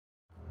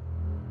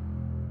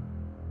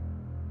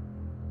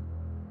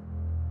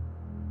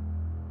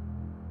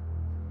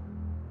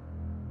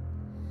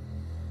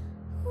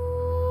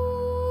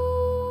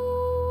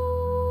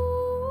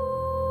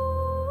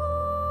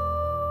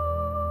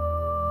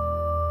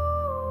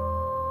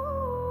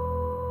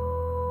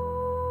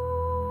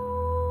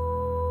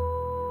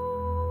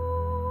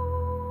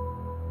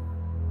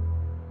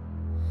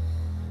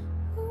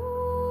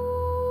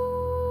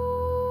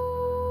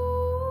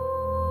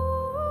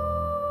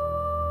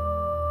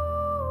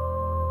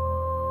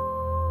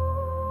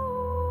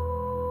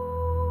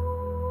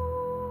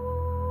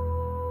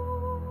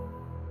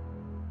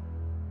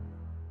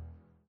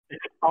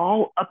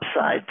all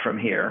upside from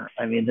here.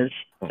 I mean,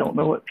 don't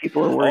know what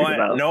people are worried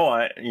about.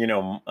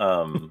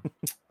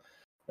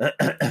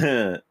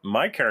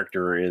 My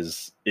character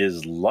is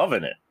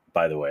loving it,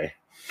 by the way.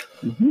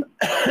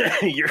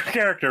 Mm-hmm. Your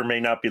character may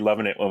not be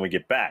loving it when we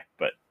get back,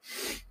 but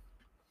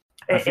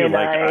I feel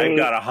like I've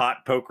got a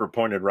hot poker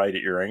pointed right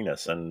at your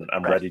anus, and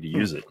I'm ready to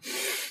use it.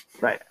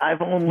 Right. I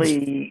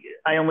only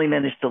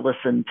managed to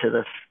listen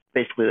to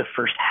basically the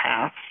first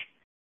half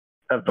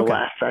of the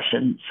last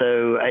session,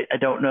 so I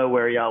don't know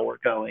where y'all were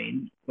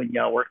going when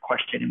y'all were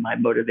questioning my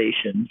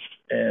motivations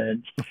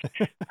and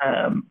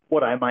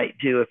what I might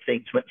do if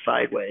things went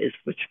sideways,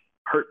 which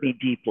hurt me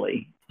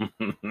deeply.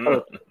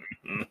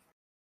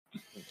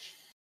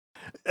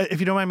 If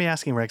you don't mind me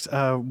asking, Rex,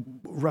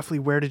 roughly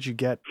where did you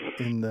get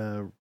in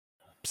the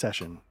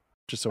session?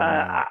 Just so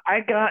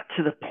I got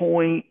to the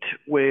point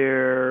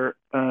where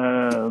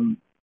Volantir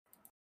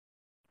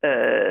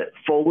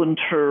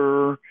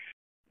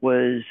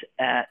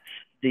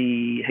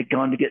had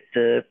gone to get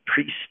the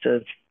priest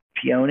of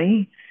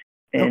Peony,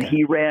 and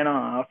he ran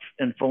off,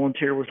 and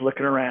Volantir was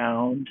looking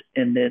around,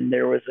 and then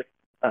there was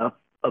a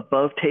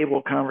above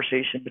table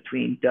conversation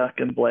between Duck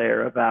and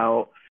Blair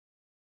about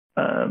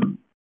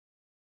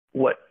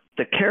what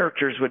the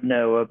characters would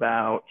know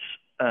about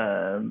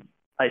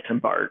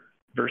Isambard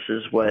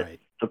versus what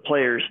the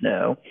players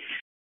know.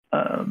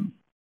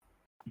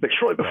 But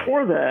shortly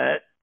before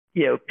that,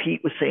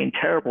 Pete was saying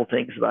terrible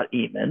things about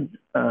Eamon.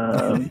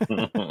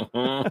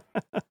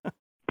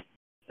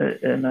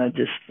 And I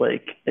just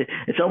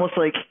it's almost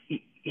like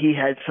he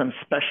had some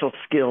special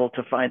skill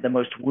to find the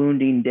most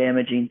wounding,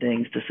 damaging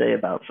things to say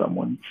about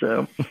someone.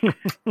 So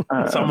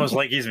it's almost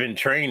like he's been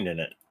trained in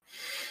it.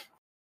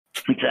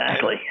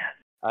 Exactly.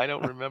 I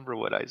don't remember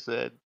what I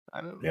said.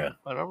 I don't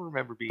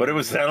remember being. But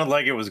it sounded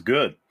like it was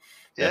good.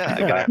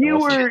 Yeah. You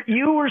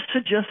were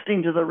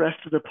suggesting to the rest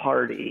of the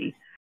party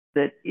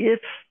that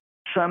if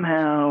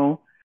somehow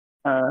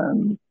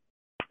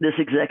this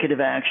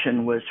executive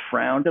action was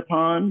frowned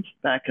upon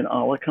back in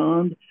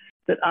Alicond,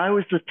 that I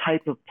was the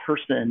type of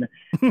person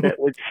that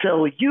would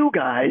sell you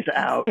guys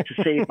out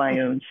to save my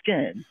own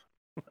skin.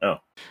 Oh.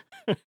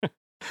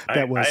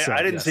 I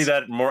didn't see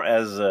that more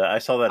as I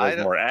saw that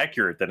as more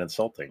accurate than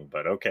insulting,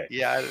 but okay.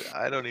 Yeah,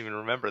 I don't even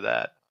remember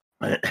that.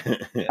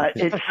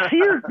 It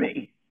seared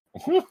me.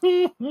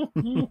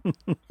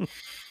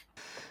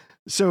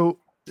 So,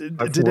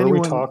 were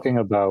we talking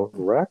about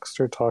Rex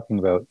or talking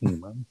about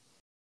Eamon?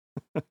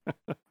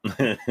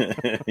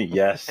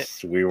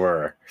 Yes, we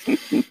were.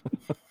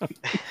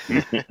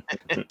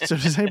 So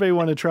does anybody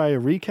want to try a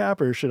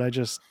recap, or should I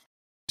just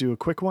do a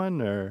quick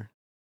one? Or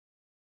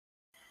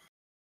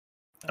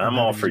I'm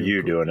all for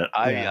you doing it.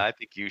 I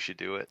think you should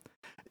do it.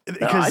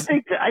 No, I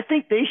think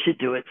they should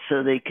do it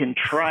so they can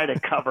try to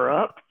cover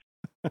up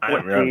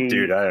what they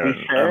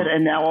said,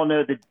 and now I'll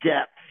know the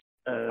depth.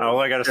 All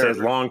I got to say is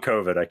long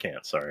COVID. I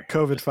can't. Sorry.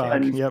 COVID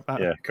fog. Yep.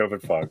 Yeah,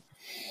 COVID fog.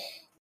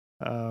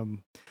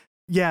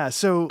 Yeah.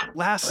 So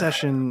last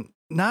session,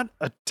 not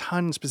a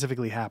ton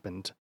specifically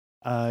happened.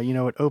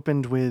 It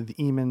opened with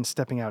Eamon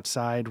stepping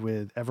outside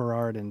with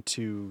Everard and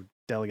 2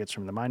 delegates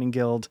from the Mining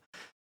Guild,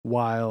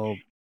 while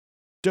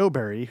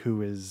Doughbury,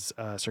 who is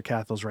Sir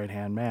Cathal's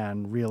right-hand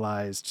man,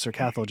 realized Sir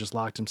Cathal just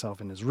locked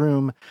himself in his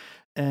room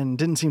and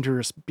didn't seem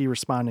to be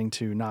responding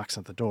to knocks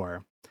at the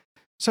door.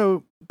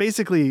 So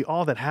basically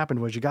all that happened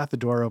was you got the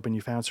door open,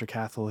 you found Sir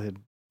Cathal had,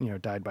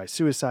 died by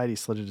suicide. He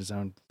slit his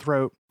own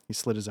throat.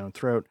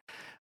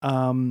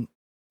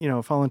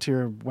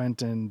 Volantir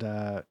went and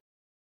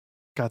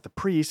got the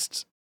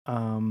priest.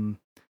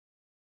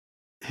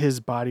 His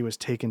body was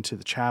taken to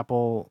the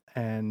chapel,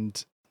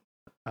 and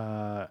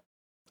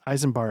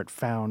Isambard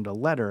found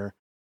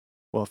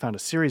found a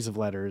series of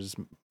letters,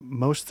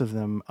 most of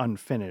them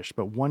unfinished,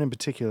 but one in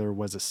particular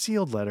was a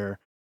sealed letter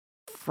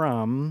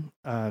from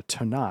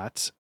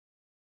Tonat,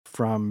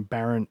 from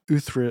Baron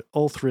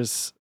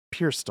Ulthris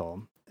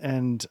Pierstall.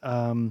 And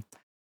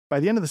by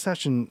the end of the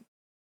session,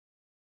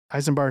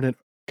 Isambard had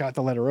got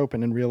the letter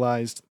open and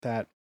realized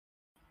that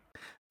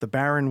the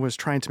Baron was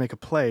trying to make a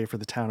play for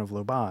the town of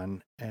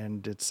Loban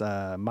and its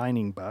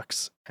mining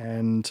bucks,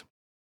 and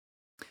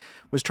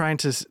was trying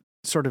to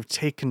sort of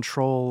take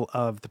control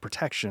of the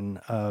protection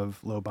of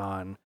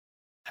Loban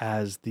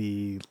as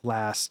the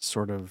last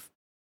sort of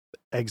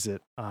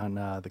exit on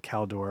the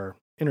Caldor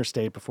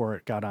interstate before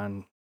it got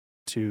on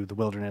to the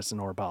wilderness in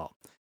Orbal.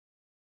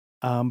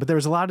 But there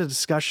was a lot of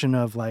discussion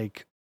of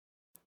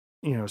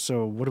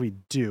so what do we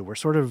do? We're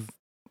sort of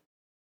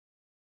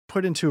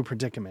put into a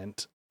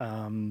predicament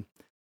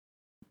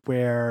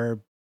where,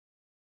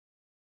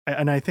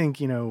 and I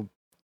think,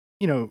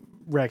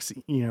 Rex,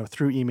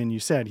 through Eamon, you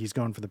said he's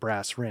going for the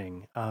brass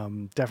ring.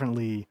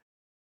 Definitely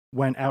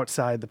went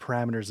outside the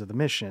parameters of the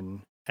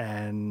mission,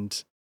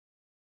 and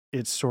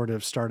it sort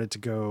of started to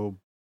go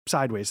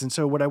sideways. And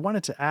so what I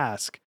wanted to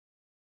ask,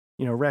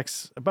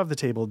 Rex, above the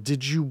table,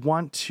 did you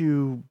want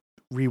to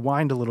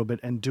rewind a little bit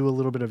and do a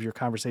little bit of your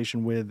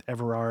conversation with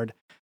Everard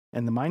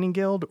and the Mining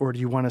Guild, or do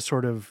you want to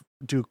sort of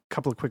do a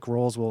couple of quick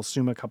rolls? We'll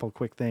assume a couple of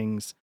quick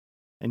things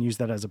and use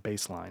that as a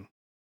baseline.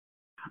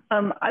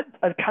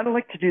 I'd kind of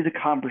like to do the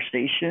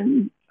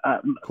conversation.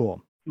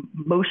 Cool.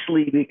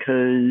 Mostly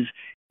because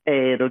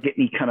it'll get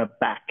me kind of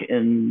back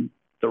in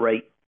the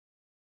right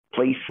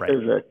place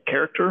as a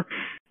character,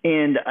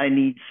 and I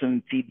need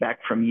some feedback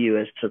from you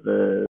as to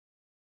the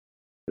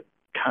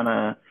kind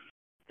of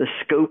the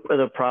scope of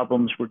the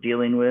problems we're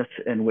dealing with,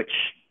 and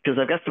because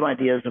I've got some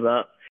ideas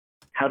about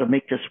how to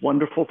make this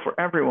wonderful for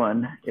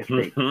everyone if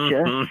they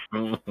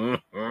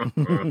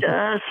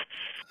just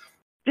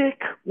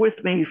stick with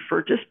me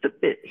for just a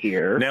bit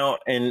here. Now,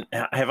 and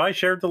have I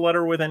shared the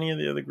letter with any of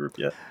the other group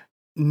yet?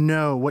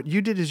 No. What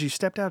you did is you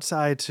stepped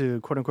outside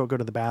to quote unquote go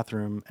to the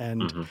bathroom,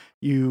 and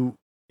you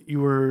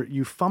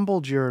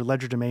fumbled your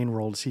legerdemain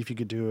roll to see if you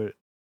could do it,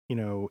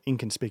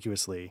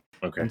 inconspicuously.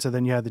 Okay. And so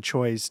then you had the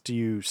choice: do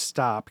you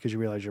stop because you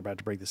realize you're about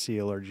to break the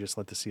seal, or do you just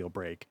let the seal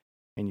break?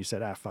 And you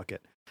said, fuck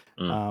it.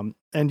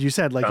 And you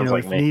said,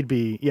 if need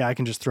be, I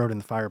can just throw it in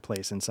the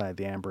fireplace inside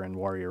the Amber and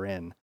Warrior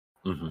Inn.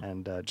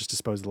 And just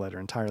dispose of the letter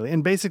entirely.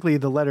 And basically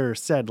the letter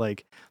said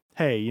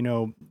hey,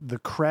 the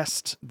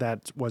crest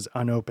that was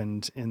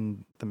unopened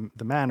in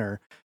the manor,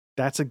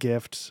 that's a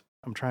gift.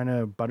 I'm trying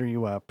to butter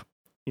you up.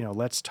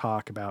 Let's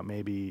talk about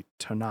maybe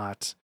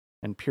Tonat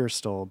and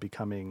Pyrstal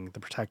becoming the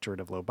protectorate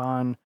of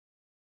Loban.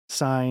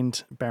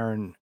 Signed,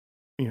 Baron,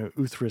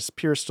 Uthris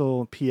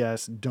Pyrstal.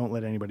 P.S. Don't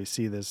let anybody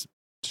see this.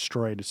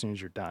 Destroyed as soon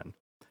as you're done.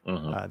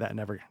 That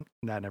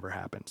never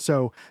happened.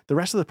 So the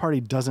rest of the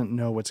party doesn't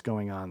know what's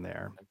going on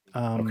there.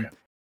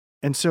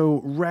 And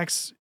so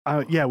Rex,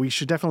 we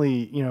should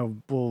definitely,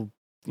 we'll,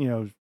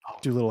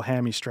 do little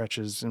hammy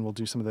stretches and we'll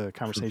do some of the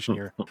conversation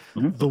here.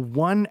 The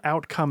one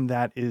outcome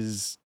that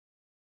is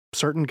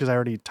certain, because I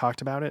already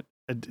talked about it,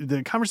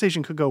 the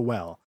conversation could go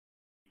well,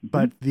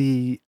 but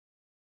the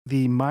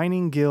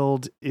mining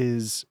guild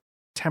is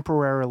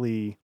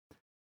temporarily,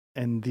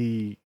 and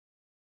the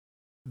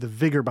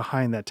vigor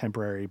behind that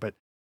temporary, but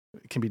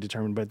can be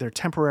determined, but they're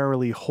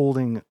temporarily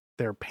holding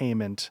their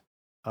payment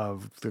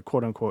of the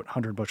quote unquote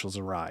 100 bushels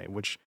of rye,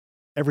 which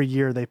every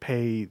year they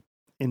pay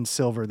in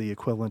silver the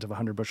equivalent of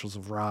 100 bushels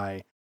of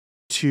rye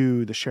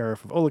to the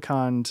sheriff of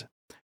Olicond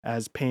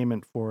as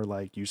payment for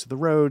use of the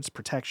roads,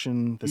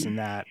 protection, this and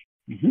that.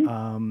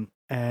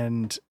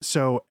 And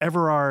so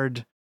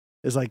Everard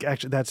is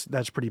actually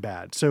that's pretty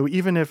bad. So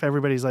even if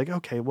everybody's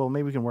okay, well,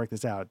 maybe we can work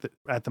this out,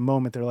 at the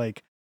moment they're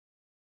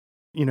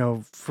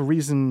for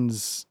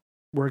reasons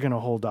we're going to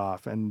hold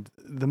off. And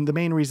the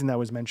main reason that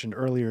was mentioned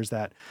earlier is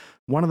that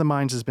one of the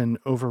mines has been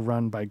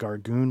overrun by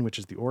Gargoon, which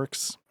is the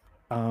orcs,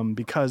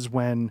 because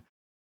when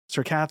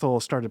Sir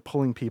Cathal started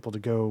pulling people to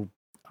go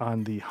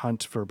on the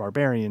hunt for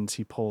barbarians,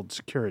 he pulled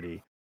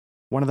security.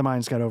 One of the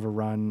mines got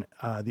overrun.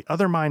 The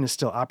other mine is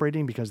still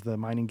operating because the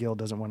mining guild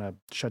doesn't want to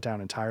shut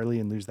down entirely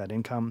and lose that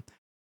income.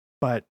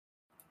 But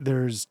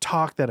there's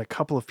talk that a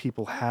couple of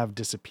people have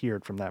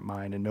disappeared from that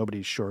mine and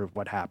nobody's sure of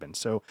what happened.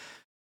 So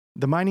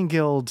the mining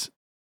guild,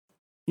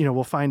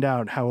 we'll find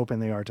out how open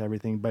they are to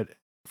everything, but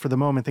for the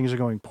moment things are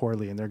going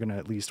poorly and they're going to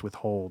at least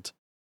withhold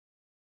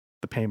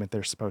the payment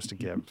they're supposed to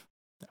give.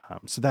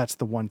 So that's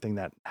the one thing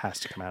that has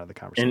to come out of the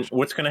conversation. And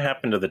what's going to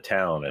happen to the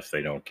town if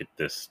they don't get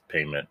this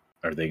payment?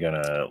 Are they going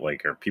to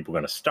are people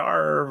going to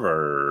starve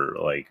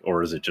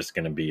or is it just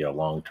going to be a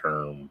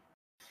long-term?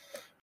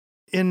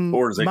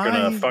 Or is it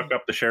going to fuck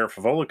up the sheriff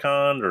of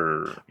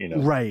Olicond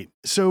Right.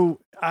 So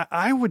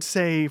I would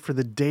say for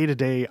the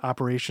day-to-day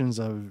operations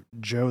of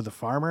Joe the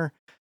farmer,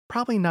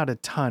 probably not a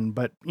ton,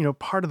 but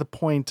part of the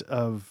point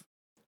of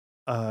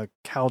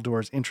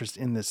Caldor's interest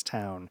in this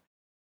town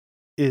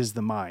is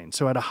the mine.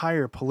 So at a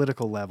higher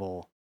political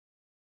level,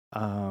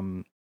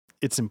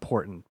 it's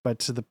important. But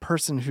to the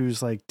person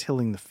who's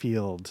tilling the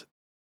field,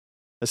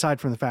 aside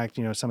from the fact,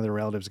 some of their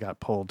relatives got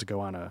pulled to go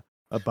on a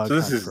bug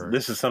hunt.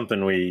 This is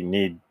something we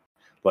need.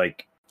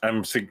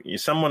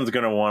 Someone's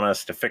going to want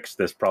us to fix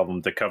this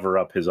problem to cover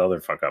up his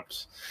other fuck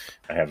ups.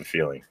 I have a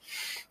feeling.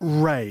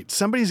 Right.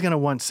 Somebody's going to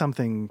want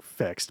something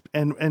fixed.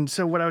 And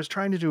so what I was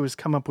trying to do is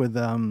come up with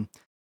a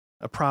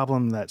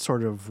problem that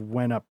sort of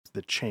went up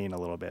the chain a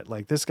little bit.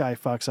 This guy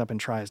fucks up and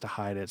tries to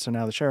hide it. So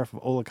now the sheriff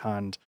of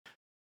Olicond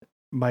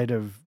might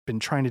have been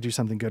trying to do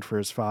something good for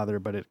his father,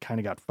 but it kind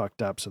of got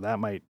fucked up. So that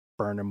might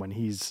burn him when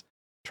he's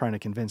trying to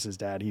convince his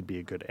dad he'd be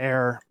a good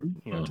heir,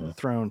 to the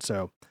throne.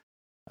 So,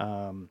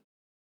 so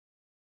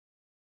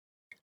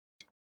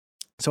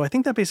I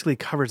think that basically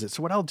covers it.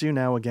 So what I'll do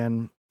now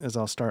again is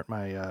I'll start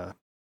my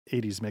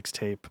 80s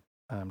mixtape.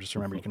 Just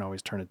remember you can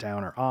always turn it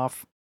down or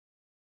off.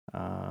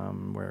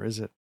 Where is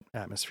it?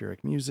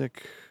 Atmospheric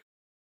music.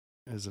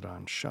 Is it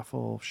on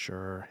shuffle?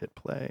 Sure. Hit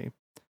play.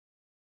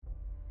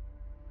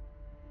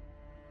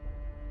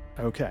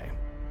 Okay.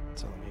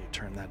 So let me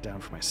turn that down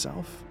for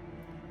myself.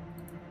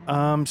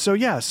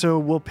 So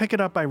we'll pick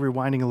it up by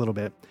rewinding a little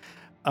bit.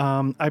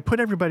 I put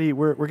everybody,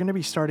 we're going to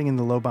be starting in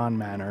the Loban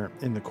Manor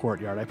in the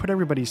courtyard. I put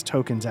everybody's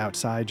tokens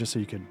outside just so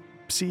you could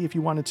see if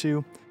you wanted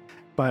to.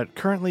 But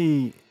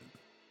currently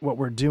what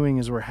we're doing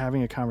is we're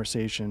having a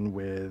conversation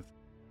with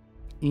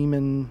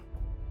Eamon,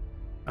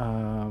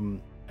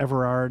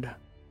 Everard,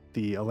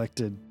 the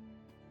elected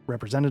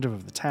representative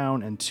of the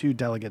town, and 2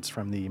 delegates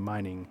from the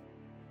mining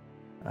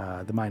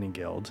the mining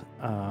guild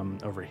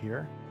over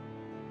here.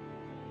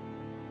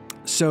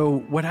 So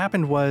what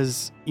happened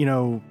was,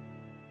 Eamon,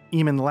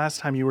 the last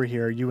time you were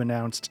here, you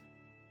announced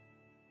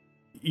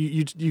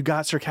you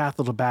got Sir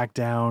Cathal to back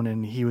down,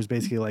 and he was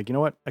basically like, you know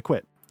what, I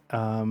quit.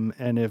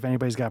 And if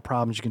anybody's got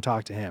problems, you can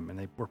talk to him. And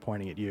they were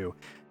pointing at you.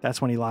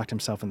 That's when he locked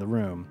himself in the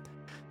room.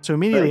 So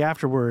immediately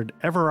afterward,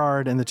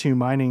 Everard and the two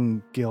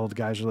mining guild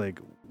guys were like,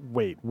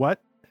 wait,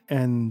 what?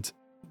 And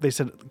they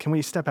said, can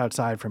we step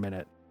outside for a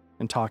minute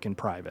and talk in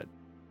private?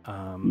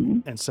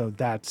 And so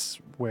that's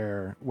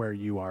where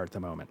you are at the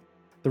moment.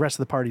 The rest of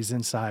the party's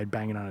inside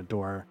banging on a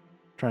door,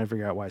 trying to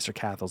figure out why Sir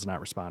Cathal's not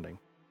responding.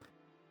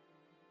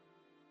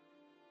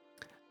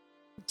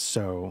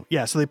 So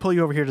they pull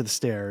you over here to the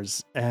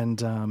stairs, and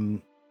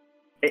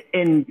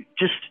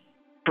just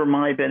for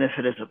my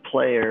benefit as a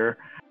player,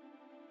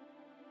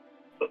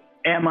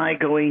 am I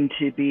going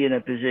to be in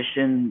a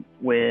position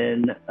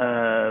when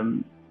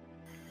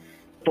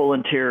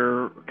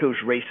Volunteer goes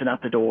racing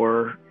out the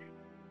door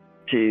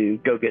to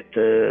go get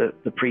the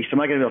priest? Am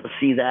I going to be able to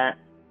see that?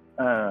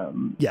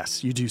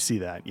 Yes, you do see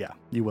that. Yeah,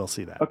 you will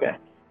see that. Okay.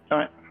 All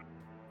right.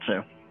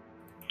 So,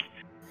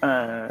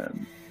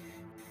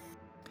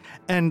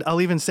 and I'll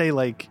even say,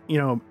 like,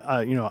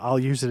 I'll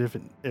use it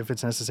if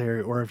it's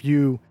necessary, or if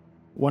you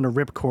want a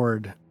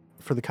ripcord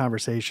for the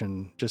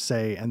conversation, just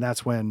say, and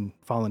that's when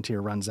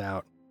Volunteer runs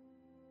out.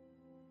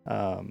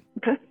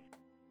 Okay.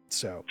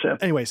 So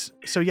anyways,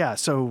 so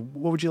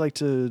what would you like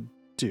to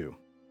do?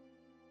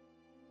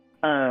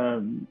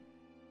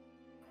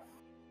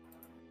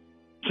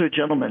 So,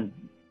 gentlemen,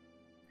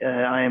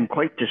 I am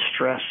quite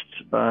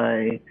distressed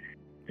by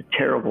the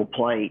terrible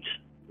plight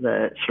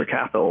that Sir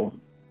Cathal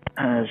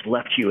has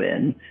left you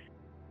in,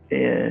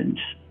 and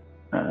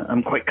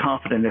I'm quite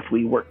confident if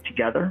we work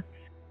together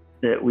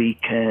that we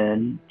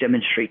can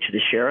demonstrate to the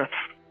sheriff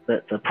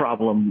that the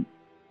problem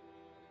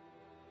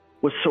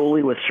was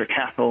solely with Sir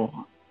Cathal,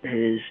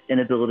 his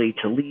inability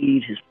to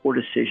lead, his poor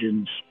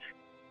decisions,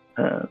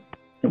 and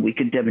we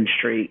can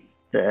demonstrate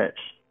that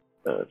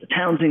the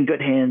town's in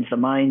good hands, the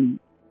mine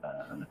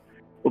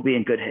will be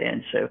in good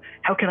hands. So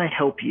how can I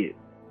help you?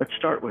 Let's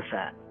start with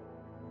that.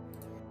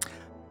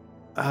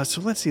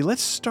 So let's see.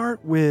 Let's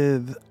start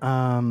with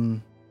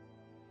some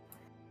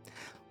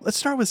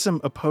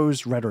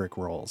opposed rhetoric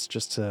rolls,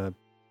 just to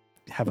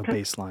have a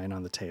baseline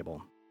on the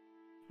table.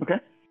 Okay.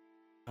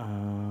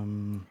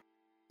 And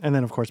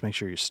then, of course, make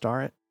sure you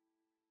star it.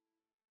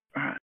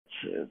 All right.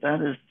 So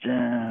that is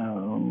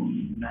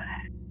down.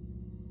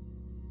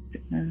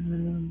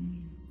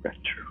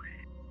 Rhetoric.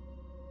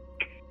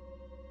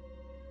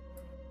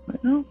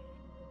 Well,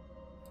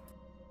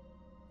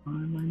 why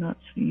am I not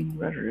seeing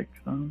rhetoric?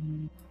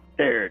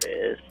 There it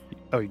is.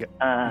 Oh, you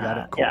got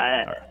it? Cool.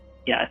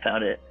 Yeah, I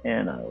found it,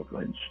 and I will go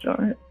ahead and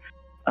start it.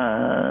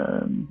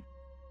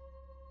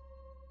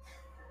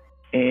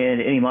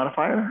 And any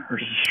modifier, or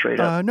just a straight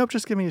up? Nope,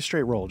 just give me a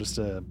straight roll. Just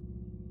a...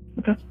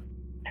 Okay.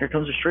 Here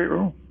comes a straight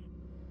roll.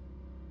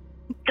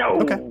 Go!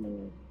 Okay.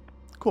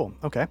 Cool.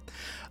 Okay.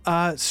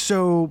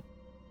 So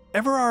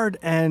Everard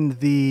and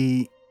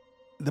the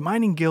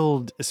mining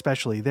guild,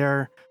 especially,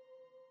 they're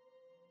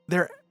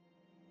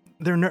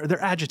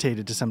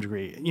agitated to some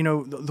degree.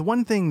 The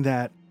one thing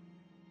that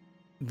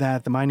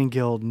the mining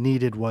guild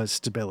needed was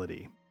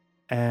stability,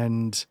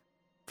 and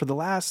for the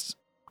last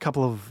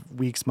couple of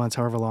weeks, months,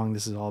 however long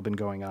this has all been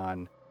going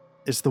on,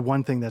 it's the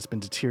one thing that's been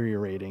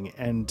deteriorating,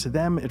 and to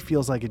them it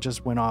feels like it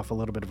just went off a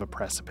little bit of a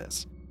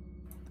precipice.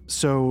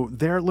 So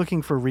they're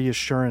looking for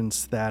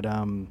reassurance that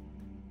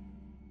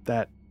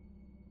the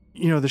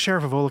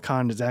sheriff of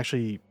Olicon is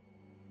actually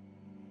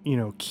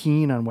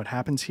keen on what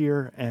happens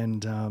here,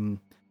 and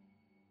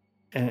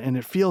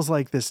it feels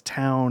like this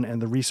town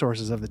and the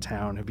resources of the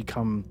town have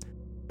become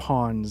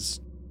pawns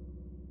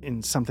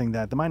in something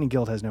that the mining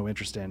guild has no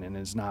interest in and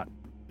is not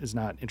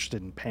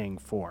interested in paying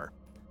for.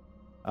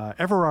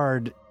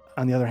 Everard,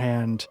 on the other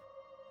hand,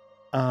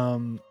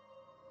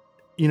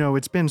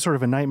 it's been sort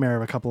of a nightmare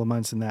of a couple of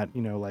months in that,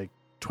 like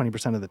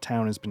 20% of the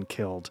town has been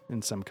killed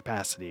in some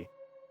capacity.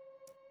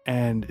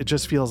 And it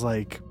just feels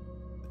like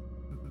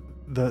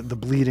the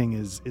bleeding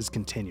is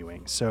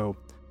continuing. So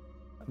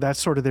that's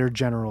sort of their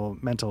general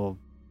mental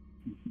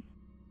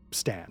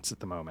stance at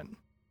the moment.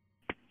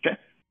 Okay.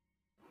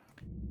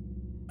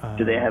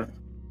 Do they have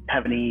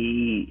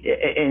any?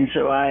 And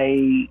so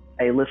I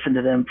listen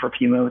to them for a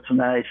few moments, and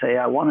then I say,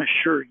 I want to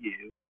assure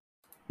you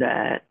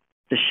that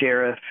the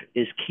sheriff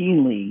is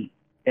keenly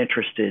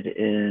interested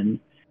in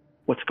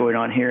what's going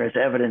on here, as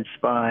evidenced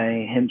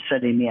by him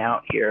sending me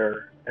out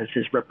here as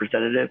his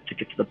representative to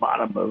get to the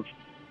bottom of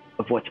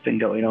what's been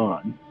going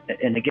on.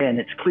 And again,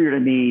 it's clear to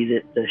me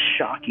that the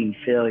shocking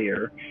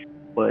failure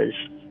was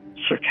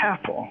Sir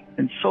Cathal,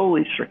 and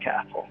solely Sir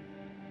Cathal.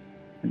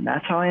 And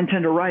that's how I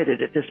intend to write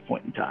it at this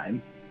point in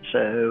time.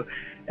 So,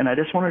 and I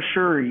just want to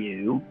assure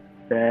you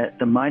that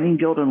the Mining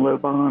Guild and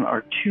Lobon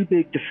are too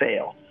big to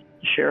fail.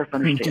 The sheriff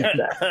understands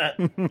that.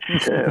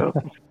 So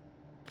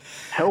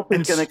help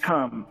is going to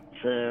come.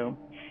 So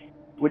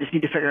we just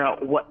need to figure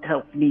out what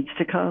help needs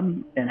to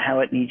come and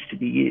how it needs to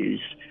be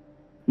used.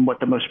 what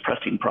the most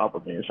pressing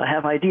problem is. I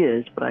have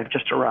ideas, but I've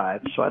just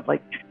arrived, so I'd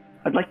like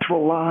to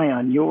rely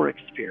on your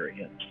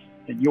experience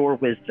and your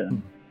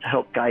wisdom to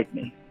help guide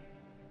me.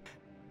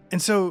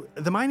 And so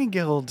the Mining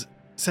Guild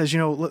says,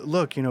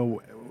 look,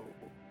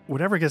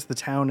 whatever gets the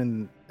town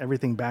and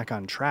everything back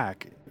on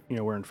track,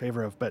 we're in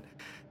favor of. But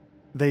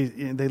they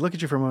look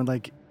at you for a moment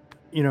like,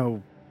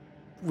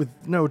 with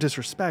no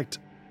disrespect,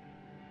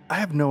 I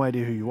have no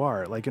idea who you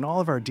are. Like in all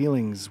of our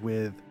dealings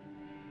with,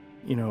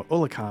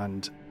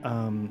 Olakand,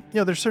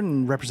 there's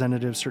certain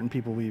representatives, certain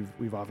people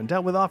we've often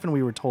dealt with. Often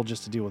we were told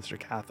just to deal with Sir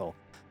Cathal.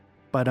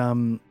 But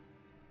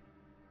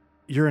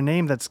you're a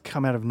name that's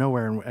come out of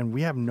nowhere, and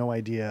we have no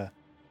idea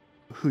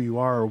who you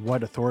are or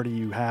what authority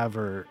you have,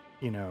 or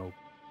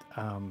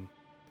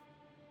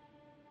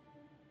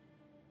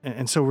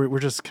and so we're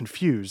just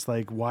confused.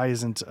 Like, why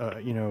isn't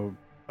a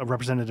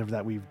representative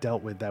that we've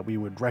dealt with that we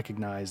would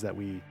recognize, that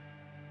we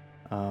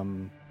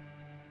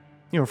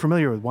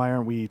familiar with? Why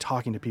aren't we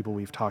talking to people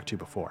we've talked to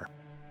before?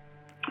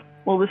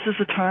 Well, this is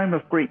a time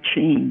of great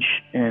change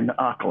in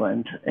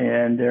Auckland,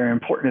 and there are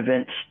important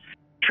events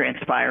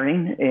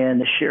transpiring, and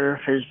the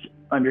sheriff has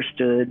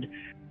understood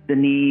the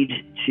need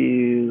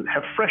to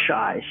have fresh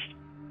eyes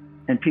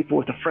and people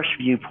with a fresh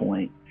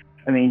viewpoint.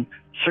 I mean,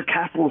 Sir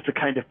Cathal is the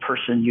kind of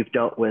person you've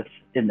dealt with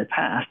in the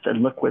past,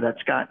 and look where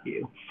that's got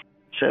you.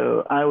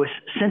 So I was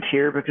sent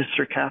here because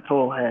Sir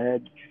Cathal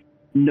had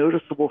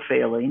noticeable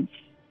failings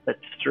that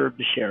disturbed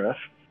the sheriff,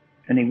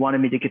 and he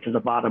wanted me to get to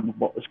the bottom of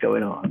what was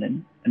going on.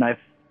 And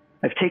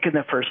I've taken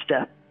the first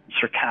step.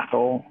 Sir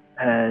Cathal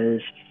has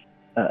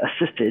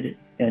assisted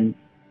in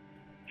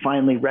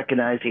finally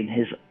recognizing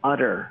his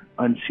utter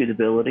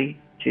unsuitability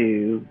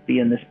to be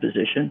in this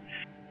position.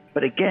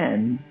 But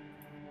again,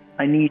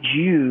 I need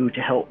you to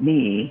help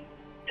me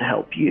to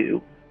help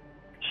you.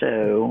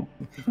 So,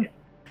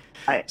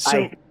 I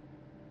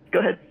go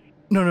ahead.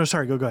 No,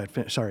 sorry, go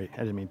ahead. Sorry, I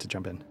didn't mean to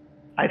jump in.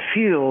 I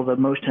feel the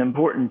most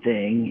important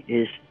thing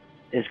is,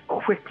 as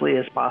quickly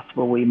as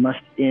possible, we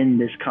must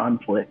end this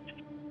conflict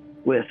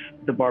with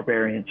the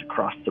barbarians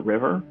across the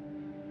river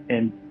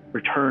and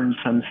return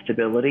some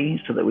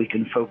stability so that we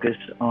can focus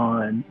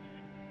on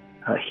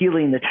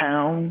healing the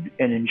town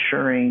and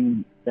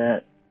ensuring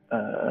that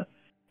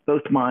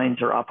both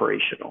mines are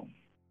operational.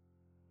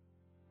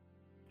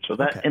 So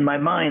that, in my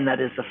mind,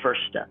 that is the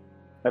first step.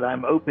 But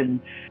I'm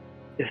open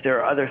if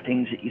there are other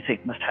things that you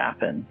think must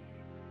happen.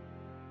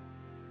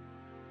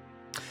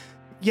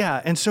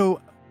 Yeah, and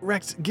so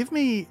Rex, give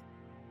me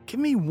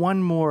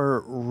one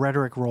more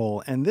rhetoric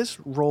roll, and this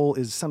roll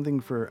is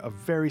something for a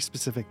very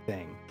specific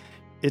thing.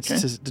 It's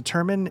to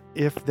determine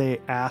if they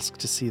ask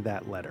to see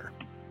that letter.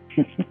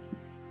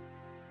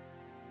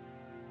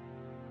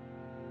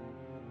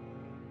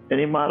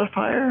 Any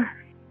modifier?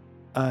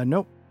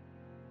 Nope.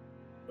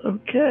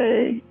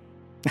 Okay.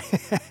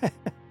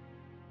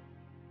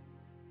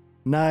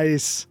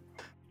 Nice.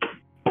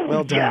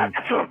 Well done. Yeah,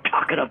 that's what I'm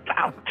talking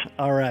about.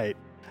 All right.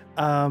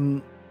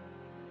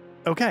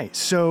 Okay,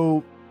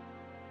 so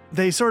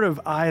they sort of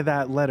eye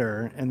that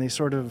letter, and they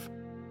sort of,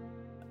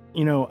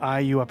 eye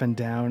you up and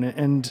down,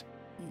 and,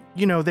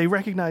 they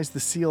recognize the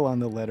seal on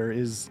the letter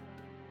is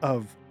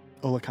of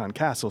Olakand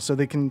Castle, so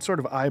they can sort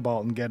of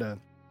eyeball and get an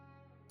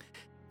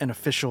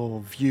official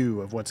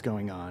view of what's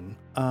going on.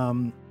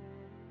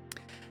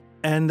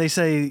 And they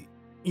say,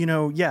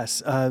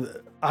 yes,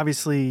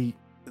 obviously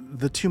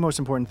the two most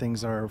important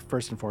things are,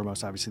 first and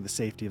foremost, obviously the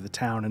safety of the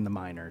town and the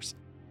miners.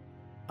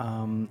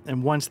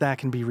 And once that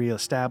can be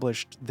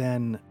reestablished,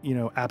 then,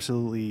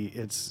 absolutely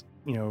it's,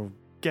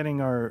 getting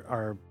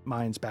our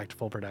mines back to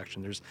full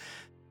production.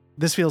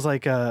 This feels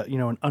like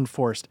an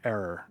unforced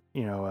error.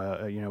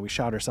 We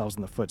shot ourselves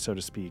in the foot, so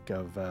to speak,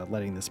 of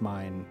letting this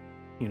mine,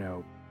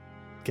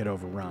 get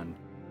overrun.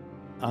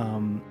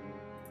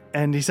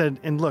 And he said,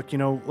 and look,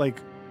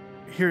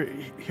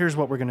 here's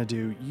what we're gonna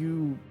do.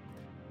 You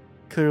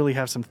clearly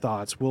have some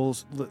thoughts.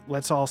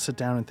 Let's all sit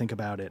down and think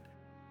about it.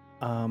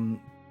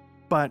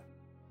 But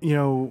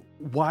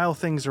while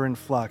things are in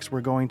flux,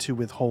 we're going to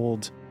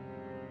withhold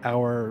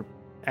our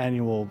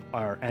annual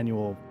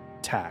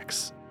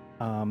tax.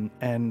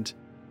 And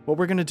what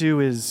we're going to do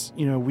is,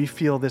 we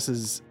feel this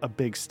is a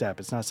big step.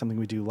 It's not something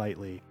we do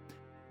lightly.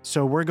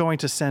 So we're going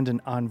to send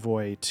an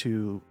envoy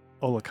to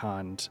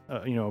Olakand,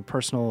 a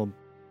personal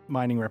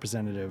mining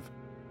representative,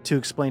 to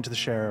explain to the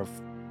sheriff,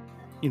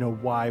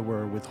 why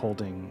we're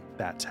withholding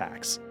that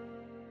tax.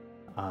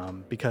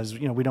 Because,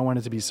 we don't want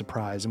it to be a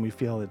surprise, and we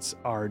feel it's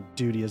our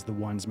duty as the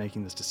ones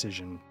making this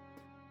decision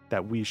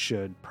that we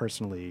should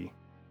personally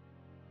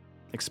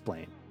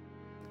explain.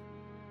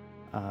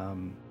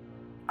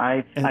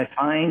 I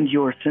find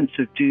your sense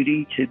of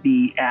duty to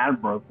be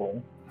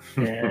admirable.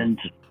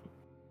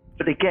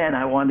 But again,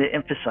 I want to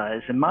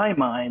emphasize, in my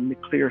mind, the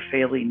clear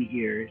failing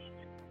here is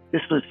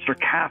this was Sir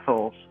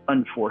Cathal's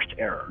unforced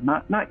error,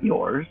 not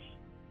yours,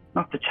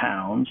 not the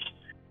town's.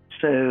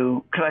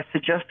 So could I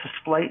suggest a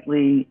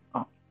slightly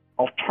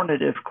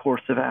alternative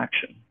course of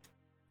action?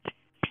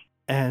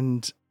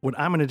 And what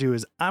I'm going to do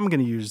is I'm going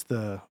to use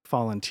the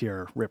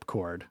volunteer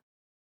ripcord.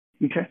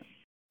 Okay.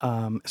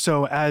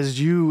 So as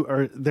you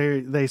are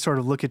there, they sort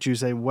of look at you,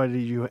 say, "What do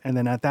you?" And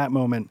then at that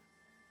moment,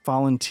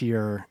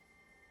 Volunteer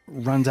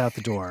runs out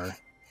the door.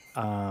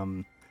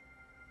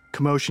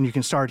 Commotion you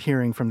can start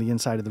hearing from the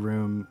inside of the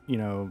room. You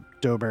know,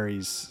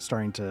 Doughberry's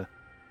starting to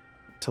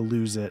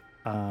lose it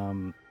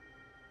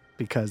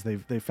because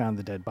they found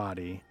the dead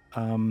body.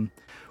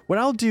 What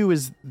I'll do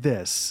is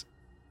this.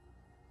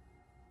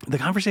 The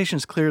conversation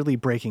is clearly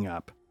breaking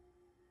up.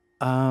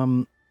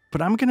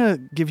 But I'm going to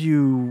give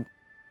you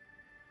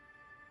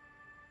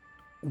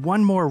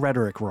one more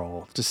rhetoric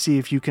roll to see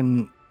if you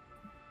can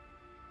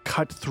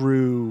cut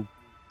through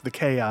the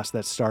chaos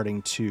that's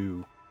starting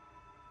to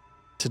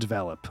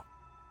develop.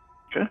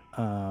 Okay.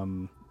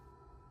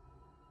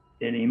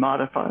 Any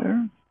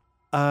modifier?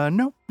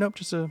 Nope,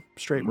 just a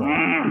straight roll.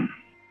 I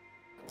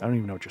don't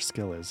even know what your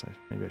skill is.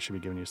 Maybe I should be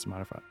giving you some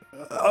modifier.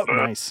 Oh,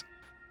 nice.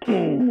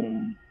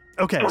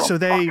 Okay, so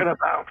they,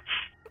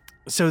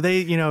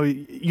 you know,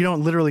 you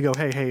don't literally go,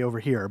 hey, over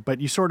here, but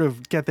you sort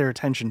of get their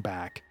attention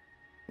back,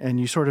 and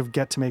you sort of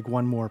get to make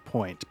one more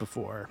point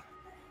before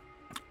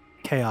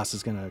chaos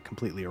is going to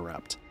completely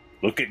erupt.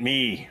 Look at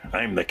me.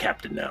 I'm the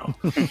captain now.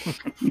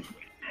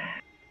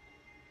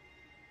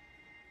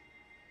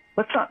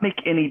 Let's not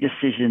make any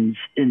decisions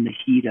in the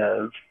heat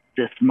of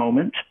this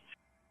moment.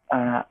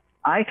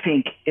 I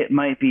think it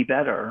might be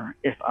better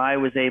if I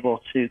was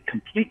able to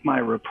complete my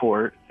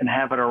report and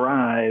have it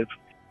arrive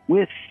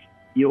with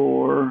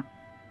your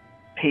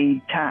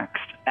paid tax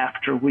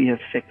after we have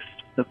fixed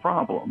the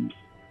problems.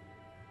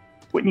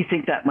 Wouldn't you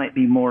think that might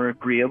be more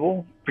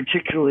agreeable,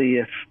 particularly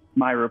if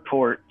my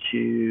report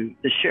to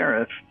the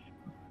sheriff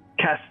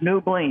casts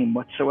no blame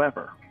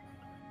whatsoever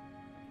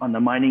on the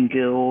Mining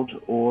Guild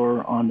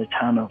or on the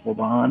town of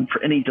Laban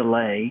for any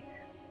delay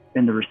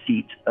in the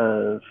receipt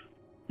of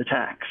the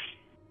tax?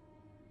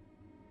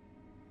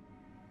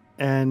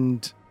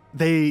 And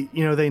they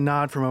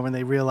nod for a moment.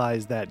 They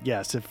realize that,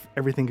 yes, if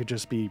everything could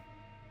just be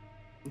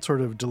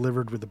sort of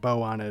delivered with a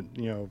bow on it,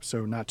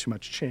 so not too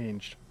much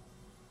changed,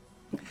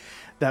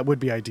 that would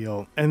be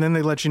ideal. And then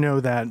they let you know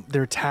that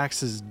their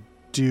taxes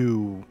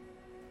due,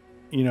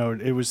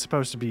 it was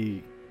supposed to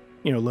be,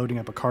 loading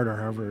up a cart or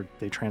however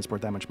they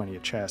transport that much money a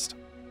chest,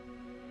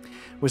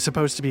 was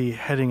supposed to be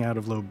heading out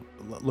of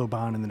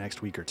Laban in the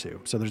next week or two.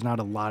 So there's not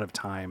a lot of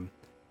time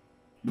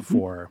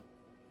before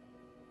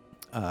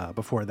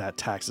that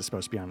tax is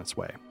supposed to be on its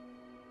way.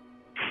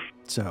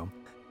 So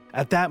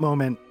at that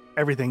moment,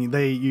 everything,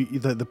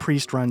 the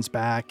priest runs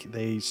back.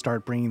 They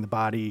start bringing the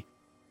body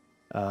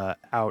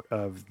out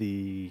of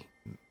the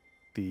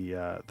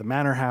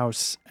manor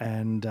house.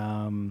 And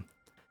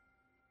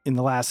in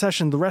the last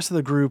session, the rest of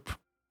the group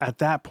at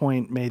that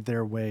point made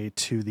their way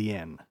to the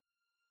inn.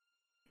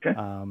 Okay.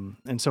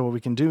 And so what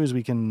we can do is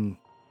we can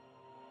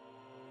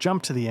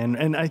jump to the inn.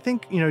 And I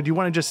think, do you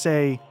want to just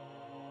say,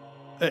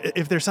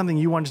 if there's something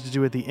you wanted to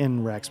do at the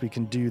inn, Rex, we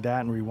can do that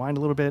and rewind a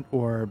little bit,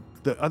 or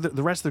the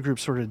rest of the group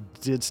sort of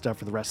did stuff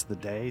for the rest of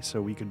the day,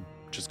 so we could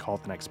just call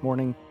it the next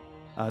morning.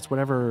 It's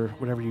whatever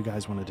you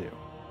guys want to do.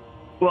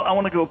 Well, I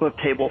want to go above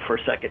table for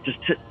a second,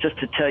 just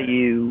to tell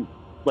you,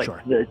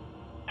 sure. The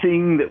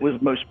thing that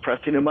was most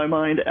pressing in my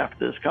mind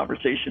after this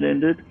conversation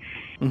ended.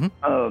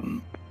 Mm-hmm.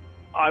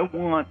 I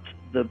want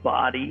the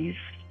bodies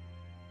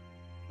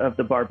of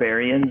the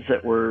barbarians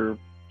that were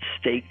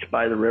staked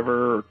by the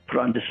river or put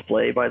on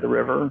display by the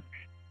river.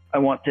 I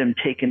want them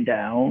taken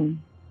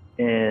down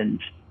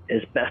and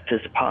as best as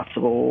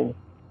possible,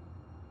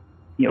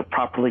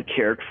 properly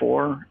cared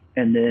for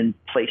and then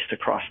placed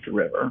across the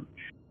river.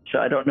 So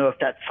I don't know if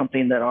that's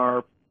something that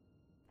our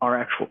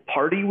actual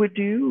party would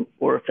do,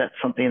 or if that's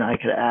something I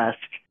could ask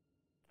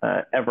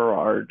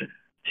Everard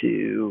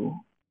to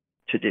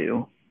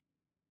do.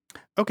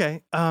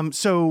 Okay.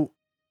 So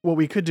what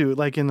we could do,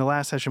 like in the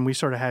last session, we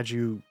sort of had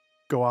you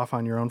go off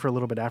on your own for a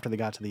little bit after they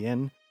got to the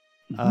inn.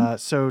 Mm-hmm.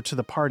 So to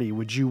the party,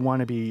 would you want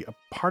to be a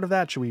part of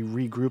that? Should we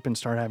regroup and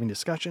start having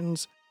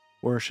discussions?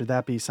 Or should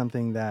that be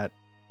something that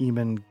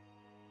Eamon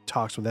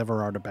talks with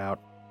Everard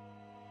about?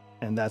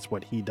 And that's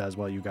what he does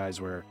while you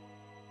guys were,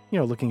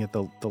 looking at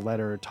the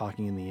letter,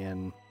 talking in the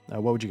inn.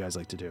 What would you guys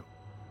like to do?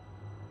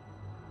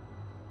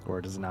 Or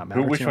does it not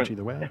matter too much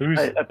either way?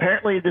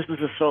 Apparently this is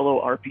a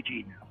solo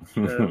RPG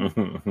now.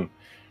 So.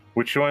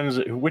 Which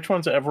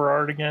one's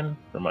Everard again?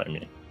 Remind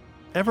me.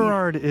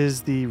 Everard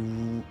is the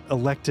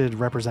elected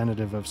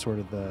representative of sort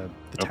of the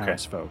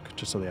townsfolk,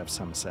 just so they have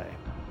some say.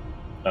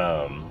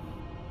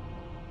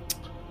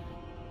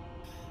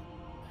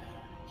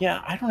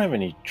 Yeah, I don't have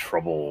any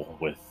trouble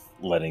with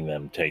letting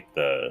them take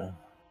the...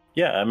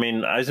 Yeah, I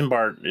mean,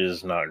 Eisenbart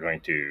is not going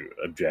to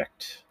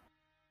object.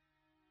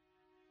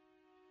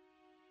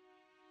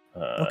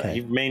 Okay.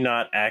 He may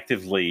not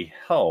actively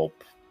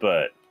help,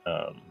 but,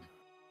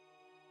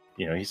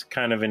 he's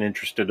kind of an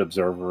interested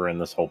observer in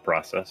this whole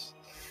process.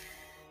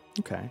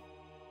 Okay.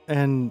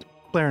 And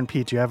Blair and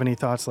Pete, do you have any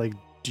thoughts? Like,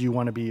 do you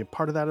want to be a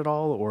part of that at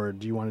all, or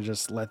do you want to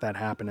just let that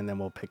happen and then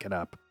we'll pick it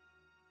up?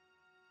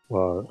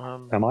 Well,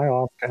 am I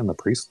off getting the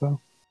priest though?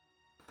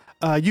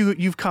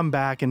 You've come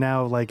back and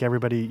now, like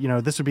everybody,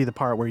 this would be the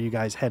part where you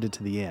guys headed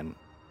to the inn.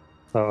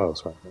 Oh,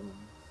 sorry.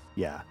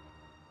 Yeah.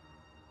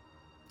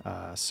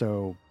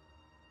 So,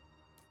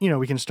 you know,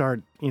 we can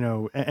start, you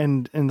know,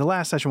 and in the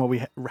last session, what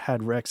we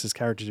had Rex's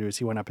character do is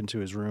he went up into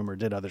his room or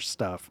did other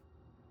stuff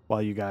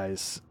while you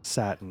guys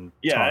sat and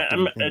talked.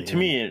 To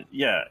me,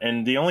 yeah.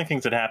 And the only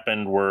things that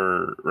happened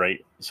were,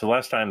 right, so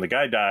last time the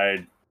guy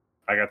died,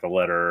 I got the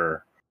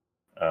letter.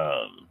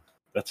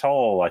 That's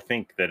all I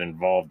think that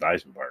involved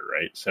Isambard,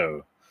 right?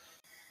 So,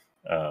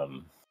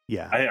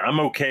 yeah, I'm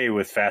okay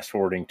with fast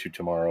forwarding to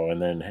tomorrow, and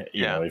then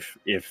you know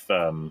if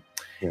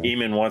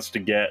Eamon wants to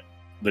get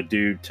the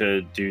dude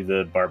to do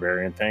the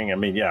barbarian thing, I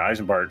mean,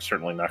 Isambard's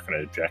certainly not going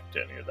to object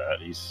to any of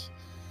that. He's,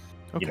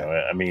 you know,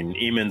 I mean,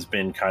 Eamon's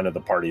been kind of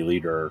the party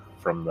leader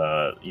from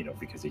the, you know,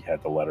 because he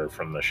had the letter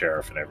from the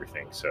sheriff and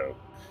everything. So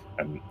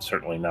I'm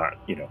certainly not,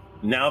 you know,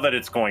 now that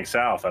it's going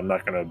south, I'm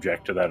not going to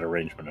object to that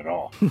arrangement at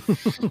all.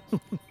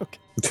 Okay.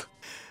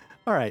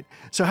 All right.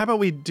 So how about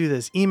we do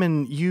this?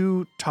 Eamon,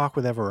 you talk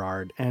with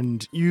Everard,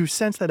 and you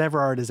sense that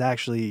Everard is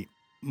actually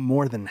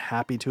more than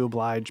happy to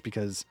oblige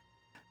because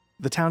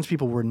the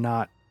townspeople were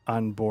not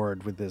on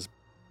board with this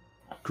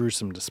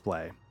gruesome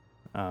display.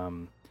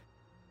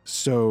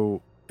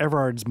 So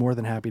Everard's more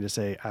than happy to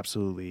say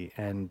absolutely.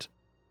 And,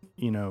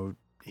 you know,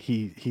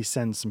 he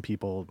sends some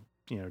people,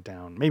 you know,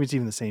 down. Maybe it's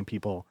even the same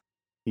people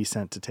he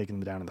sent to take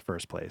them down in the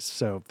first place.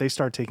 So they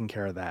start taking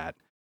care of that.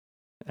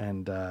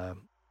 And the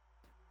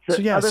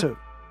other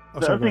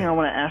thing I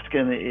want to ask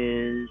him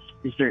is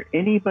there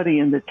anybody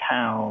in the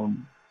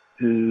town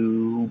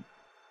who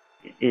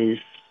is,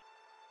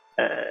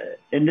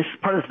 and this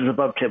part of this is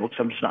above table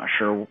because I'm just not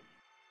sure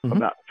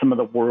about some of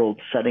the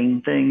world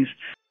setting things.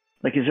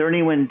 Like, is there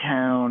anyone in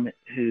town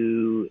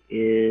who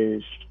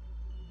is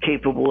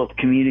capable of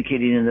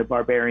communicating in the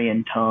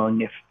barbarian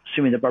tongue,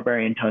 assuming the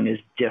barbarian tongue is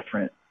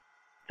different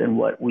than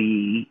what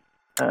we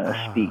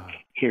speak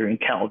here in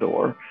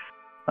Caldor?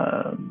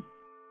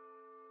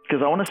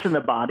 Because I want to send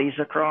the bodies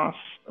across,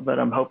 but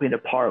I'm hoping to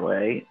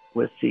parlay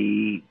with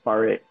the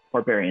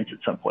barbarians at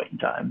some point in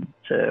time.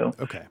 So,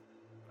 okay.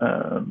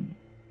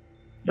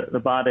 The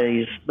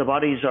bodies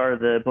are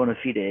the bona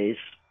fides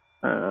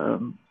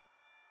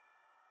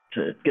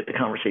to get the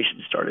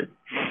conversation started.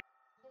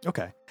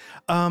 Okay.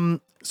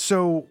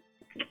 So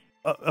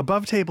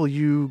above table,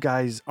 you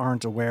guys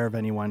aren't aware of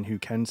anyone who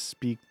can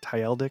speak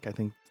Tyeldic. I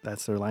think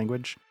that's their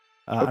language.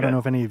 I don't know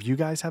if any of you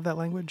guys have that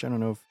language. I don't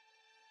know if,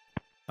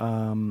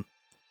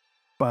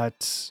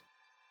 but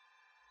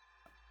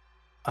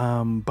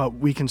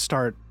we can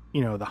start,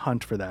 you know, the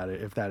hunt for that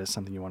if that is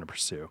something you want to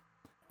pursue.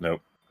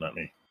 Nope, not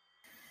me.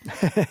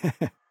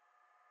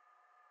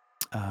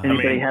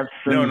 Anybody have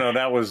some? No,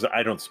 that was,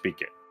 I don't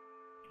speak it.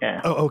 Yeah.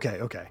 Oh, okay.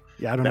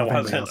 Yeah, I don't know. If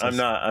anybody else I'm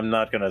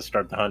not going to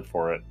start the hunt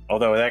for it.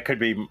 Although that could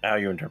be how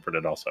you interpret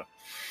it, also.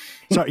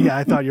 Sorry, yeah,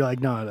 I thought you're like,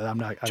 no, I'm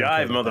not.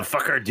 Jive,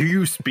 motherfucker! Do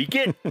you speak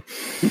it?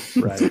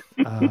 Right.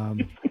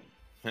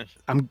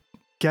 I'm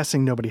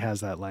guessing nobody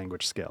has that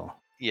language skill.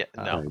 Yeah,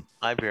 no,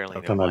 I barely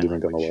know. I'm not even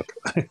going to look.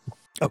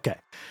 Okay.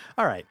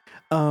 All right.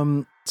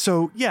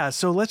 So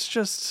let's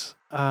just,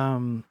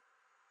 if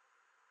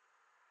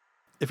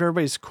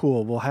everybody's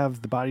cool, we'll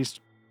have the bodies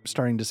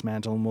starting to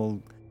dismantle, and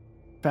we'll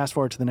fast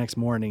forward to the next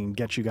morning and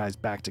get you guys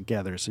back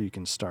together so you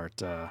can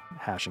start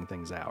hashing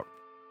things out.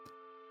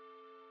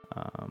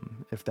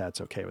 If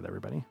that's okay with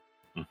everybody.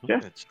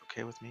 Yeah, it's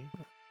okay with me.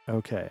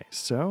 Okay,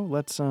 so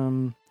let's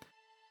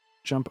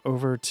jump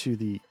over to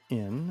the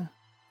inn.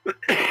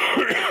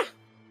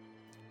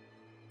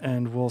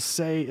 And we'll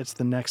say it's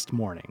the next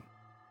morning.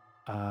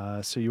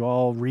 So you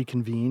all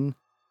reconvene.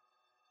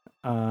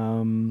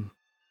 So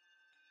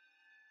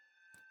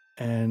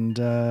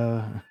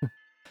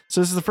this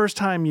is the first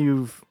time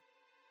you've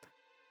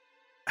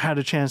had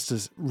a chance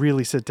to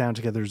really sit down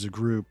together as a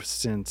group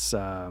since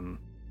the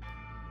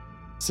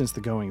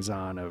goings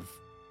on of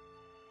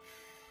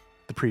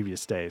the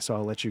previous day. So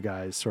I'll let you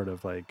guys sort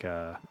of like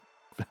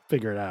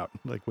figure it out,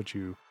 like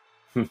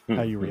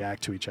how you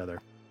react to each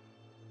other.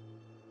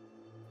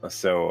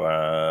 So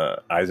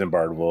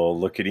Isambard will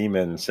look at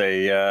Eamon and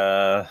say,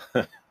 how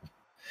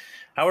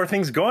are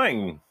things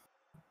going,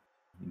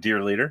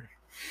 dear leader?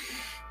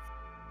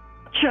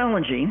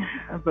 Challenging,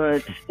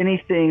 but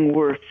anything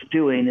worth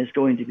doing is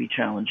going to be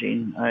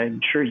challenging.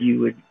 I'm sure you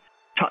would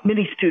taught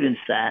many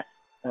students that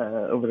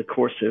over the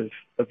course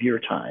of your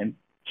time.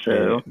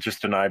 So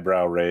just an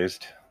eyebrow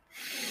raised.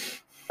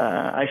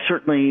 I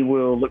certainly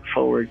will look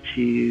forward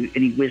to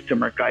any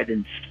wisdom or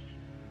guidance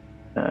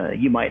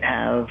you might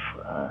have.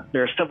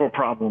 There are several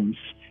problems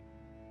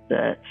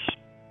that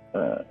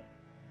are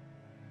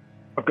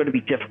going to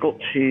be difficult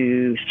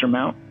to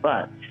surmount,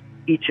 but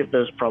each of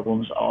those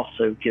problems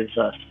also gives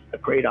us a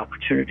great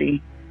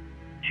opportunity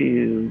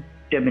to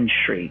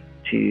demonstrate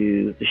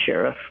to the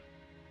sheriff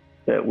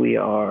that we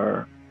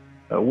are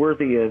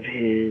worthy of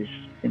his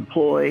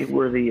employ,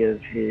 worthy of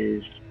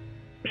his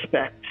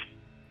respect,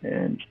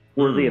 and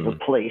worthy of a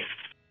place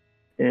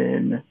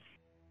in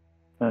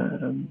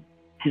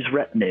his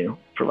retinue,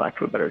 for lack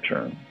of a better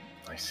term.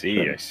 I see.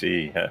 Yes.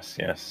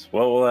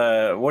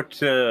 Well,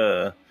 what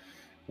are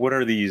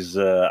these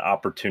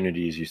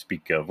opportunities you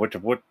speak of? What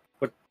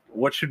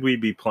what should we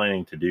be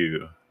planning to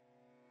do?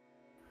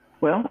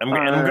 Well,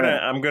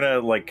 I'm gonna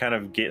like kind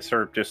of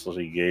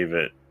surreptitiously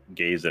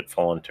gaze at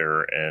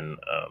Volunteer and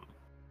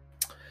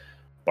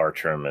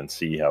Bartram and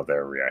see how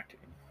they're reacting.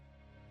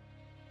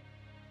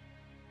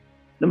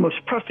 The most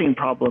pressing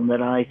problem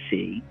that I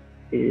see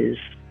is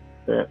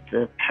that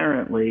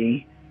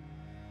apparently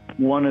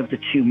one of the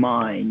two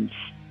mines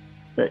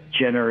that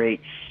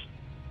generates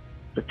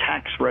the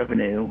tax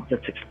revenue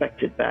that's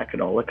expected back at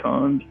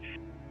Olicond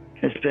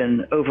has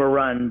been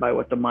overrun by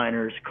what the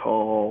miners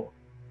call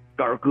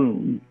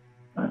Gargoon.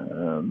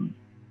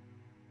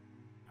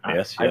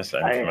 Yes, I'm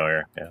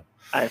familiar.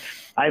 Yeah,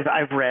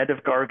 I've read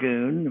of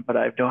Gargoon, but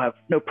I don't have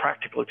no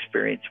practical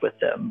experience with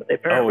them. They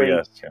apparently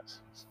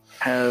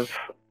have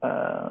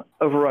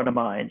overrun a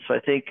mine, so I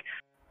think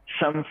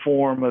some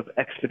form of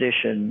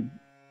expedition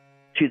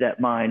to that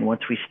mine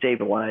once we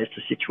stabilize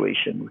the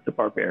situation with the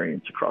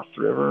barbarians across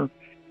the river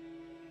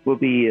will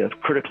be of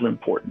critical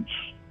importance.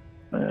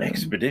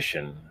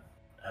 Expedition.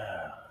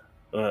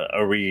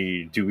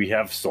 Do we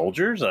have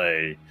soldiers?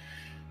 I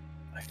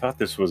thought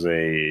this was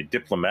a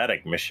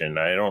diplomatic mission.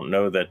 I don't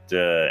know that,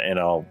 and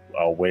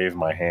I'll wave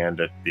my hand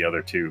at the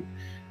other two.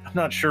 I'm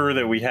not sure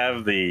that we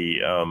have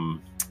the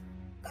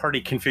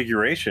party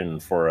configuration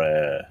for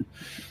a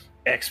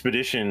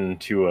expedition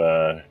to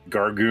a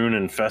Gargoon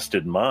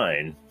infested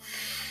mine.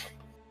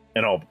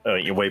 And I'll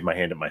wave my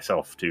hand at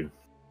myself too.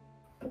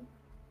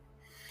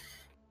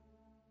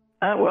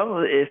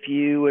 Well, if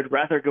you would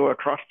rather go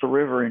across the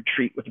river and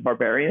treat with the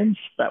barbarians,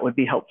 that would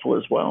be helpful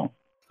as well.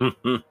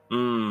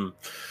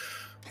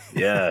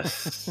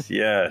 Yes,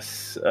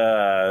 yes.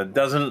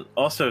 Doesn't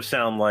also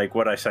sound like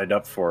what I signed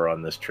up for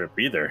on this trip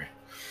either.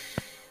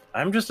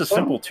 I'm just a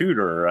simple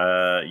tutor.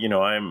 I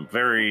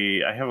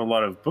have a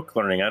lot of book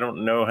learning. I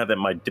don't know how that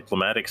my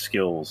diplomatic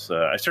skills.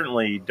 I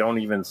certainly don't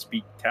even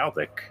speak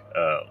Taldic.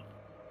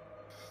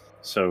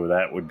 So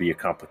that would be a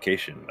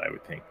complication. I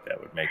would think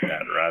that would make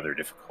that rather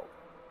difficult.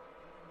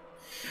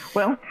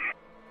 Well,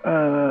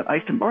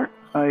 Eisenbart,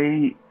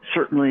 I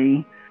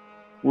certainly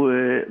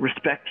would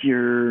respect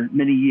your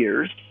many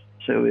years.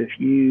 So if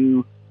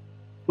you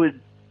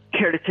would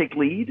care to take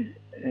lead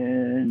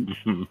and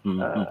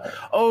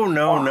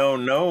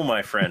no,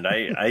 my friend.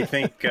 I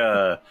think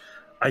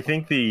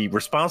the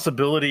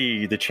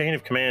responsibility, the chain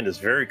of command is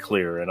very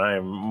clear, and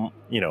I'm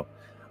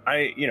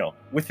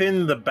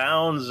within the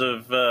bounds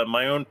of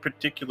my own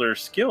particular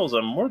skills,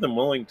 I'm more than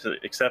willing to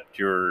accept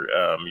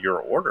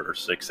your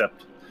orders.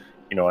 Except,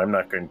 I'm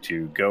not going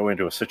to go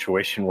into a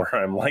situation where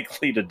I'm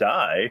likely to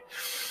die.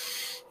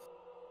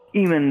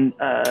 Eamon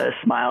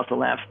smiles and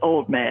laughs.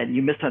 Old man,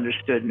 you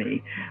misunderstood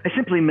me. I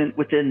simply meant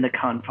within the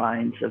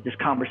confines of this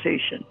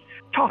conversation.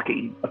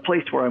 Talking, a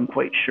place where I'm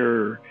quite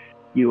sure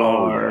you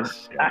are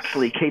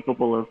actually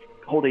capable of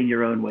holding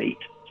your own weight.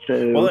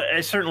 So, well, I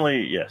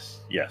certainly,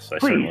 yes, I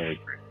certainly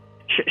agree.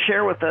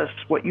 Share with us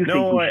what you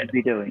think we should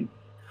be doing.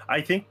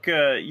 I think,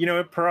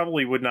 it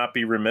probably would not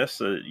be remiss.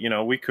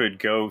 We could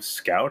go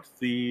scout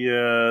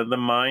the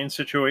mine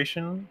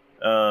situation.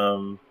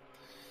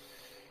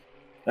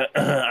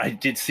 I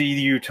did see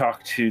you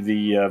talk to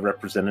the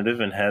representative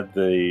and had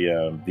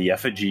the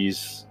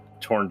effigies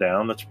torn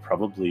down. That's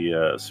probably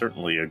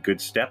certainly a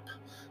good step.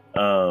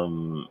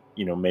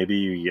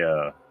 Maybe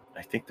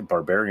I think the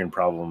barbarian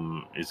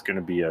problem is going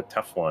to be a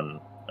tough one.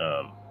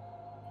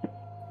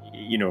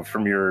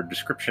 From your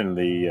description,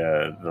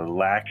 the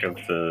lack of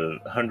the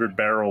 100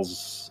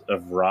 barrels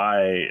of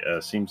rye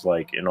seems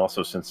like, and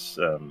also since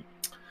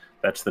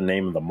that's the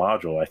name of the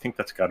module, I think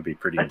that's got to be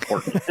pretty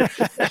important.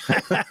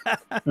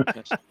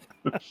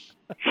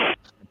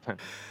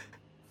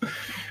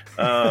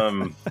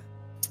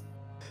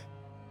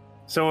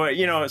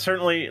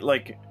 Certainly,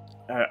 like,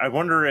 I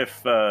wonder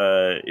if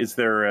is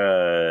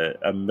there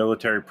a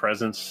military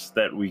presence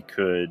that we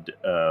could.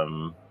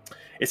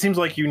 It seems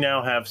like you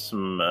now have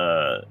some,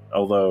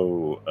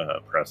 although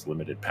perhaps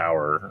limited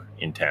power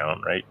in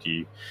town, right?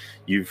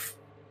 You've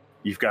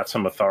got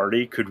some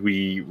authority. Could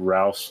we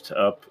roust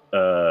up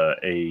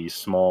a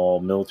small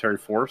military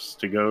force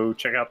to go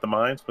check out the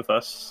mines with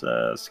us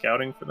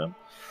scouting for them?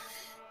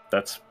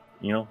 That's,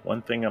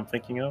 one thing I'm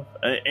thinking of.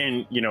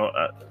 And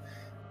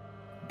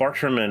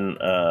Bartram and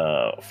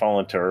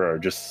Volunteer are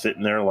just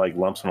sitting there like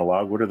lumps on a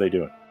log. What are they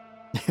doing?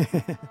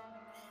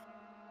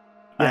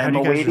 How do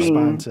you guys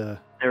respond to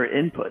their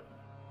input?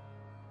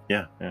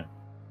 Yeah.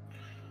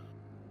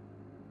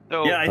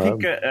 So,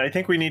 I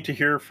think we need to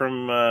hear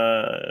from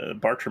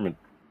Bartram and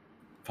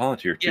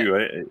Volunteer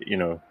too.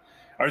 Yeah.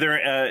 Are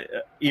there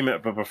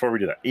Eamon? But before we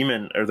do that,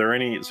 Eamon, are there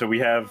any? So we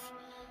have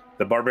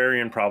the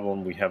barbarian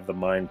problem. We have the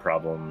mine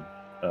problem.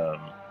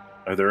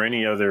 Are there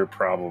any other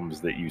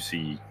problems that you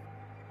see?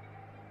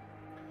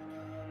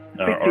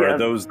 Or are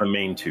those the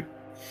main two?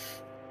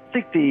 I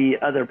think the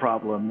other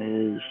problem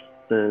is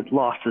the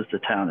losses the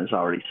town has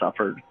already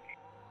suffered.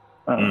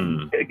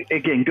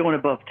 Again, going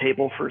above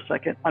table for a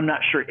second, I'm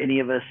not sure any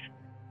of us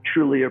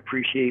truly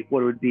appreciate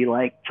what it would be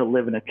like to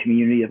live in a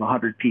community of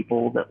 100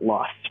 people that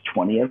lost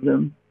 20 of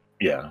them.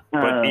 Yeah,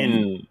 but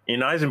in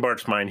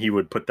Eisenbart's mind, he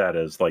would put that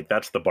as like,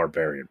 that's the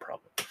barbarian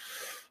problem.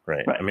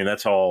 Right. I mean,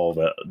 that's all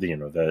the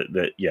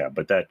yeah,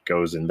 but that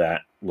goes in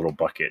that little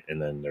bucket.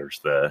 And then there's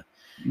the,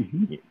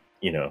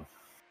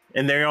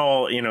 and they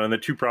all, and the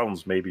two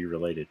problems may be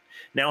related.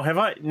 Now,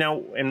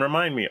 and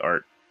remind me,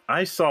 Art,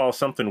 I saw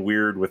something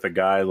weird with a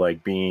guy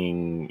like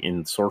being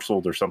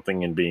ensorcelled or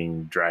something and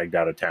being dragged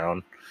out of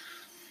town.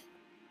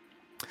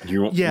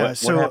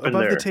 So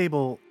above the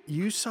table,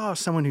 you saw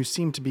someone who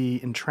seemed to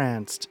be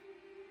entranced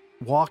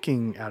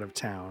walking out of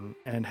town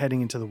and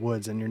heading into the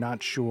woods, and you're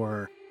not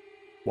sure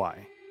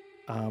why.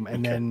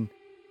 Then,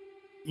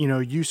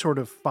 you sort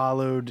of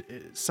followed.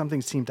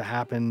 Something seemed to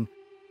happen.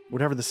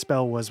 Whatever the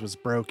spell was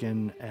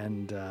broken,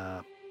 and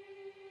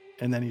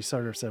then he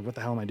sort of said, "What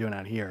the hell am I doing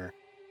out here?"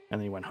 And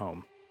then he went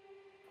home.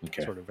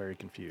 Okay. Sort of very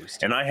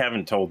confused. And I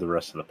haven't told the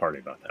rest of the party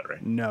about that,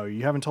 right? No,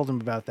 you haven't told him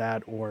about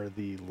that or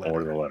the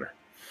letter.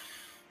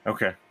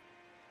 Okay.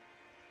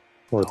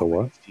 Or the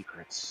what?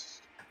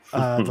 Secrets.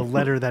 The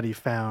letter that he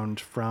found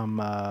from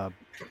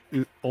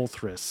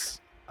Ulthris.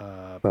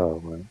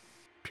 Right.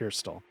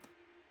 Pierstall.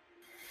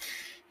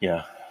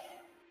 Yeah.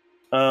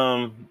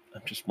 I'm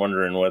just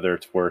wondering whether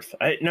it's worth.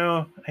 I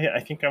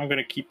think I'm going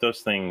to keep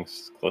those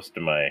things close to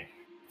my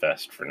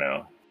vest for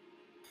now.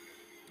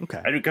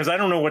 Okay. Because I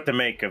don't know what to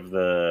make of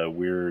the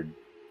weird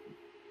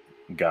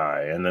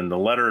guy, and then the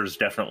letter is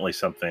definitely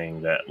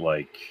something that,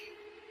 like,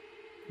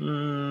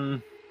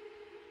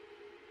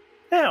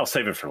 I'll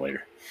save it for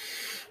later.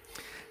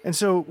 And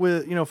so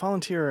with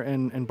Volunteer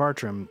and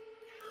Bartram,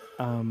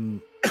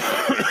 the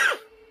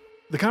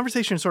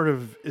conversation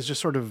is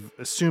just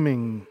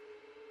assuming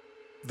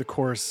the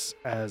course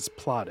as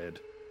plotted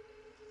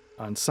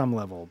on some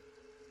level,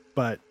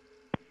 but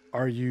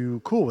are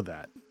you cool with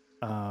that?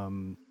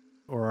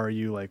 Or are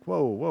you like,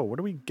 whoa, what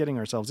are we getting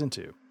ourselves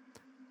into?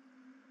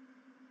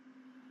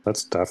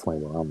 That's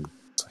definitely what I'm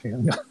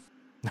saying.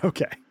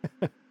 Okay.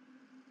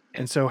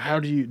 And so how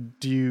do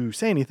you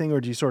say anything, or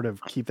do you sort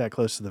of keep that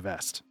close to the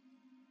vest?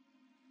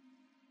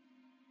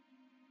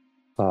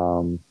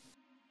 I'm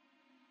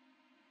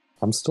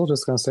still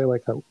just going to say,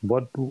 like,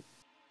 what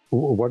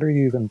are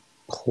you even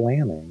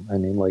planning? I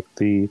mean, like,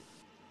 they've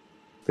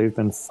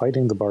been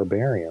fighting the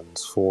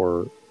barbarians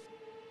for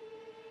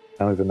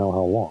I don't even know how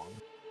long.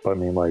 But I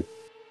mean, like,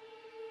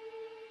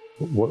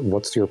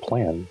 what's your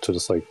plan? To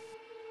just, like,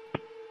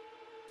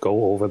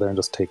 go over there and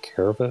just take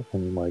care of it? I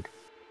mean, like,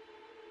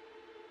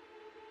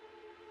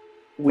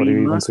 what are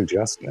you even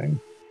suggesting?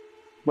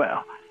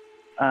 Well,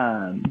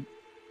 the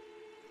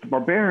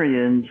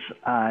barbarians,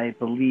 I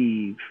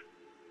believe,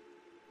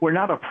 were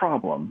not a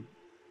problem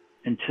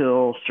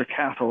until Sir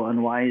Cathal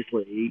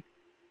unwisely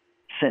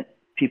sent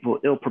people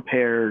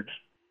ill-prepared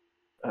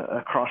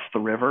across the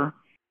river,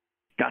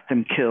 got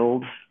them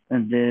killed,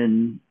 and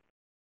then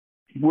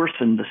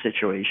worsened the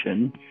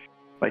situation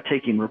by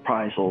taking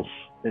reprisals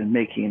and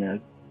making a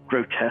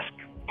grotesque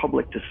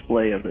public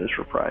display of those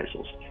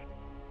reprisals.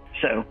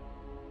 So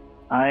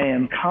I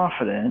am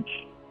confident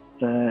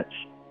that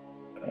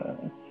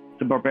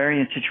the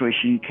barbarian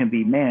situation can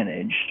be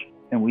managed,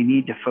 and we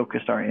need to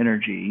focus our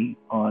energy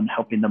on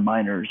helping the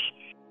miners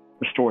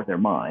restore their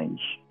minds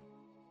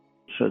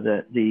so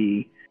that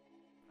the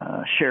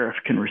sheriff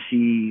can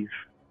receive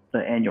the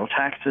annual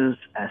taxes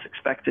as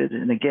expected.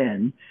 And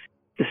again,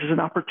 this is an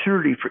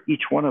opportunity for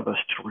each one of us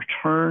to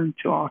return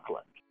to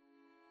Auckland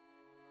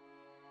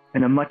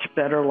in a much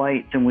better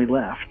light than we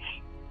left.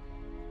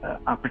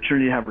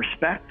 Opportunity to have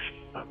respect,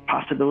 a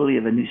possibility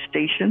of a new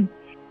station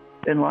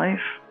in life,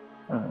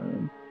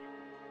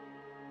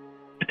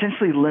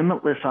 potentially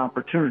limitless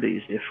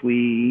opportunities if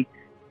we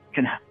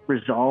can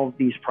resolve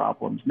these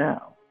problems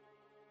now.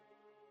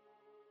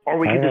 Or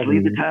we can just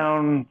leave the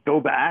town, go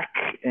back,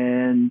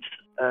 and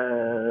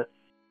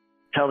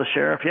tell the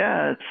sheriff,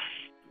 yeah,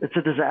 it's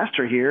a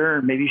disaster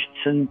here. Maybe you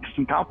should send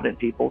some competent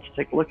people to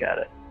take a look at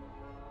it.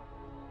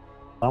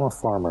 I'm a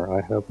farmer.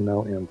 I have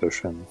no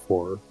ambition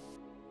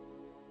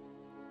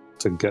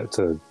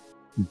to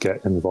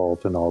get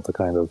involved in all the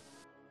kind of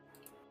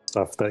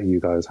stuff that you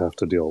guys have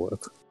to deal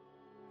with.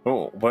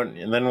 Oh, but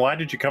and then why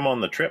did you come on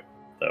the trip,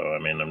 though? I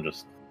mean, I'm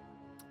just,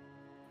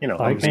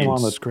 I came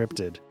on the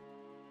scripted.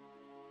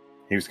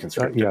 He was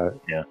conscripted. Yeah.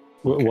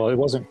 Okay. Well, it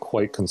wasn't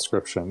quite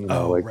conscription,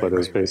 but it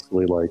was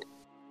basically like,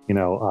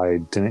 I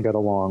didn't get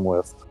along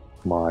with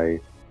my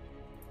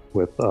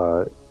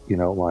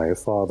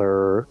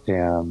father,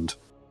 and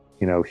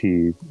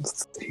he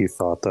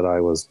thought that I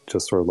was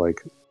just sort of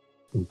like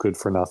good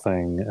for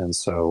nothing, and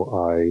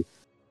so I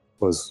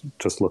was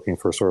just looking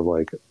for sort of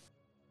like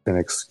an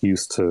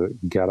excuse to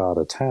get out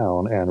of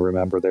town. And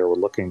remember, they were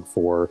looking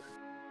for,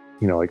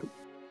 like,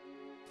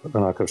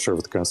 I'm not sure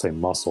if they're going to say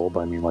muscle, but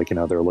I mean, like, they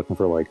were looking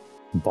for like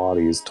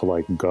bodies to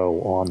like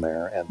go on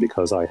there. And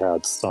because I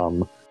had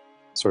some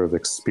sort of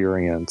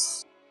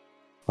experience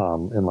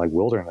in like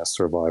wilderness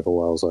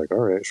survival, I was like, all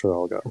right, sure,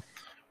 I'll go.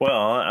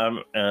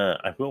 Well,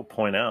 I will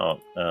point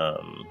out,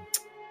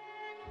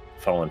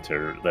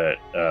 Volunteer, that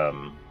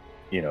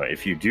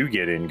if you do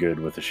get in good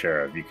with the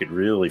sheriff, you could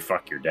really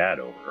fuck your dad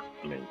over.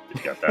 I mean,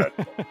 you got that.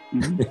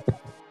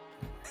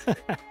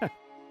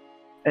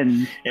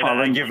 And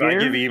I give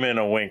Eamon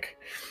a wink.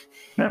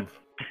 Yeah.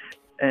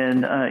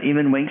 And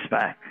Eamon winks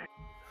back.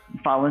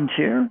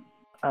 Volunteer?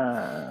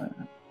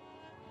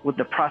 With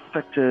the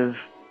prospect of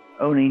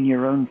owning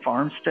your own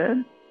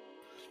farmstead?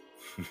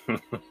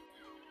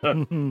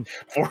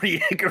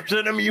 40 acres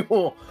and a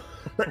mule.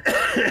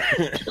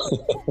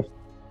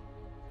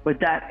 Would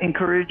that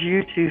encourage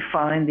you to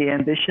find the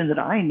ambition that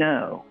I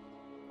know?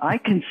 I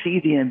can see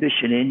the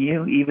ambition in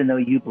you, even though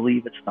you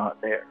believe it's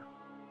not there.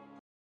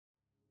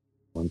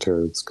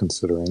 Volunteer's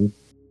considering.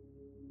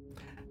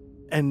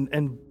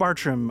 And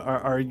Bartram,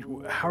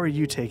 how are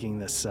you taking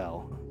this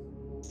cell?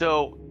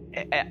 So,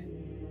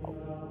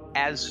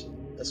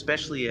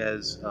 especially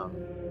as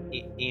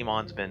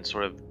Eamon's been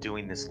sort of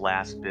doing this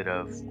last bit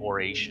of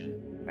oration,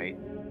 right?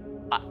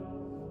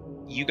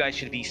 You guys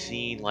should be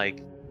seeing,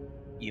 like,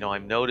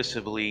 I'm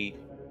noticeably,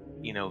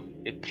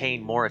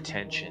 paying more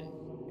attention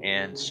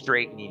and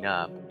straightening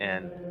up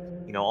and,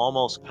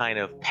 almost kind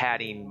of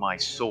patting my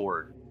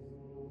sword,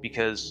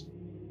 because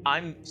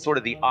I'm sort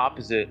of the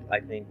opposite, I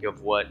think,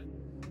 of what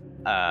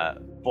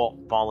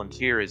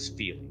Volunteer is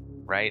feeling.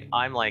 Right,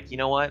 I'm like, you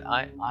know what?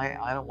 I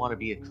don't want to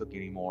be a cook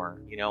anymore.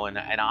 And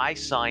I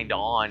signed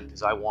on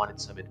because I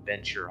wanted some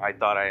adventure. I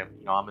thought I'm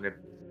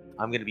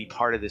gonna be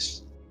part of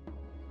this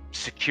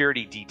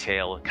security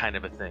detail kind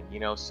of a thing.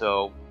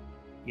 So,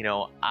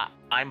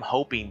 I'm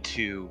hoping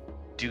to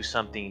do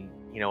something,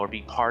 or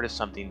be part of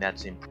something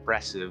that's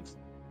impressive.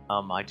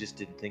 I just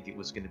didn't think it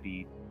was going to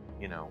be,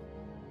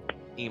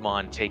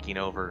 Eamon taking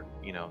over,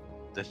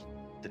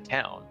 the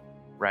town,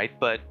 right?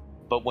 But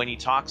when he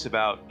talks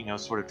about,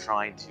 sort of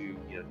trying to,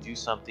 do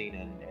something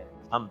and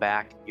come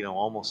back,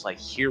 almost like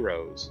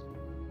heroes,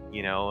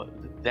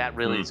 that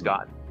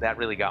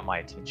really got my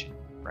attention,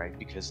 right?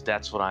 Because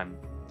that's what I'm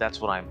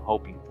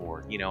hoping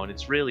for, and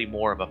it's really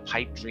more of a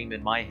pipe dream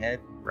in my head,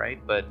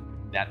 right? But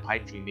that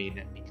pipe dream may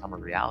become a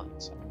reality.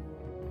 So.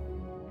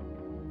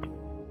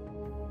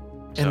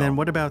 And then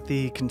what about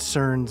the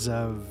concerns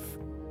of,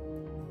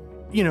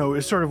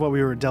 it's sort of what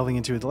we were delving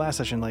into at the last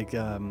session, like,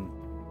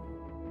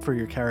 for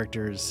your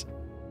characters.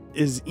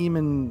 Is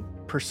Eamon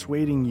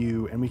persuading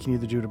you, and we can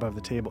either do it above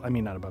the table,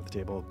 not above the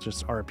table,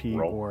 just RP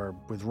or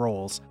with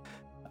rolls,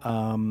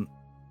 because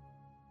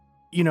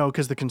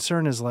the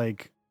concern is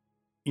like,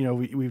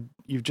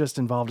 you've just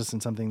involved us in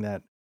something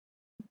that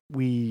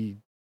we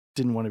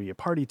didn't want to be a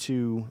party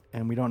to,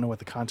 and we don't know what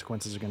the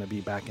consequences are going to be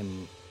back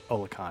in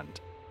Olicond.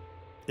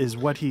 Is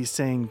what he's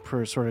saying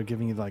per sort of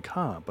giving you like,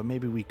 but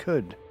maybe we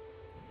could.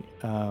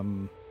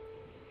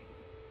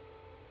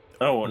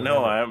 Oh,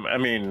 no,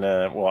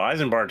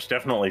 Eisenbart's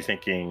definitely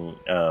thinking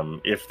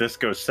if this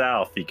goes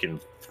south, he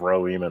can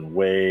throw Eamon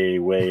way,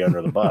 way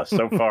under the bus.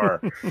 So far,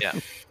 yeah,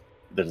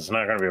 that it's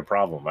not going to be a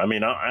problem.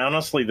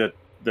 Honestly, the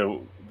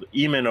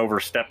Eamon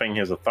overstepping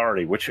his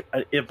authority, which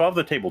above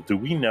the table, do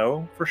we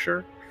know for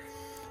sure?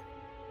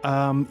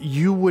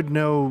 You would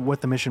know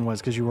what the mission was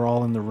because you were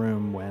all in the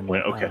room when.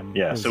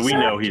 So we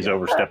know he's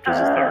overstepped his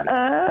authority.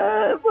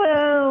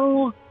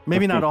 Well,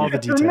 maybe not all the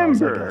details.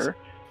 Remember,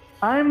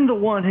 I'm the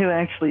one who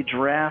actually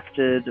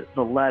drafted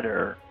the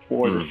letter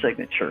for the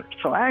signature.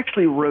 So I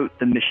actually wrote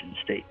the mission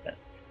statement.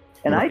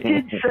 And I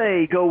did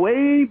say, go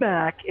way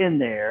back in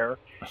there,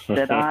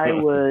 that I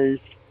was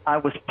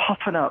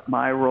puffing up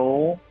my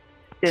role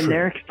in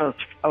there because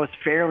I was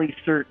fairly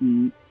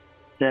certain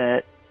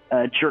that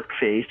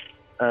Jerkface,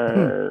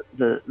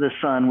 the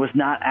son, was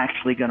not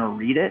actually going to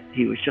read it.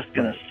 He was just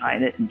going to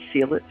sign it and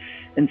seal it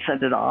and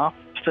send it off.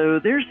 So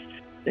there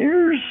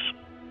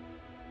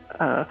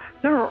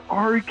are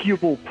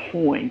arguable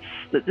points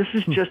that this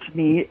is just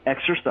me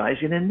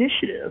exercising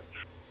initiative.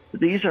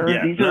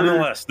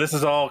 Nonetheless, this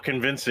is all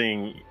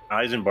convincing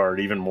Eisenbart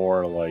even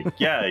more. Like,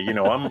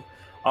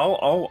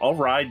 I'll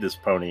ride this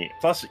pony.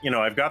 Plus,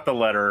 I've got the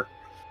letter.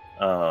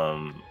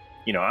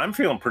 I'm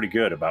feeling pretty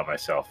good about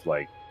myself.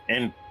 Like,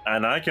 and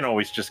I can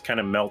always just kind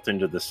of melt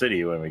into the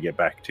city when we get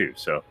back too.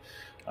 So,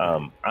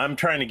 I'm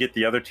trying to get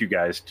the other two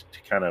guys to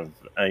kind of,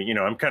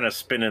 I'm kind of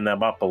spinning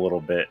them up a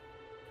little bit.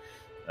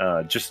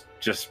 Just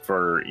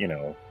for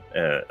a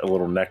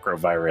little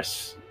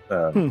necrovirus,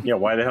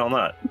 why the hell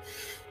not?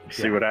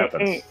 See what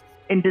happens.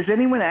 And does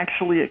anyone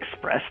actually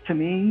express to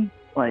me,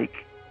 like,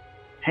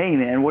 hey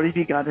man, what have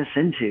you got us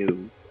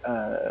into?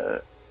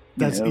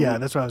 That's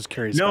what I was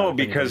curious about. No,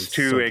 because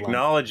to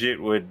acknowledge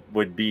it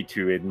would be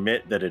to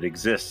admit that it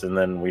exists, and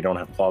then we don't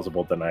have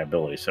plausible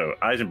deniability. So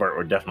Eisenbart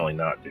would definitely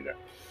not do that.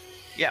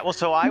 Yeah, well,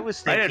 so I was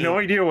thinking... I had no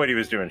idea what he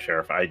was doing,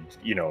 Sheriff.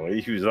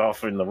 He was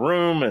off in the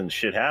room and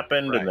shit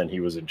happened, and then he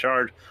was in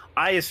charge.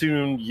 I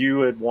assumed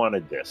you had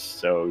wanted this,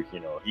 so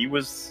he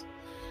was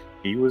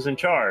in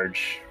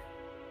charge.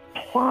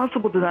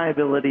 Plausible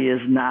deniability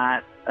is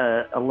not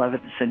a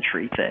 11th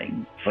century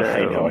thing. So.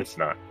 I know it's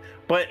not,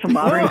 but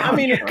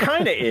it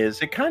kind of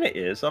is. It kind of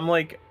is. I'm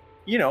like,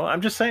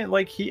 I'm just saying,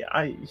 like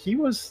I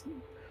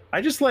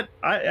just let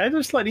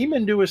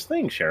Eamon do his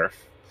thing,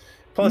 Sheriff.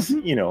 Plus,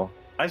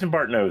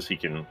 Eisenbart knows he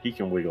can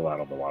wiggle out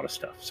of a lot of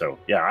stuff. So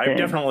yeah, I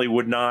definitely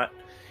would not,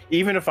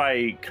 even if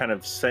I kind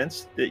of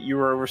sensed that you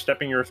were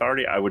overstepping your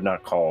authority, I would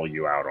not call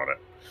you out on it.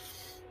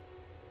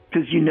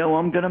 Because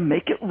I'm going to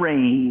make it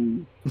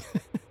rain.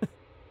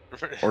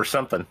 or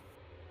something.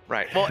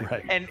 Right. Well,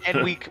 right. and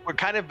we're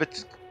kind of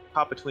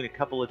caught between a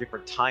couple of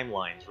different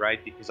timelines,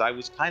 right? Because I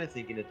was kind of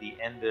thinking at the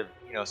end of,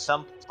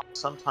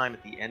 sometime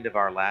at the end of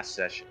our last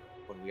session,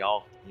 when we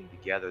all came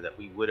together, that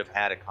we would have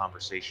had a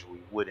conversation. We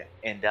would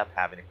end up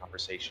having a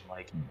conversation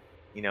like,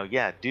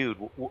 yeah, dude,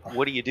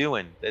 what are you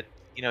doing? That,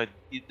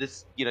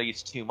 this,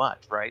 it's too much,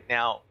 right?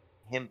 Now,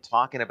 him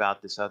talking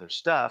about this other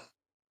stuff,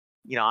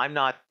 I'm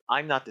not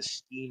the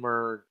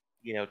schemer,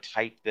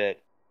 type that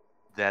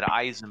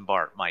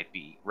Eisenbart might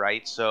be,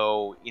 right?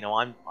 So,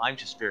 I'm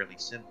just fairly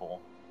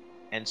simple.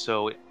 And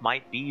so it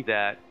might be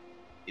that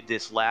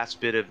this last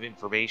bit of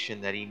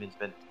information that Eamon's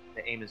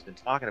been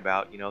talking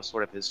about,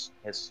 sort of has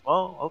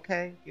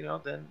okay,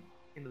 then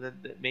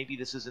maybe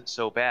this isn't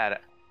so bad.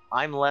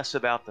 I'm less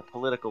about the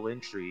political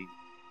intrigue,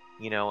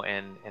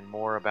 and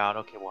more about,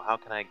 okay, well, how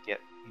can I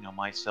get,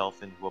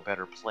 myself into a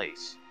better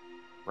place,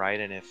 right?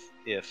 And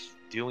if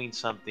doing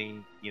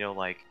something,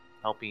 like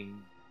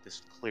helping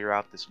this clear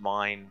out this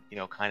mine,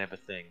 kind of a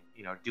thing,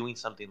 doing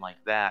something like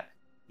that,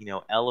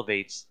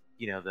 elevates,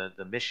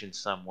 the mission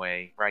some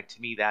way, right?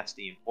 To me, that's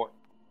the important,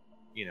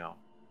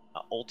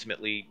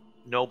 ultimately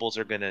nobles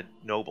are going to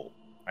noble,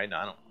 right?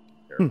 I don't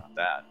care about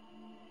that,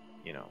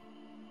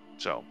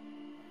 so.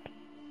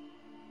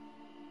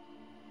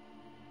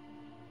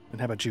 And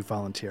how about you,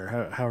 Volunteer?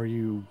 How are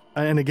you?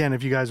 And again,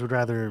 if you guys would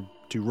rather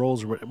do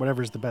rolls or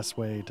whatever's the best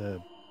way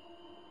to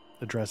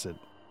address it.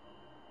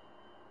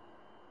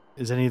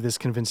 Is any of this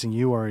convincing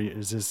you, or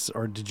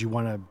did you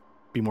want to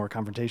be more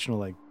confrontational?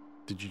 Like,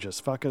 did you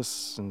just fuck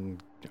us,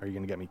 and are you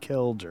going to get me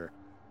killed,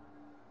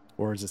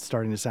 or is it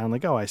starting to sound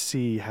like, oh, I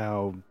see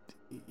how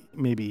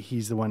maybe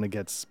he's the one that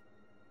gets,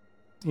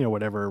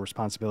 whatever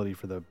responsibility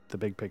for the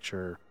big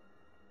picture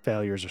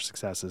failures or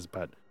successes,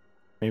 but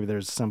maybe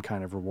there's some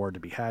kind of reward to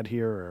be had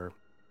here, or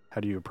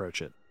how do you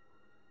approach it?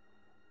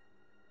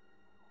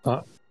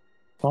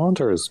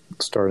 Volunteer is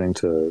starting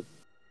to,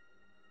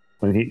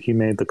 when he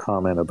made the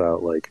comment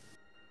about like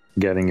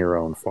getting your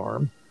own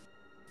farm,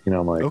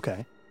 I'm like,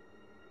 okay,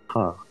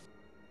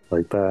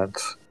 like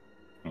that.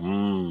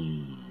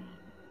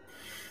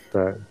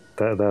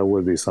 That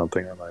would be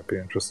something I might be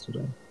interested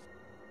in.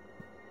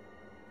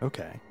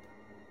 Okay,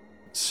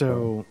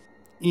 so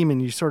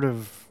Eamon, you sort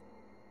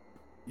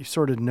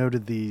of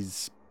noted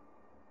these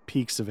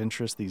peaks of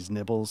interest, these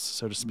nibbles,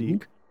 so to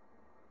speak.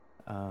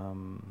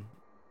 Mm-hmm.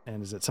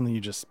 And is it something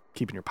you just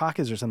keep in your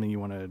pockets, or something you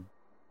want to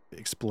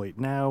exploit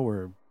now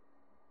or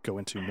go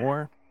into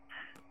more?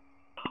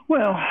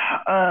 Well,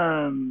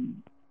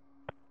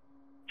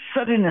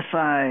 setting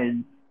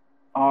aside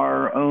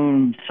our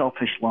own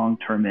selfish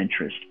long-term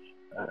interests,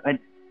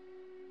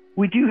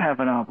 we do have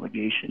an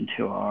obligation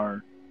to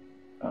our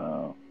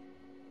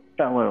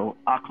fellow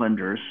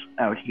Aucklanders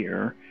out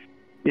here.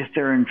 If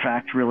there in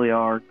fact really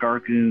are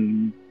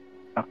Gargoon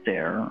up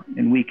there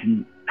and we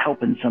can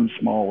help in some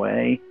small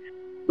way,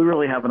 we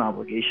really have an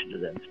obligation to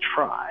them to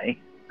try.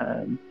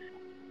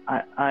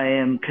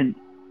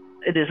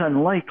 It is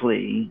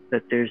unlikely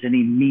that there's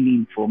any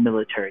meaningful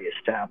military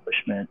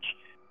establishment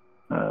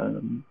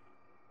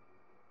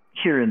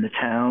here in the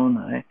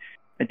town.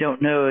 I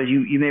don't know, as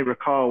you may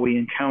recall, we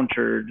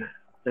encountered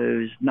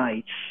those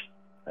knights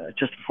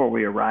just before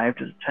we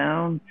arrived at the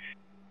town,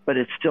 but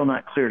it's still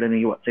not clear to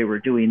me what they were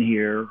doing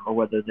here or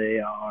whether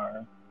they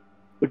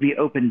would be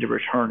open to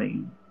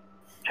returning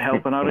to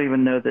help. And I don't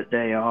even know that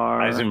they are.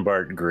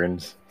 Eisenbart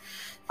grins.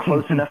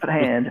 Close enough at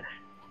hand.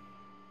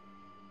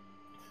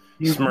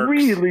 You Smirks.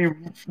 really,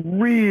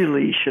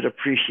 really should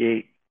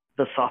appreciate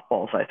the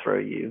softballs I throw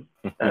you,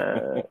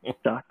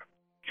 Doc.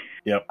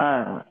 Yep.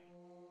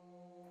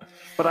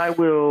 But I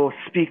will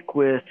speak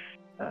with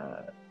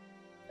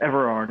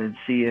Everard and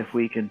see if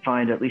we can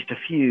find at least a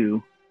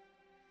few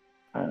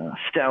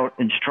stout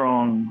and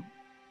strong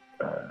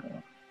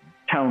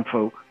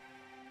townfolk.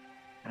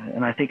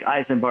 And I think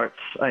Eisenbart's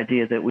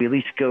idea that we at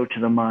least go to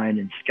the mine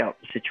and scout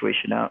the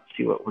situation out,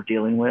 see what we're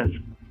dealing with,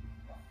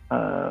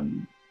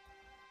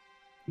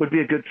 would be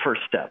a good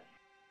first step.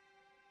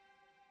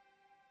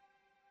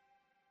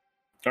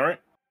 All right.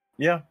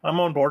 Yeah, I'm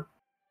on board.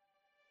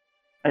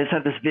 I just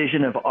have this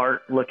vision of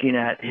Art looking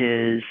at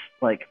his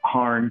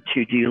Harn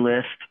to-do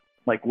list,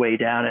 way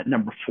down at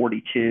number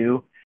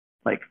 42,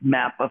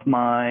 map of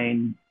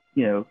mine,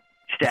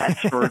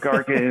 stats for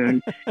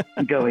Gargoon,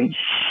 and going,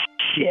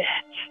 shit.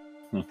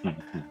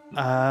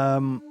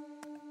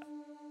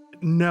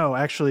 No,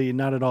 actually,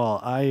 not at all.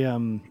 I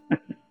don't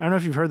know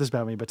if you've heard this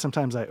about me, but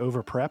sometimes I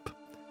over prep.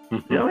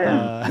 Oh,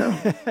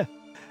 yeah.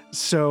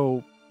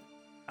 So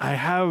I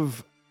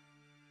have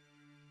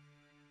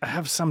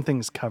some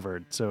things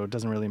covered, so it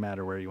doesn't really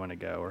matter where you want to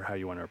go or how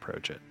you want to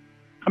approach it.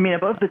 I mean,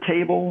 above the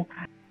table,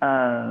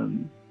 as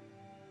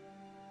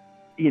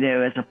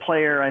a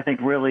player, I think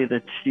really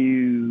the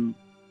two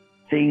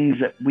things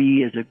that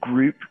we as a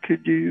group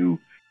could do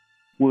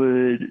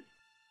would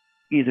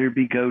either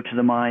be go to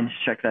the mines,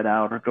 check that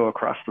out, or go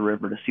across the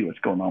river to see what's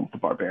going on with the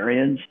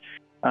barbarians.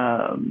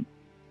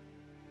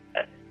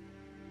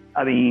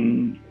 I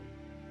mean,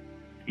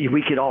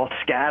 we could all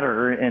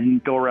scatter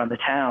and go around the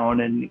town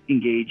and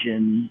engage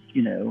in,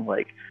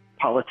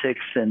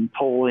 politics and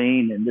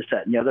polling and this,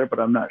 that, and the other, but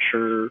I'm not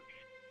sure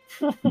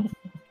that's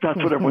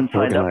what everyone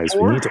signed up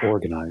for. We need to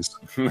organize.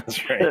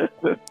 That's right.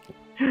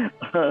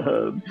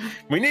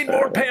 We need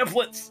more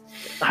pamphlets.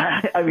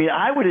 I mean,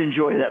 I would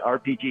enjoy that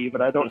RPG,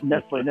 but I don't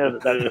necessarily know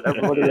that that's what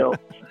everybody else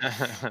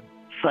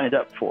signed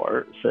up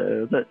for.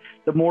 So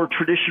the more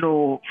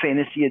traditional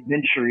fantasy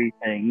adventure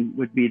thing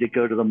would be to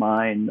go to the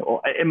mine,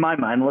 or in my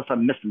mind, unless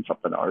I'm missing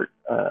something, Art,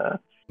 or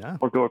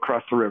go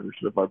across the river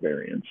to the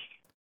barbarians.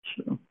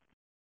 So.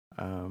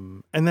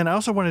 And then I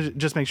also wanted to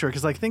just make sure,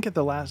 because like think at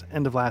the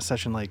end of last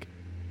session, like,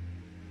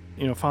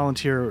 you know,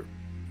 Volunteer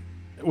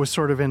was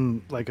sort of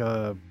in like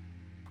a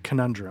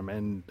conundrum,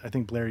 and I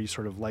think Blair, you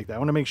sort of like that. I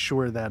want to make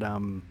sure that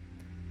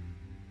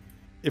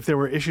if there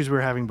were issues we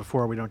were having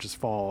before, we don't just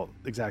fall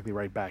exactly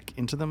right back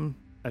into them.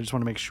 I just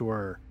want to make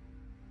sure.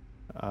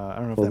 I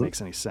don't know if that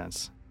makes any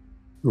sense.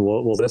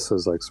 Well, this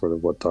is like sort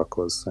of what Duck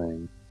was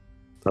saying,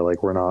 that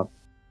like we're not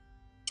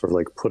sort of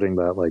like putting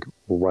that like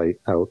right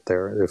out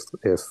there.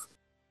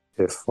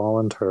 If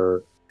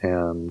Volunteer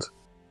and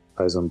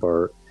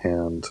Eisenbart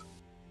and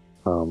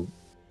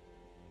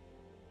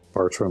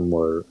Bartram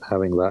were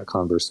having that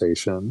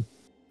conversation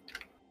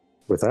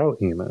without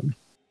Eamon,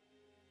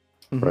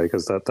 right?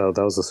 Because that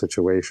was a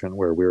situation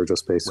where we were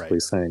just basically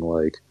saying,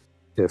 like,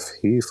 if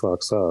he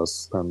fucks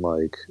us, then,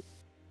 like,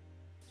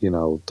 you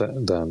know,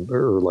 then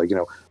or like, you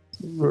know,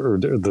 or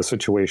the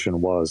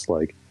situation was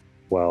like,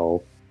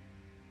 well,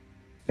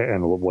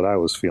 and what I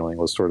was feeling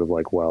was sort of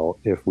like, well,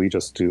 if we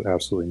just do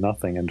absolutely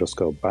nothing and just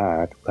go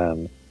back,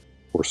 then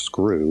we're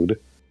screwed,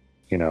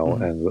 you know,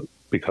 and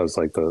because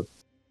like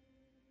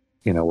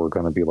you know, we're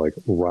going to be like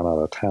run out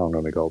of town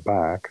when we go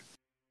back,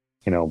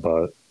 you know,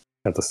 but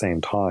at the same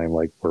time,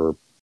 like we're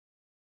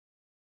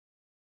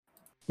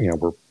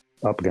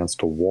up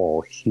against a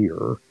wall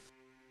here.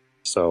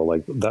 So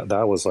like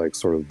that was like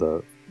sort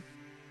of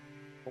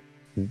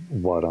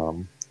what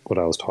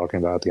I was talking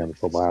about at the end of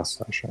the last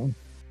session.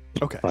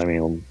 Okay. I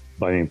mean,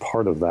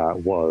 part of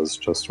that was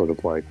just sort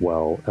of like,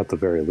 well, at the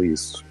very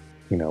least,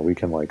 you know, we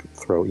can like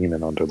throw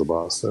Eamon under the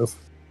bus if,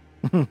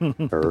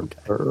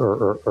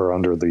 or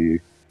under the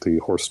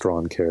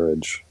horse-drawn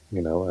carriage,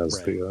 you know,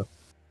 as the,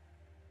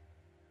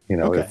 you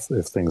know,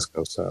 if things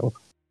go south.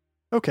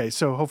 Okay,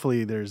 so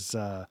hopefully there's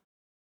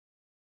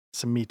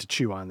some meat to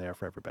chew on there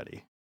for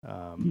everybody.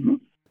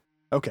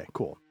 Okay,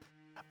 cool.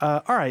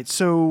 All right,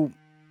 so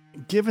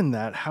given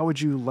that, how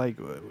would you like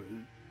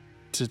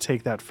to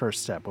take that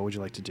first step? What would you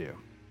like to do?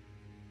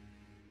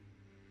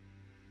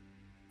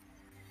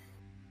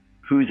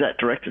 Who's that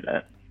directed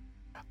at?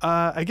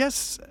 I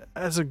guess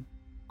as a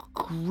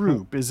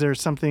group, is there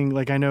something,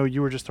 like, I know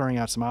you were just throwing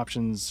out some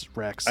options,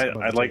 Rex.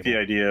 I like the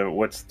idea.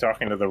 What's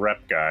talking to the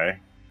rep guy?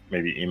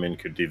 Maybe Eamon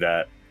could do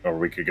that, or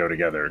we could go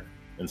together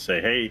and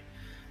say, hey,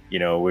 you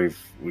know, we've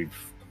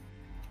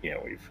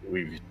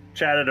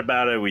chatted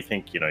about it. We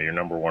think, you know, your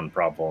number one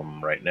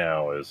problem right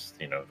now is,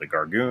 you know, the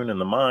Gargoon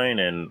and the mine,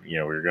 and, you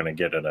know, we're going to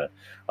get in a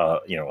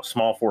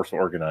small force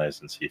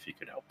organized and see if you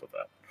could help with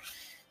that.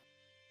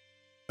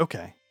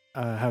 Okay.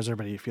 How's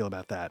everybody feel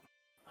about that?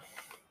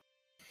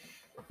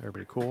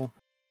 Everybody cool?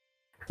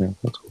 Yeah,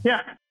 that's cool.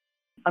 Yeah.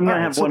 I'm going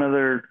to have one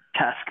other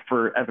task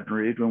for Evan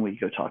Rude when we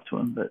go talk to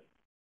him, but.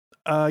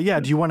 Yeah.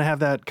 Do you want to have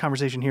that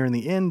conversation here in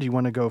the inn? Do you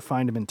want to go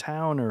find him in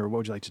town, or what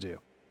would you like to do?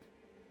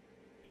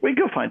 We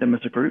go find him as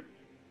a group.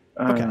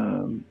 Okay.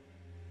 All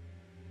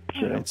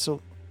right,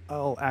 so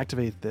I'll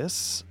activate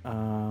this,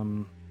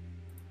 and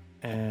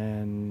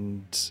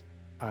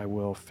I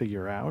will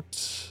figure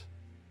out.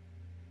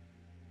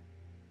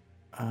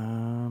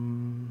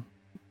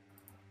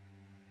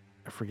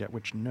 I forget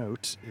which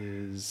note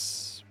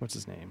is, what's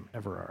his name?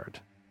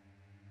 Everard.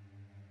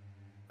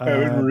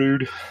 Evan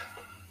Rude.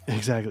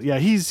 Exactly. Yeah,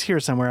 he's here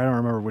somewhere. I don't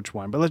remember which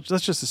one, but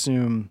let's just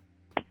assume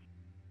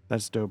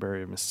that's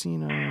Doughbury of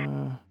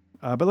Messina.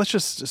 But let's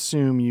just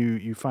assume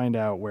you find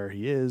out where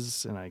he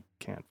is, and I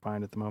can't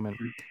find at the moment.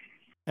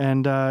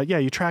 And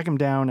you track him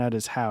down at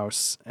his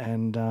house,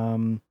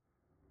 and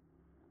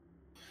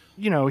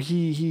you know,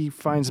 he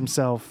finds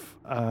himself.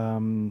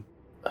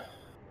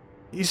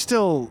 He's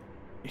still.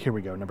 Here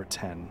we go, number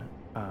 10.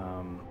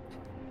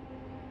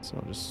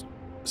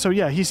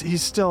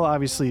 He's still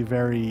obviously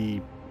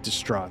very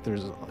distraught.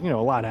 There's, you know,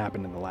 a lot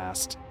happened in the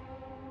last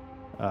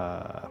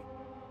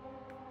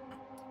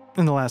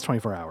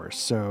 24 hours,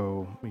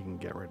 so we can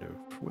get rid of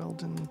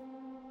Weldon.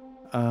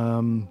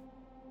 You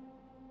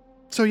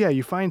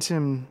find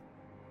him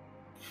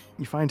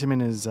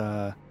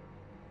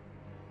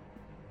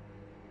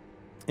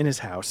in his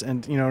house,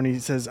 and you know, and he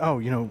says, "Oh,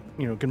 you know,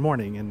 good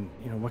morning, and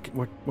you know,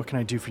 what can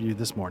I do for you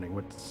this morning?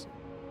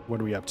 What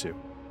are we up to?"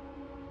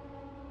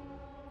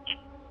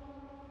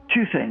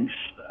 Two things.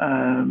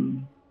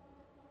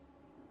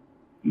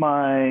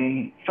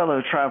 My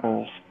fellow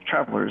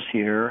travelers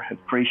here have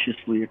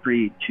graciously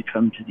agreed to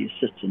come to the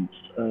assistance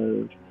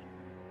of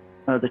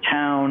the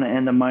town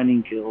and the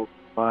mining guild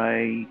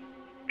by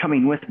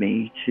coming with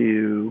me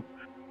to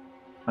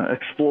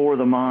explore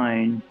the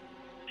mine,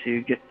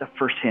 to get the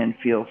first-hand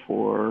feel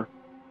for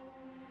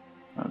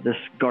this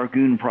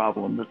Gargoon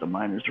problem that the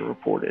miners are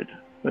reported.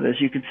 But as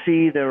you can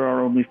see, there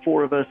are only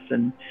 4 of us,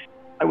 and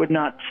I would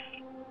not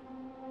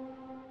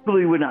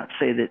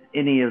say that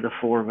any of the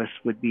 4 of us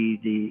would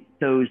be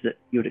those that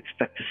you would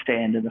expect to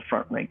stand in the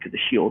front rank of the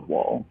shield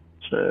wall.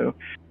 So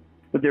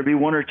would there be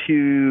 1 or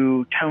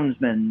 2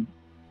 townsmen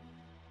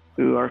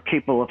who are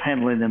capable of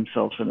handling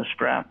themselves in a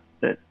scrap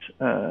that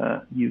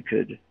you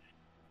could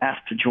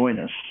ask to join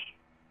us?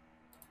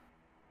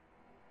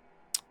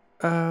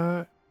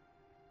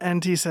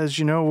 And he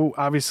says,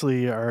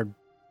 obviously our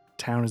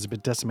town is a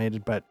bit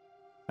decimated, but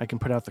I can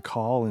put out the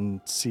call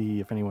and see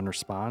if anyone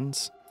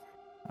responds.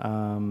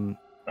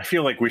 I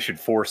feel like we should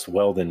force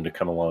Weldon to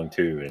come along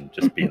too and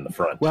just be in the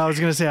front. Well, I was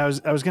going to say, I was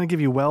going to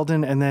give you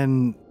Weldon, and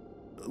then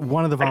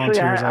one of the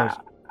volunteers.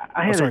 Actually,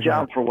 I had a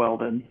job for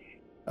Weldon.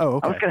 Oh,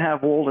 okay. I was going to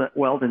have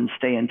Weldon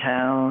stay in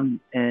town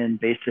and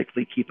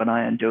basically keep an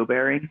eye on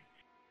Doughberry,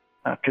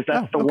 because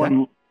that's the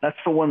one. That's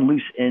the one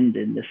loose end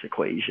in this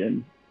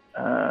equation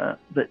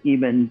that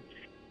Eamon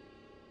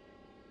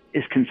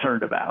is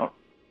concerned about.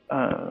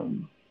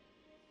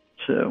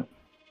 So,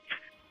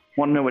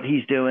 want to know what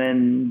he's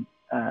doing.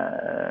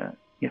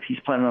 If he's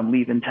planning on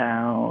leaving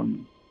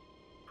town.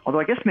 Although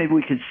I guess maybe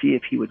we could see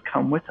if he would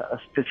come with us,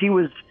 because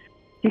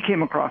he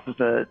came across as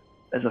a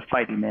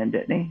fighting man,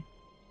 didn't he?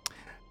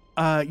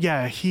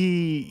 Yeah,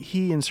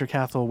 he and Sir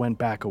Cathal went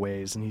back a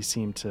ways, and he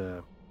seemed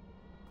to.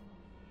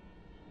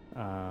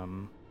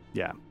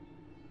 Yeah.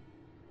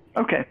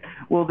 Okay.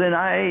 Well, then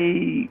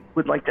I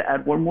would like to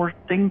add one more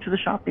thing to the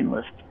shopping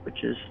list,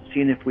 which is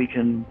seeing if we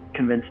can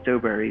convince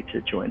Doughberry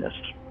to join us.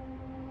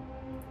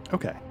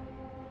 Okay.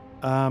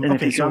 And if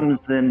he comes,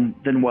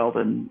 then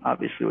Weldon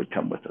obviously would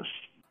come with us.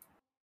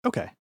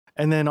 Okay.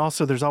 And then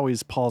also there's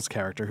always Paul's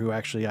character, who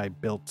actually I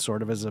built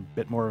sort of as a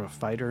bit more of a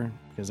fighter,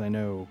 because I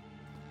know,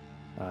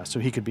 so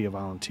he could be a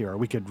volunteer, or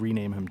we could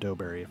rename him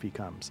Doughberry if he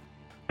comes.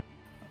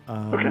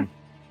 Okay.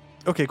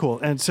 Okay, cool.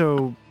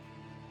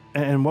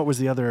 And what was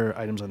the other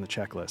items on the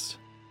checklist?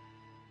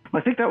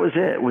 I think that was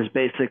it. It was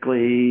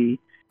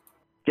basically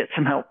get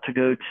some help to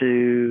go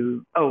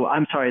to... Oh,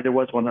 I'm sorry. There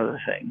was one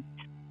other thing.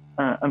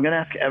 I'm going to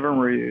ask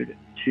Evinrude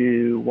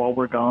to, while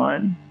we're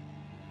gone,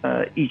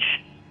 each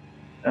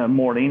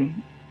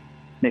morning,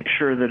 make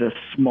sure that a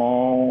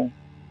small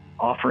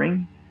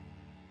offering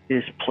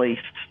is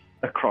placed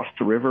across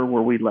the river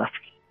where we left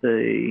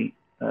the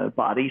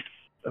bodies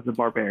of the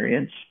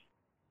barbarians.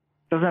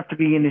 Doesn't have to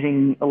be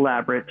anything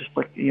elaborate, just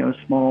like,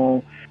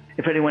 small.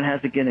 If anyone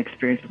has, again,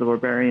 experience with the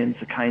barbarians,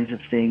 the kinds of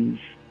things,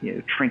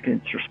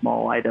 trinkets or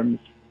small items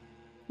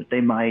that they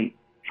might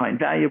find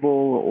valuable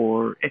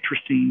or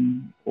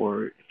interesting,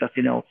 or if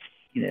nothing else,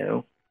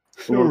 a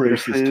little bit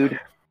of food.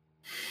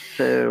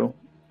 So,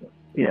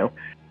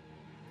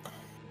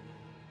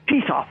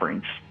 peace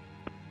offerings,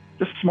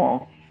 just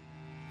small.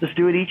 Just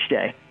do it each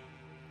day.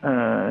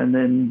 And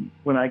then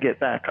when I get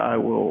back, I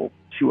will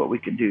see what we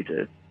can do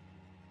to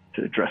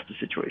address the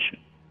situation.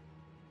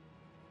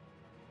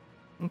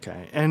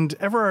 Okay. And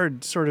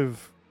Everard sort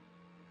of,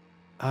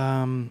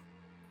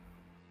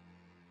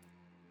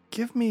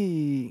 give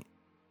me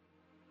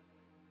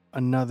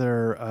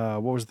another,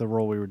 what was the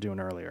role we were doing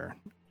earlier?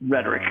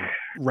 Rhetoric.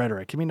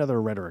 Rhetoric. Give me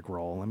another rhetoric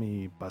roll. Let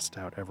me bust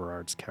out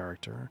Everard's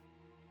character.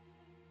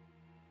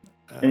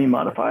 Any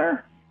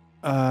modifier?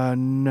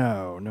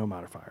 No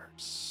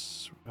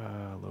modifiers.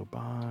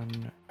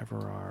 Loban,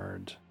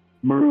 Everard.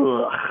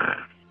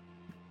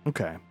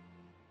 Okay.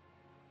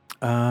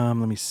 Let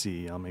me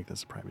see. I'll make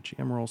this a private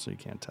GM roll so you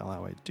can't tell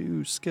how I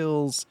do.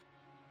 Skills.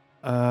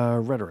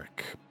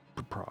 Rhetoric.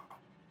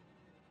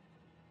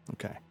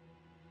 Okay.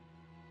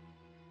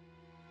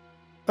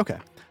 Okay.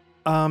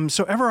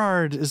 So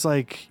Everard is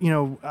like,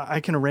 I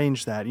can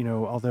arrange that,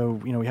 although,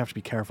 we have to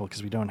be careful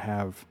because we don't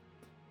have,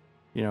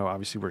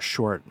 obviously we're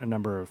short a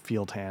number of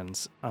field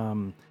hands.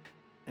 And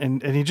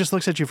he just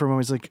looks at you for a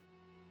moment. He's like,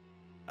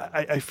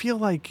 I feel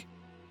like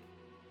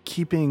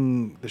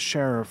keeping the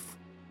sheriff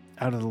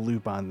out of the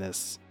loop on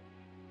this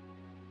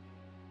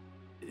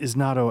is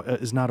not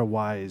a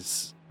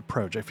wise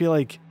approach. I feel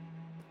like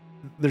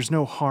there's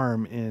no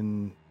harm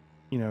in,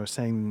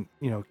 saying,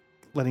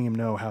 letting him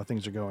know how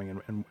things are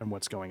going and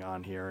what's going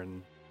on here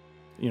and,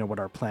 what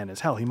our plan is.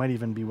 Hell, he might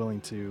even be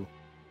willing to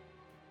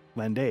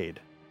lend aid.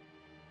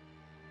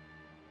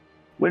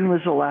 When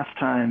was the last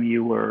time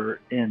you were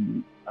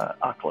in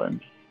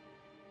Auckland?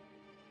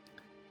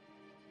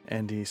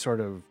 And he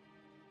sort of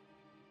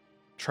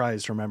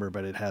tries to remember,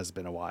 but it has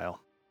been a while.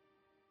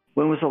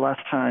 When was the last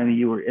time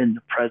you were in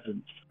the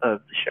presence of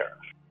the sheriff?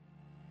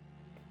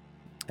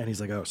 And he's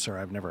like, "Oh, sir,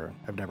 I've never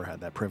had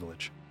that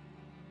privilege."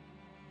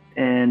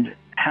 And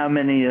how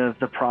many of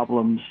the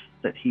problems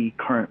that he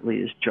currently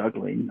is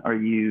juggling are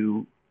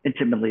you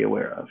intimately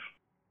aware of?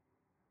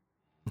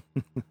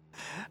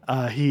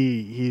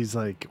 He's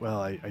like,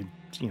 "Well, I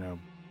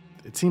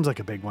it seems like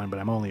a big one, but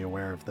I'm only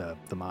aware of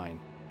the mine."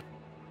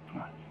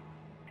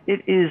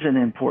 It is an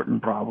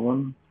important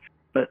problem,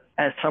 but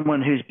as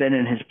someone who's been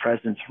in his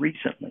presence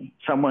recently,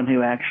 someone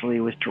who actually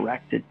was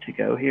directed to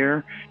go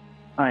here,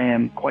 I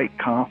am quite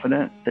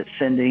confident that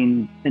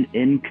sending an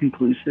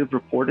inconclusive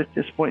report at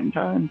this point in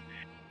time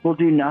will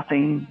do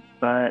nothing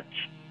but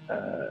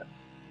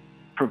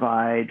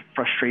provide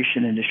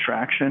frustration and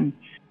distraction,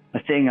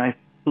 a thing I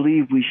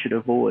believe we should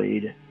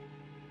avoid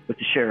with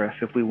the sheriff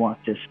if we want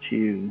this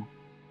to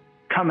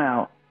come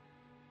out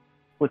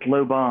with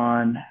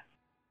Loban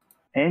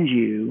and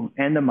you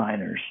and the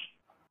miners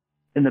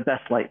in the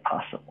best light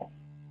possible.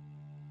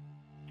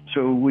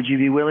 So would you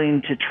be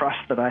willing to trust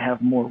that I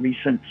have more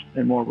recent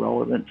and more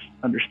relevant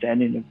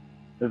understanding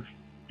of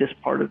this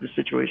part of the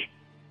situation?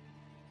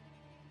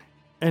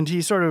 And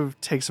he sort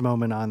of takes a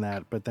moment on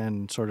that, but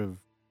then sort of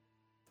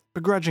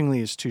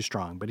begrudgingly is too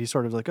strong, but he's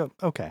sort of like, oh,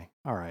 okay,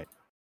 all right.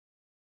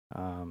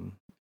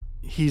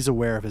 He's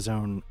aware of his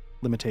own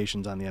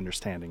limitations on the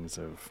understandings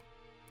of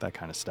that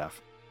kind of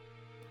stuff.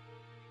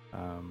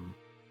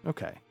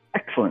 Okay.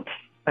 Excellent.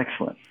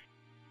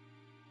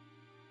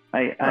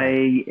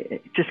 I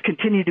just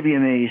continue to be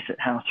amazed at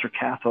how Sir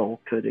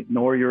Cathal could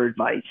ignore your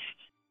advice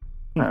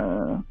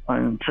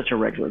on such a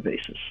regular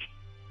basis.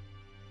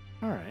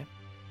 All right.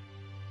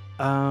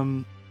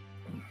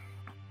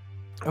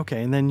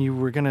 Okay, and then you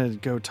were going to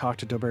go talk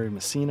to Doberry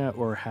Messina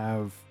or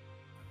have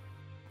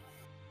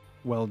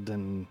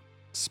Weldon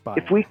spy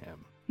on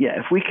him? Yeah,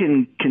 if we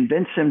can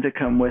convince him to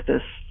come with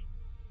us,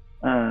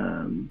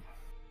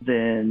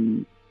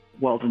 then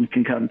Weldon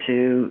can come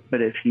too.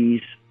 But if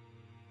he's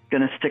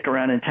going to stick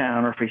around in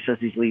town, or if he says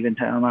he's leaving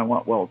town, I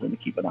want Weldon to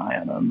keep an eye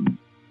on him.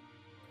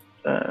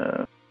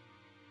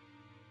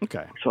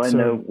 Okay. So I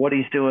know what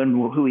he's doing,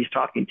 who he's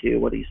talking to,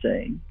 what he's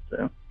saying.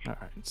 So. All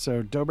right.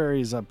 So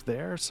Doberry's up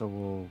there, so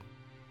we'll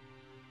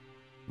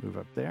move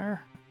up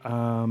there.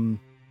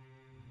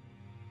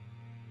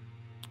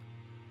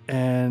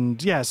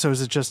 And yeah, so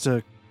is it just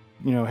a,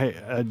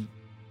 hey,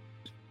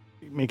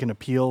 make an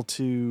appeal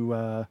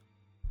to,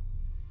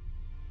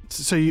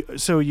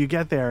 so you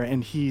get there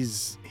and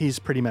he's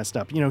pretty messed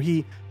up.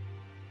 I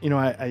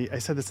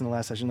said this in the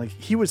last session, like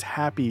he was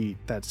happy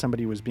that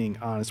somebody was being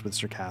honest with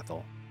Sir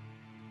Cathal,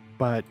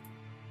 but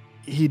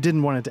he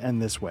didn't want it to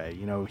end this way.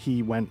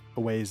 He went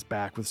a ways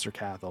back with Sir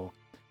Cathal.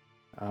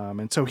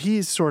 And so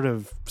he's sort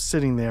of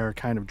sitting there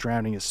kind of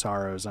drowning his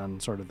sorrows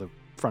on sort of the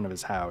front of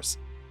his house.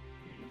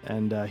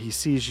 And he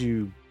sees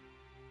you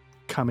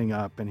coming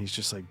up and he's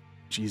just like,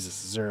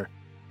 Jesus, is there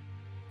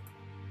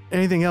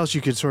anything else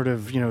you could sort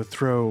of,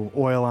 throw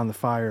oil on the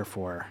fire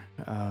for?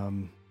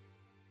 And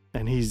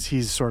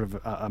he's sort of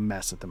a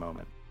mess at the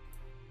moment.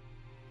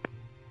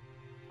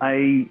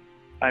 I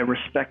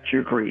respect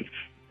your grief.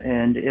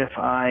 And if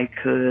I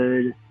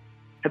could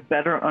have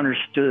better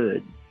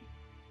understood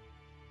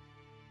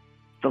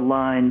the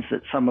lines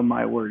that some of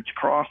my words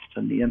crossed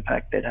and the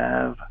impact they'd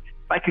have,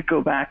 if I could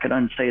go back and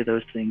unsay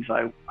those things,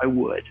 I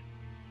would.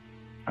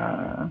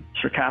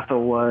 Sir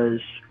Cathal was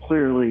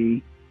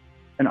clearly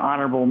an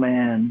honorable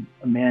man,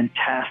 a man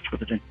tasked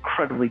with an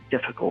incredibly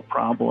difficult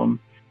problem,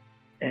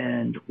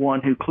 and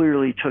one who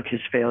clearly took his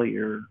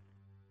failure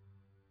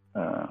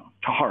to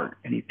heart,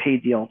 and he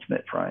paid the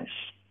ultimate price.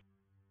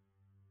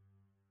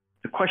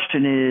 The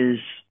question is,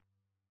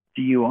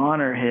 do you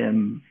honor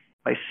him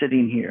by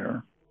sitting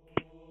here,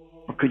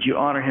 or could you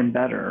honor him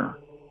better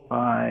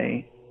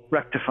by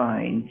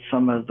rectifying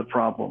some of the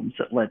problems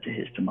that led to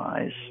his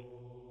demise?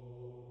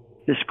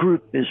 This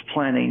group is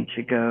planning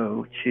to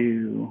go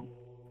to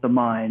the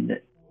mine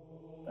that,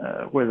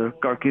 where the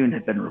Gargoon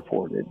had been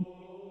reported.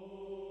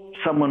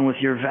 Someone with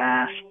your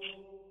vast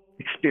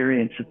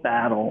experience of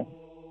battle,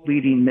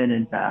 leading men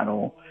in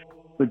battle,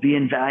 would be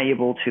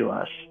invaluable to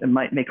us and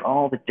might make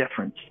all the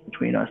difference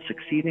between us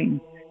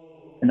succeeding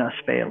and us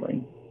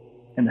failing.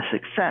 And the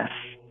success,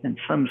 in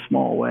some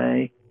small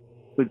way,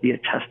 would be a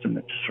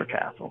testament to Sir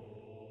Cathal.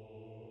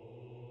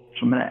 So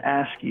I'm going to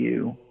ask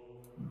you,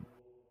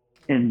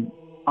 in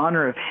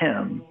honor of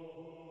him,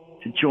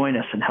 to join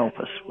us and help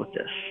us with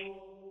this.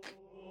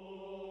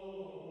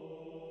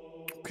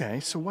 Okay,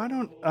 so why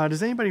don't,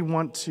 does anybody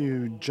want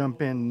to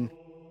jump in?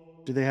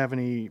 Do they have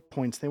any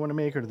points they want to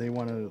make, or do they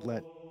want to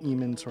let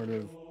Eamon sort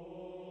of...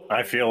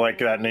 I feel like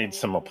that needs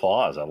some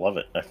applause. I love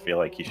it. I feel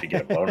like he should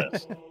get a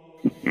bonus.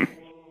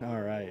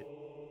 All right.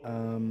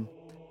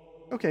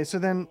 Okay, so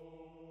then,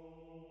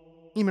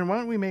 Eamon, why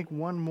don't we make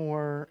one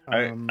more...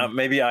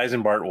 maybe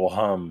Eisenbart will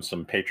hum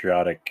some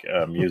patriotic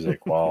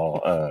music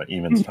while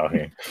Eamon's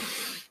talking.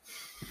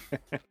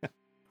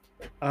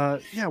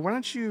 Yeah, why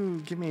don't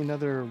you give me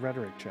another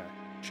rhetoric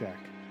check?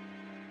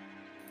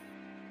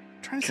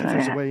 I'm trying to see if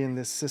there's a way in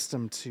this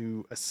system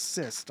to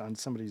assist on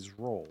somebody's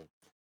roll.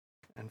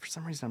 And for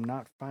some reason, I'm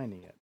not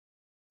finding it.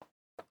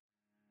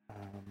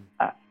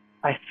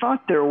 I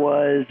thought there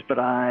was, but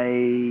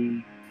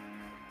the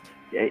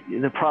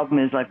problem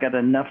is I've got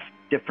enough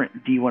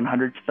different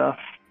D100 stuff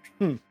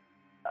in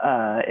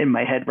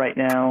my head right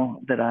now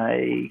that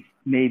I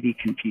may be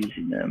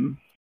confusing them.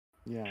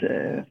 Yeah,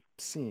 I'm not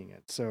seeing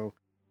it. So,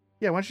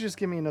 yeah, why don't you just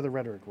give me another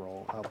rhetoric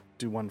roll? I'll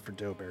do one for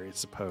Doberry, it's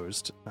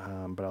supposed,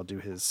 but I'll do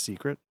his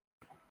secret.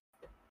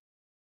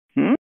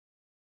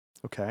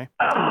 Okay.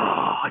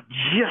 Oh,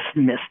 just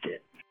missed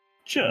it.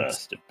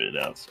 Just a bit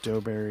out.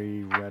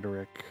 Doughberry,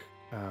 Rhetoric,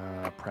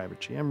 Private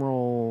GM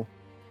role,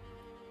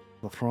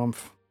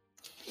 Lafromph.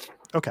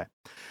 Okay.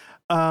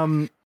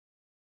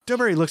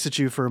 Doughberry looks at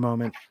you for a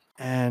moment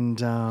and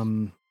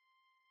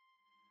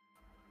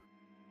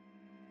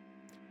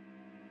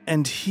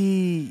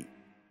he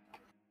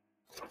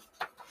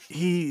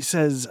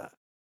says,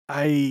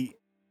 I'm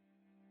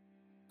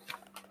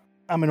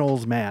an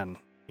old man.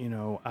 You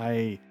know,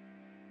 I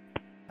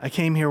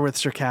came here with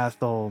Sir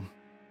Cathal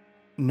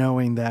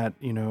knowing that,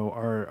 you know,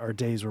 our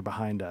days were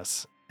behind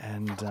us.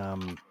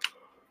 And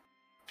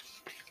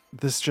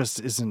this just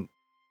isn't,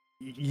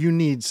 you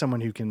need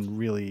someone who can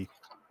really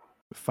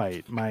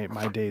fight.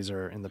 My days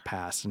are in the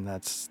past, and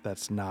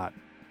that's not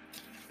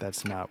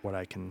what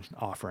I can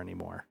offer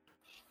anymore.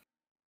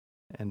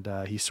 And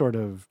he sort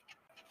of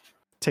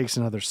takes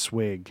another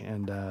swig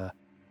and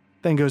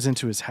then goes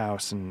into his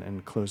house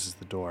and closes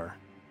the door.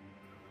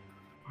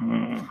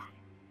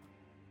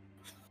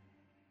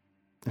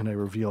 And I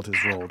revealed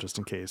his role just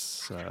in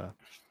case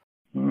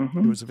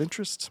it was of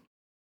interest.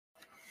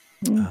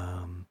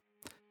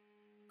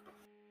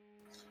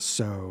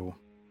 So,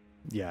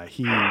 yeah,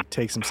 he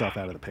takes himself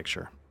out of the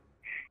picture.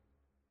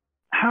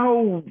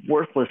 How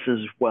worthless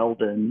is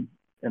Weldon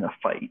in a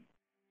fight?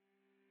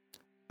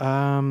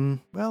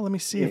 Well, let me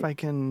see if I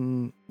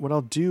can. What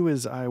I'll do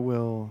is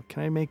can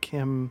I make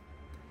him?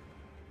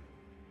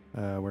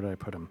 Where did I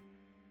put him?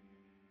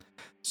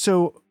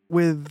 So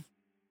with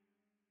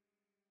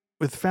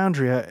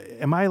Foundry,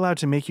 am I allowed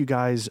to make you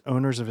guys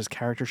owners of his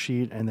character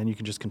sheet, and then you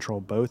can just control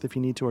both if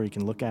you need to, or you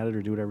can look at it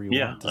or do whatever you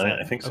want? Yeah,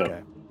 I think so.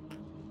 Okay.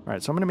 All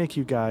right, so I'm going to make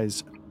you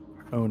guys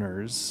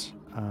owners.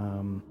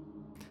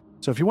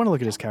 So if you want to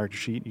look at his character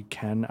sheet, you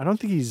can. I don't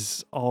think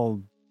he's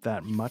all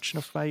that much in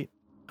a fight.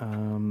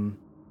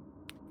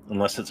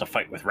 Unless it's a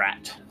fight with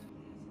Rat.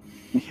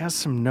 He has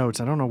some notes.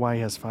 I don't know why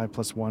he has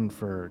 5+1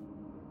 for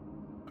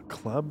a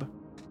club.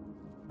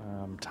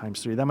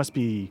 ×3. That must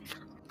be...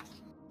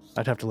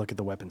 I'd have to look at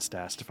the weapon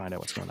stats to find out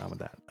what's going on with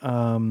that.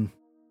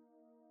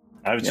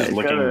 I was just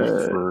looking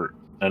for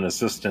an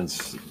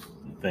assistance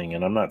thing,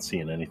 and I'm not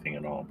seeing anything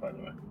at all, by the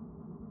way.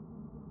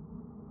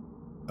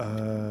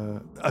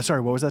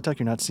 Sorry, what was that, Tuck?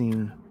 You're not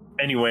seeing...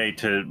 Anyway,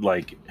 to,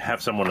 like,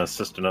 have someone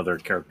assist another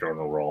character on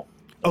a roll.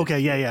 Okay,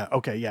 yeah.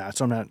 Okay, yeah.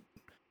 So I'm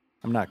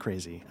not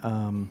crazy.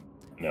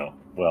 No,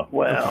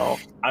 well.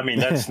 I mean,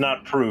 that's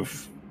not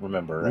proof,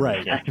 remember.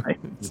 Right.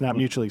 It's not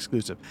mutually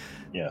exclusive.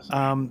 Yes.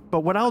 But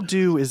what I'll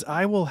do is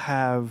I will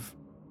have,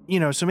 you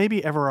know, so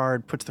maybe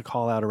Everard puts the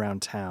call out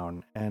around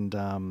town,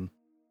 and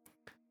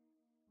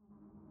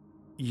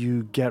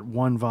you get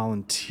one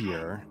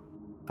volunteer,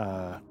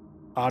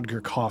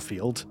 Odger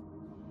Caulfield,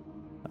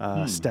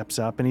 steps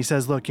up, and he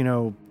says, look, you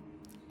know,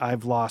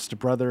 I've lost a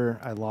brother.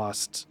 I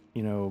lost,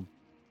 you know,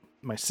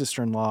 my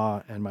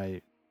sister-in-law and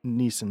my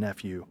niece and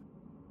nephew.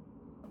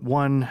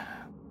 1,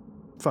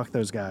 fuck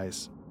those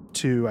guys.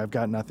 2, I've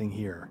got nothing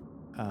here.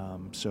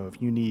 So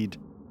if you need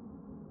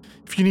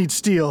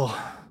steel,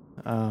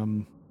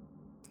 you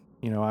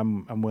know,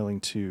 I'm willing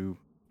to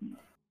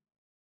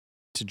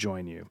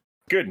join you.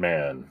 Good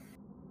man.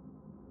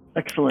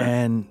 Excellent.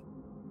 And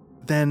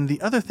then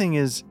the other thing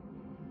is,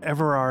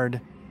 Everard,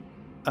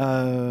 you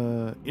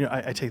know,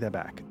 I take that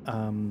back.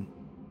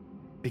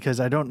 Because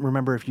I don't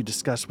remember if you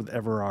discussed with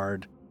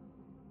Everard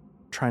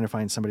trying to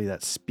find somebody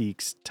that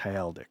speaks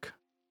Taeldic.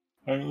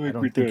 I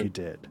don't think you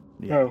did.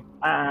 Yeah. No.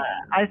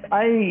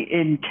 I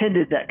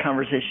intended that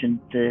conversation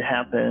to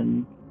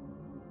happen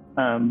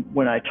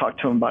when I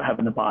talked to him about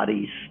having the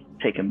bodies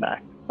taken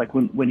back. Like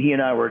when he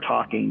and I were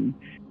talking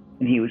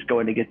and he was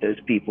going to get those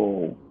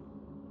people,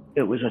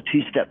 it was a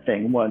 2-step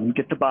thing. 1,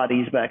 get the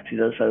bodies back to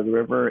the other side of the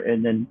river,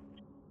 and then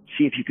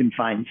see if you can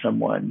find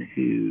someone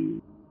who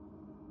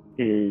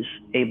is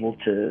able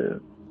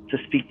to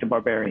speak the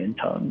barbarian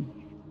tongue.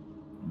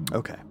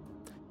 Okay.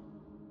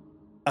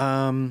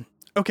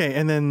 Okay,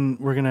 and then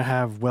we're gonna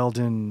have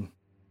Weldon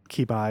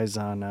keep eyes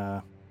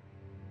on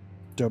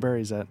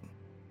Doughberry. Is that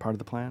part of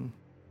the plan?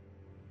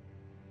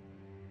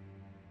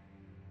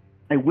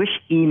 I wish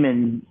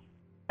Eamon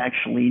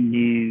actually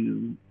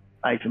knew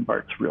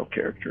Eisenbart's real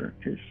character,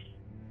 because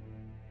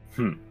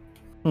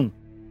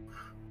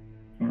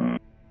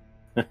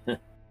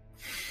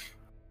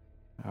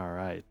All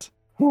right.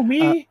 Who,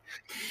 me?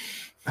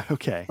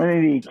 Okay. It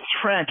would be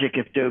tragic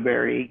if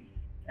Doughberry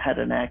had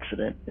an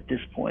accident at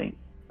this point.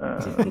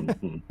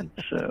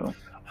 So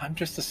I'm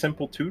just a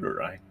simple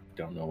tutor. I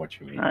don't know what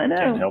you mean. I know.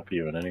 Can't help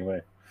you in any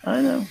way.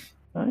 I know.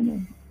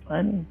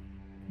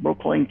 Role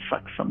playing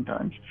sucks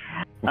sometimes.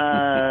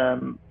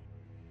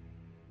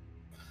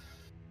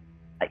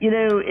 You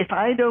know, if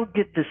I don't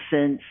get the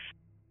sense,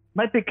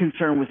 my big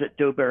concern was that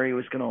Doughberry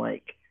was going to,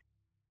 like,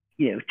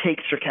 you know,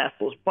 take Sir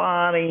Castle's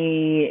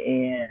body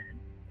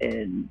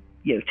and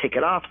you know, take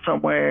it off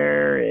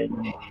somewhere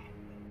and,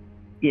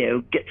 you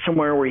know, get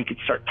somewhere where he could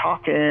start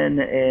talking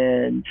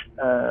and,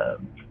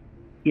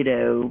 you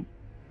know,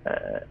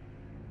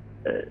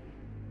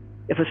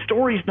 if a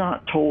story's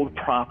not told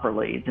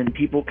properly, then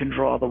people can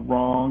draw the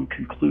wrong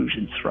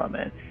conclusions from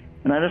it.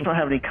 And I just don't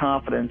have any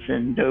confidence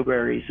in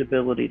Doberry's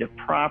ability to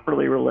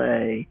properly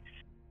relay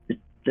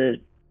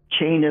the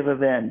chain of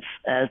events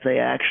as they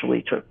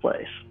actually took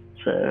place.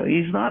 So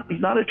he's not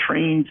a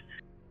trained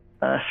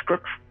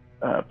script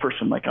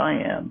person like I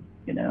am.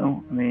 You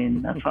know, I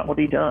mean, that's not what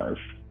he does.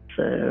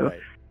 So,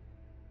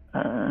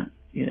 right.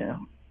 You know,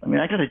 I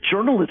mean, I got a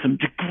journalism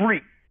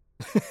degree.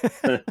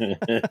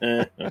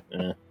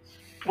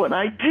 What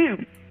I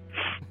do.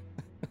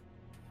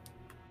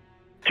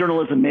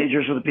 Journalism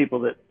majors are the people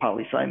that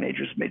poli-sci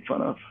majors made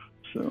fun of.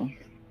 So,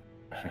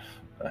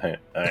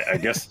 I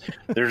guess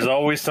there's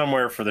always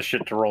somewhere for the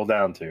shit to roll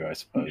down to, I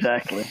suppose.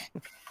 Exactly.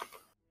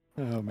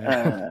 Oh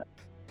man.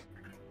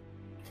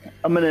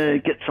 I'm gonna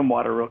get some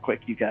water real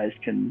quick. You guys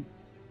can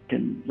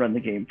run the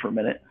game for a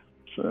minute.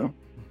 So.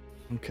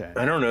 Okay.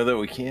 I don't know that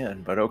we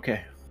can, but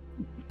okay.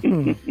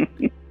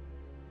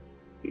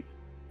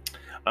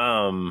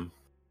 All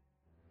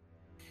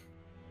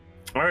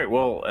right.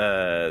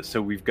 Well,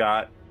 so we've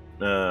got.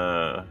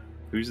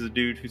 Who's the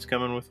dude who's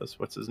coming with us?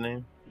 What's his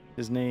name?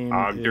 His name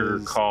Ogder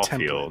is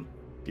Caulfield. Template.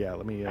 Yeah,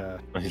 let me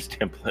his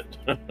template.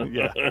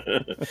 Yeah.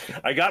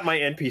 I got my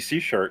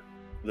NPC shirt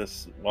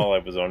while I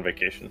was on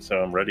vacation,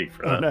 so I'm ready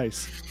for that. Oh,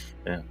 nice.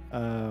 Yeah.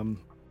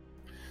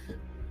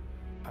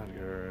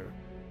 Ogder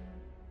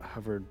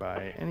hovered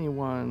by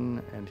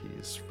anyone, and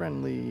he's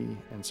friendly,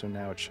 and so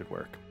now it should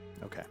work.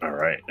 Okay. All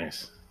right,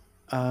 nice.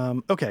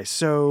 Okay,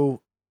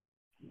 so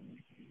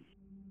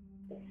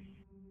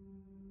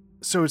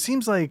it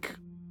seems like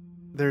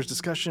there's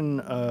discussion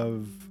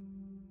of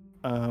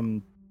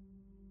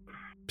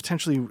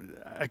potentially.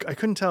 I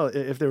couldn't tell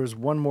if there was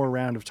one more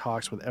round of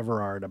talks with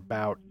Everard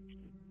about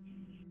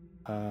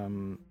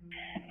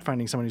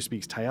finding someone who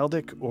speaks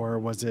Tyaldic, or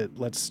was it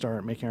let's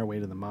start making our way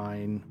to the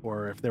mine,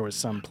 or if there was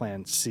some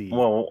plan C.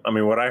 Well, I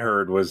mean, what I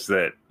heard was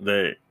that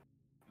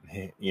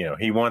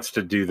he wants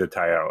to do the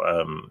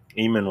Tyaldic.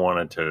 Eamon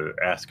wanted to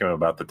ask him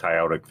about the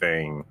Tyaldic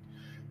thing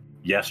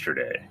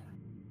yesterday.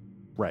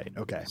 Right.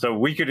 Okay. So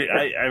we could.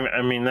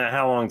 I mean,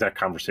 how long is that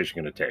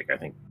conversation going to take? I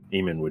think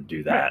Eamon would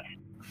do that.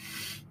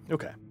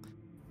 Okay.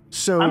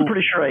 So I'm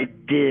pretty sure I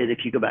did.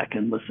 If you go back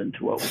and listen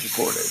to what was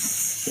recorded.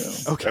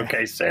 So.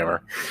 Okay,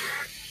 Sammer.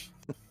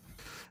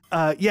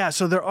 Yeah.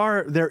 So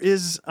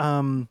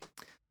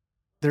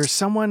there's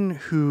someone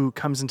who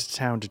comes into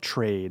town to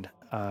trade,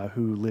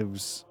 who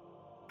lives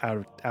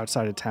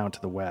outside of town to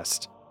the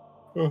west.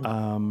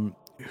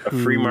 A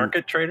free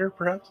market trader,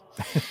 perhaps?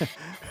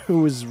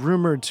 Who was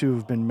rumored to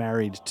have been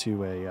married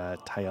to a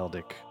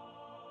Tyaldic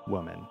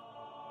woman,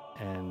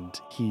 and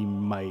he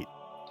might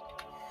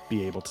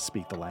be able to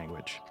speak the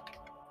language.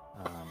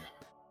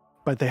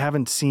 But they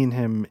haven't seen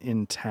him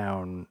in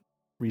town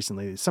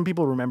recently. Some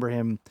people remember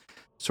him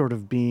sort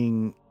of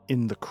being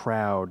in the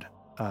crowd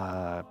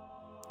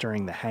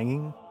during the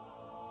hanging,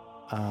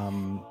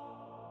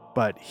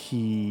 but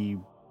he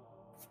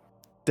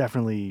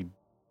definitely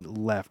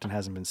left and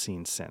hasn't been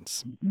seen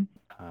since.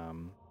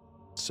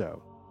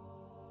 So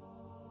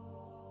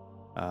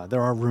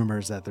there are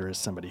rumors that there is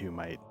somebody who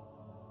might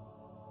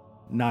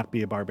not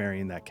be a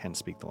barbarian that can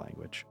speak the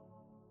language.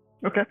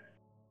 Okay.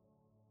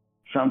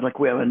 Sounds like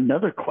we have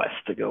another quest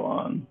to go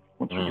on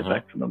once we get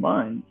back from the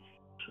mine.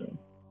 So.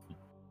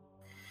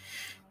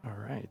 All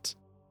right.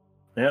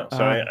 Yeah,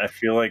 so I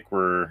feel like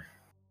we're...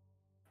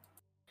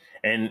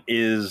 And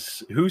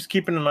who's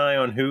keeping an eye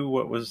on who?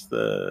 What was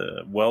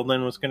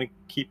Weldon was going to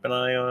keep an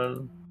eye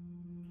on?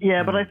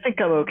 Yeah, but I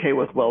think I'm okay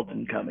with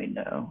Weldon coming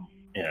now.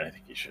 Yeah, I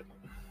think he should.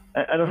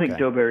 I don't think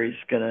Doberry's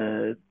going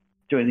to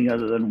do anything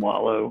other than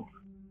wallow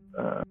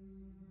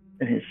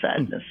in his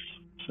sadness.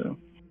 So.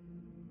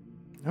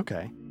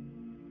 Okay.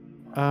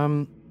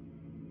 All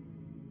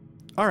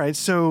right.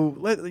 So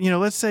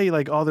let's say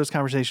like all those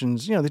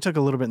conversations, they took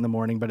a little bit in the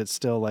morning, but it's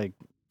still like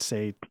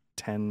say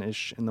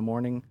 10-ish in the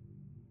morning.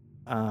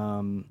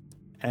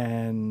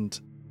 And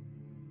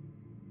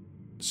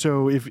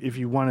so if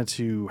you wanted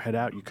to head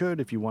out, you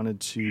could. If you wanted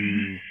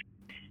to,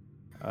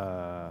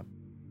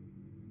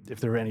 if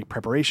there were any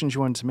preparations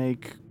you wanted to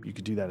make, you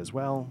could do that as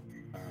well.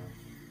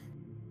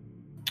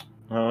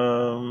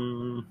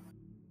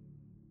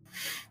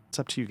 It's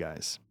up to you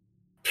guys.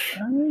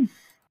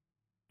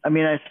 I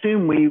mean, I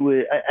assume we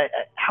would.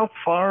 How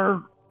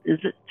far is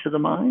it to the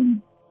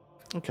mine?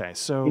 Okay,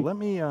 so let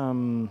me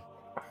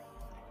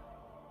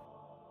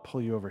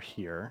pull you over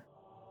here,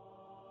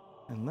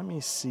 and let me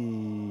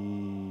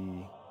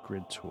see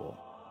grid tool.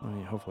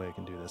 Hopefully I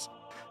can do this.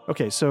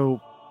 Okay,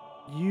 so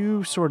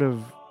you sort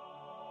of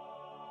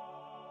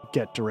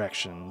get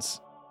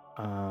directions.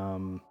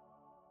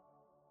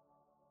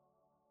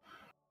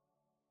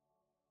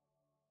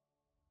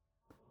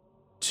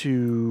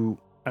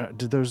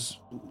 Did those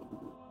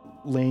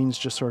lanes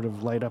just sort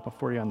of light up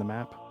for you on the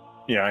map?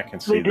 Yeah, I can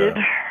see that.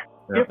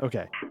 Yep.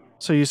 Okay.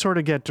 So you sort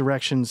of get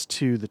directions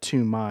to the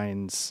two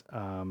mines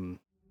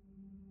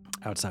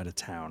outside of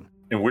town.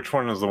 And which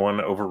one is the one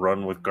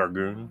overrun with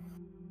Gargoon?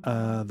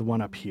 The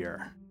one up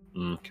here.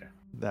 Okay.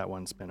 That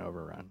one's been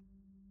overrun.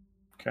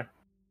 Okay.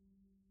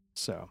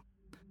 So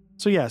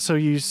yeah, so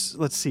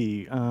let's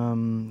see.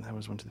 That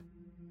was one, two.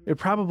 It'd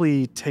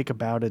probably take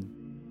about a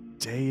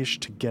day-ish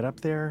to get up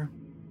there.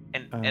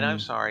 And I'm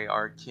sorry,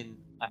 Art,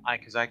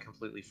 because I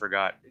completely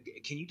forgot.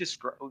 Can you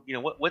describe,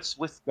 what's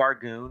with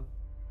Gargoon?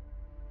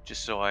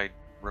 Just so I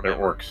remember.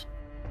 They're orcs.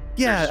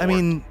 Yeah, I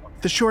mean,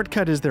 the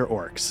shortcut is they're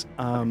orcs.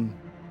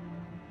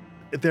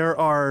 There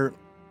are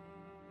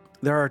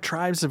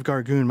tribes of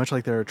Gargoon, much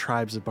like there are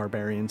tribes of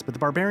barbarians, but the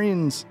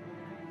barbarians,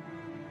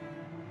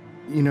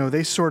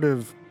 they sort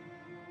of,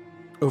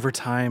 over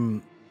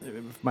time,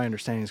 if my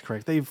understanding is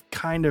correct, they've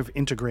kind of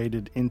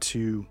integrated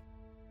into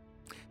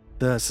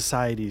the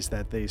societies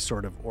that they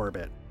sort of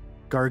orbit.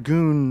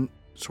 Gargoon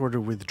sort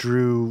of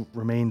withdrew,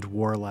 remained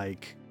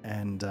warlike,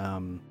 and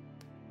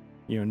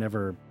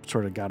never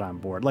sort of got on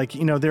board. Like,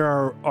 there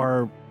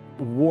are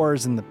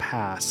wars in the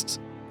past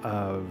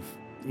of,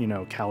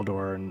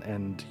 Kaldor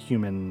and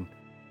human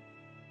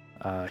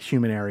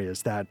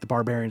areas that the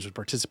barbarians would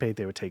participate.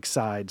 They would take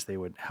sides. They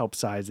would help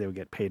sides. They would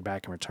get paid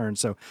back in return.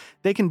 So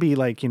they can be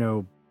like,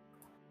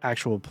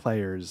 actual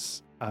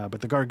players.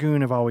 But the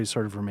Gargoon have always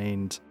sort of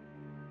remained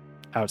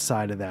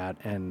outside of that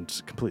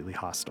and completely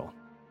hostile.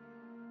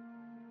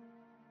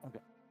 Okay.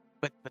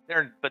 But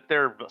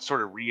they're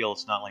sort of real.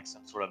 It's not like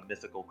some sort of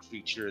mythical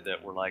creature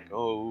that we're like,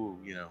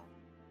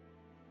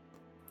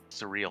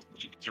 it's a real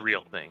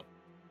thing.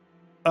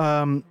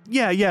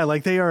 Yeah,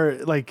 like they are,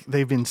 like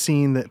they've been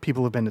seen, that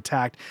people have been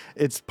attacked.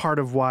 It's part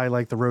of why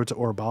like the road to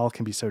Orbal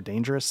can be so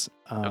dangerous.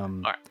 All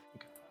right.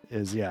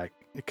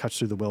 It cuts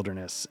through the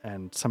wilderness,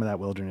 and some of that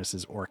wilderness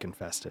is orc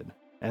infested.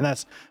 And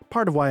that's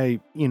part of why,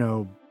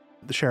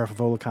 the Sheriff of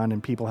Olicon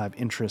and people have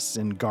interests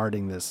in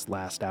guarding this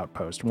last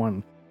outpost.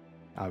 One,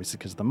 obviously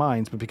because of the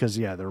mines, but because,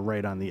 they're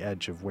right on the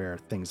edge of where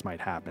things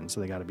might happen. So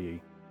they got to be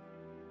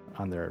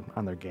on their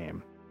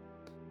game.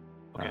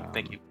 Okay,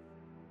 thank you.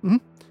 Mm-hmm.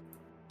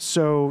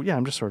 So,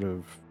 I'm just sort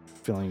of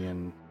filling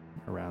in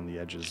around the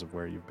edges of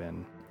where you've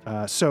been.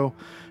 So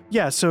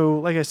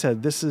like I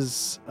said, this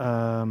is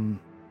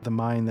the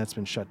mine that's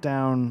been shut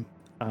down.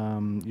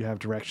 You have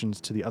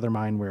directions to the other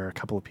mine where a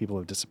couple of people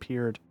have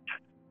disappeared,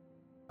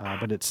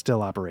 but it's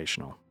still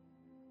operational.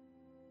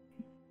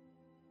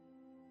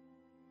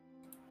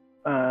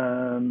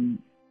 I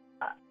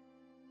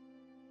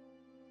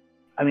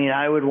mean,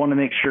 I would want to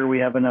make sure we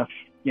have enough,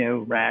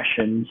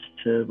 rations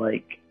to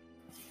like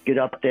get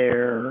up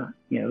there.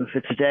 If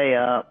it's a day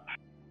up,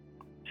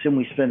 assume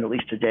we spend at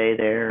least a day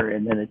there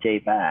and then a day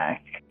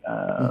back.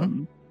 But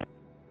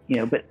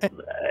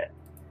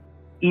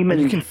even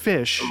you can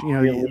fish.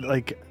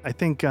 Like I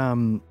think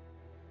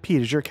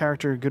Pete, is your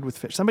character good with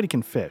fish? Somebody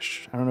can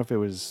fish. I don't know if it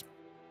was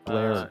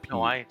Blair or Pete.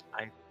 No, I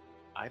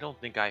don't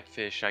think I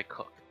fish. I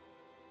cook.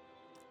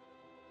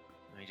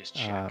 Let me just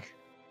check.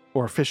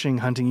 Or fishing,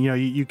 hunting.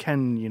 You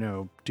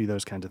can do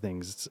those kinds of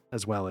things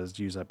as well as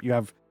use up.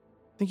 I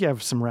think you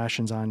have some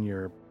rations on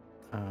your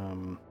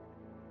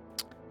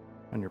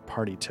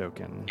party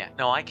token. Yeah,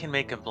 no, I can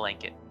make a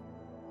blanket.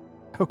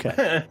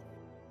 Okay.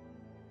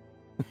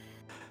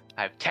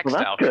 I have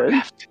textile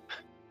craft.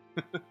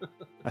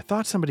 I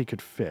thought somebody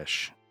could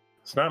fish.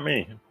 It's not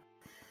me.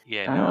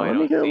 Yeah, no, let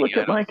me go look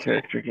at my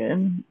character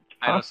again.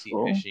 I don't see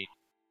fishing.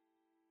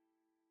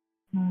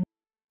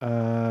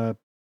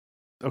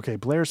 Okay,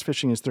 Blair's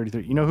fishing is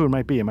 33. You know who it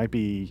might be? It might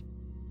be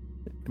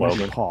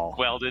Paul.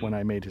 Weldon. When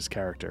I made his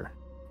character.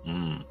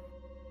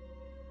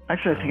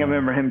 Actually, I think I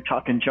remember him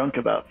talking junk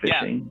about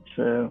fishing. Yeah.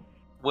 So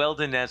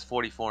Weldon has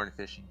 44 in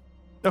fishing.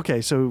 Okay,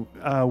 so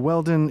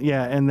Weldon,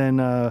 and then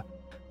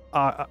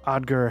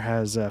Odger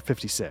has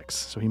 56,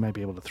 so he might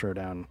be able to throw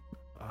down,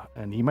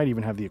 and he might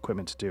even have the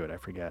equipment to do it. I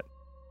forget.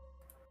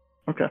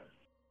 Okay.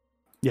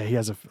 Yeah, he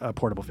has a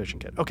portable fishing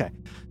kit. Okay,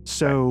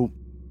 so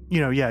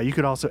you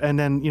could also, and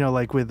then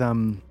like with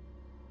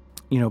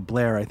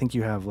Blair, I think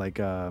you have like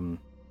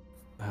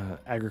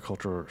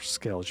agricultural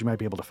skills. You might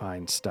be able to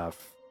find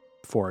stuff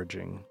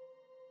foraging.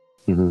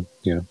 Mm-hmm.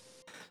 Yeah.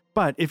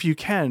 But if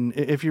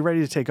you're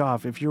ready to take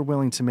off, if you're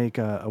willing to make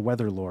a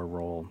weather lore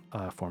roll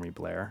for me,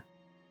 Blair,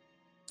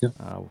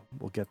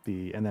 we'll get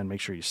and then make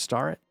sure you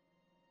star it.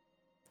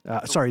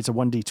 Sorry, it's a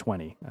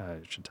 1d20. I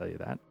should tell you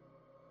that.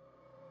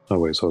 Oh,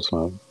 wait, so it's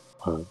not...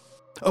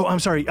 Oh, I'm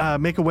sorry.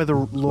 Make a weather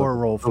lore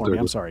roll for me.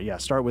 I'm sorry. Yeah,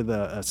 start with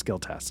a skill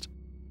test.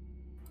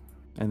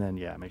 And then,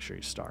 make sure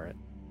you star it.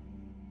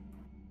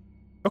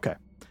 Okay.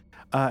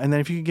 And then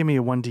if you could give me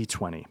a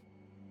 1d20.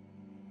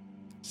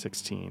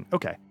 16.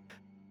 Okay.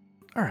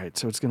 All right,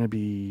 so it's going to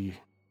be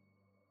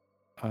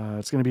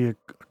a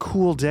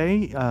cool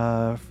day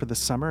for the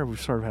summer. We've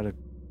sort of had a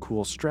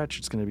cool stretch.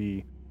 It's going to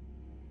be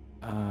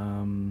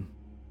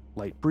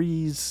light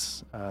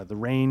breeze. The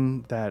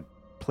rain that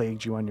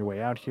plagued you on your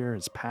way out here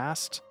is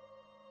past.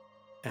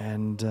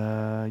 And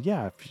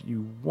if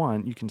you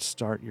want, you can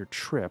start your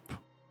trip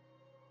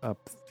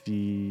up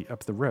the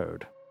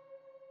road.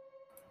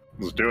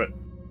 Let's do it.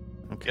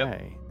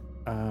 Okay.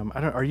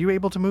 Yep. Are you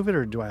able to move it,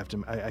 or do I have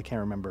to? I can't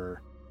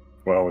remember.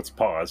 Well, it's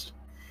paused.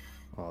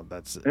 Well,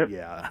 that's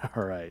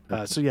all right.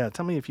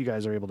 Tell me if you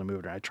guys are able to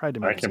move it. I tried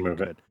to move it. I can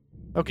move it.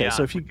 Okay,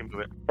 so if you can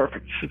move it,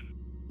 perfect.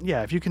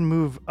 Yeah, if you can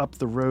move up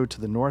the road to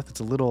the north, it's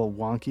a little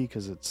wonky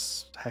because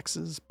it's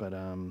hexes, but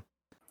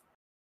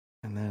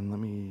And then let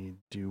me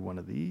do one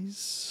of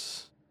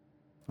these.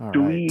 All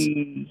Do right.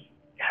 we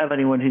have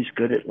anyone who's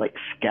good at like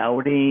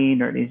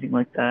scouting or anything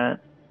like that?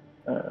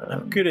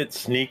 I'm good at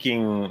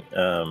sneaking.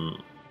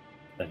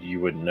 You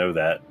wouldn't know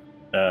that,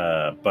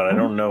 but I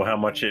don't know how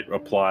much it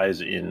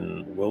applies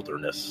in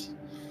wilderness.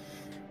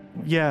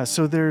 Yeah,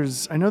 so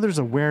I know there's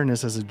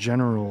awareness as a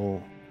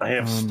general. I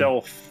have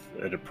stealth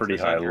at a pretty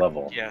high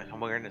level. Yeah,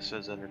 awareness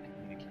is under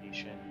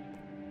communication.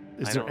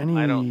 Is there any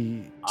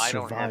survival? I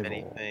don't have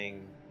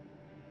anything.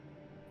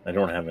 I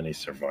don't have any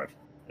survival.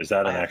 Is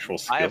that an actual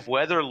skill? I have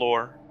weather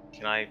lore.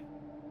 Can I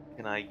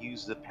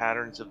use the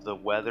patterns of the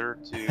weather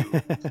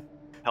to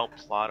help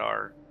plot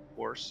our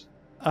course?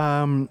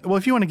 Well,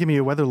 if you want to give me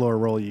a weather lore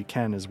roll, you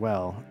can as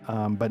well,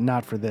 but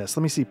not for this.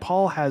 Let me see.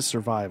 Paul has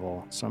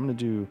survival, so I'm going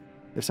to do.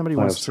 If somebody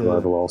wants to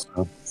survival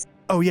also.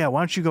 Oh yeah,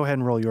 why don't you go ahead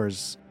and roll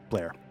yours,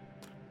 Blair?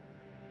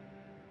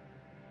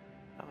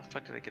 How the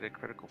fuck did I get a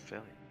critical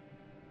failure?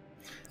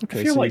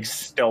 Okay, I feel like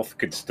stealth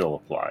could still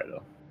apply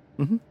though.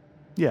 Mm-hmm.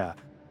 Yeah,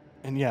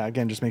 and yeah,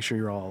 again, just make sure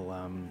you're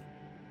all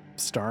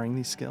starring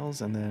these skills,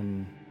 and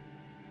then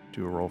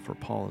do a roll for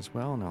Paul as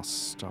well, and I'll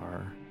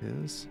star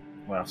his.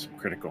 Wow, some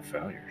critical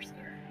failures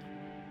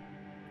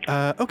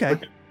there. Okay.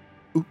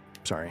 Oop,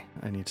 sorry,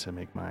 I need to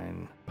make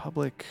mine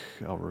public.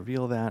 I'll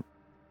reveal that.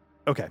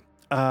 Okay.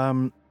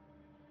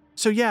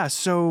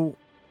 So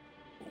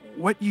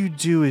what you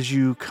do is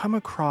you come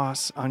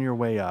across on your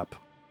way up.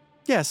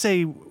 Yeah,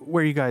 say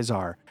where you guys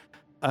are.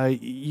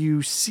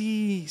 You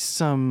see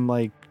some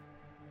like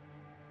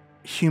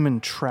human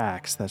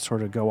tracks that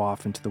sort of go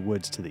off into the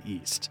woods to the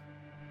east.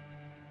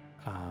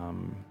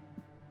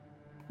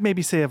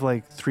 Maybe say of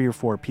like 3 or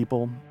 4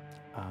 people.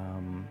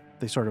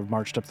 They sort of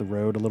marched up the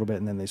road a little bit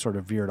and then they sort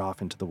of veered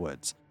off into the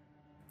woods.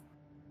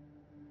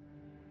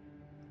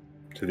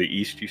 To the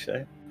east, you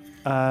say?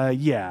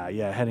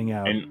 Yeah, heading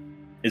out. And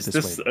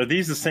are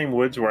these the same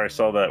woods where I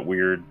saw that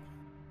weird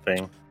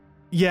thing?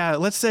 Yeah,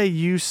 let's say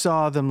you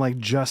saw them like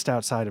just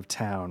outside of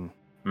town,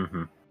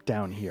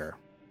 down here.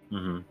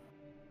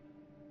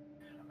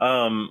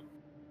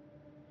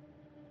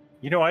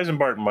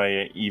 Eisenbart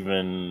might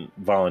even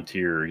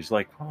volunteer. He's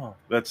like, oh,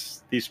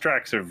 these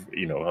tracks of,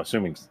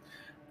 assuming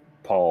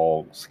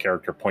Paul's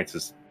character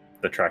points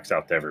the tracks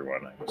out to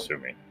everyone, I'm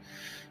assuming.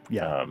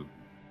 Yeah.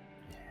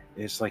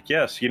 It's like,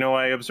 yes,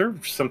 I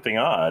observed something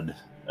odd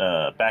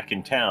back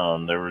in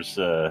town. There was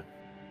a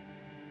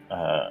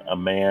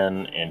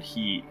man, and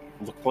he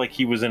looked like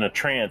he was in a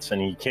trance,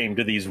 and he came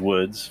to these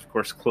woods, of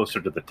course,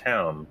 closer to the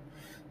town.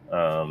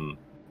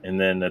 And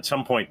then at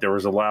some point, there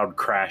was a loud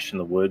crash in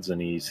the woods, and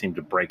he seemed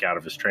to break out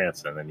of his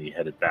trance, and then he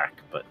headed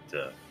back. But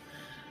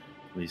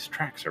these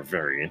tracks are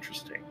very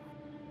interesting.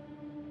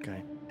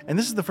 Okay. And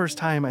this is the first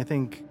time, I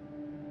think,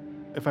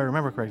 if I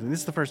remember correctly, this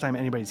is the first time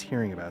anybody's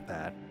hearing about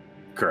that.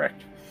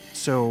 Correct.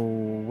 So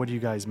what do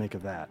you guys make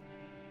of that?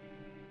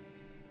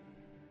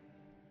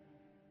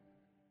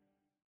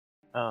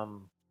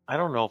 I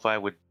don't know if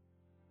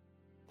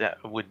that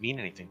would mean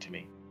anything to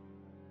me.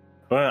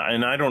 Well,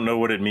 and I don't know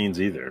what it means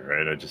either,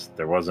 right? It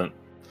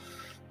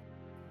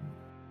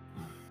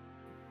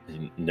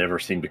never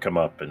seemed to come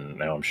up, and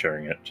now I'm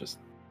sharing it.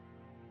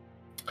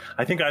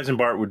 I think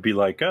Eisenbart would be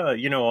like,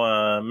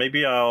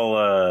 maybe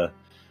I'll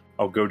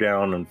go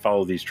down and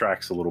follow these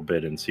tracks a little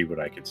bit and see what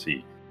I can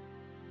see.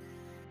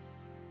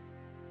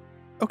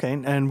 Okay,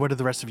 and what do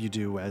the rest of you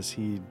do as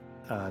he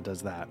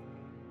does that?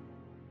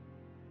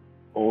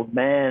 Old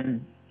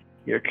man,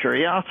 your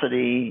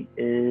curiosity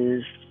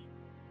is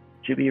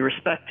to be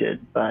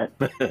respected, but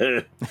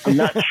I'm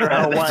not sure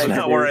how wise. That's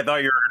not where I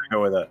thought you were going to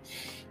go with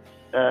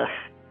that.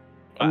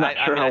 I'm not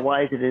sure how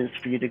wise it is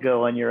for you to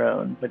go on your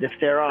own. But if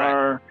there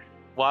are,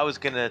 well, I was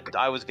gonna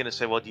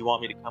say, well, do you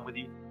want me to come with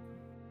you?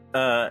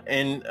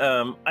 And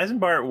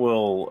Eisenbart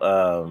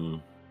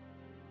will,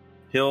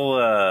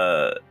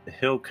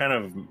 he'll kind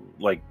of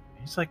like,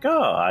 he's like,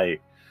 oh,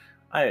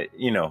 I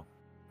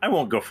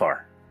won't go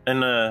far,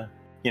 and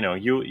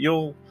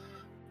you'll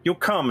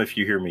come if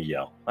you hear me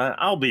yell.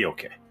 I'll be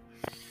okay.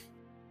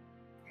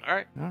 All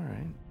right.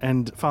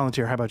 And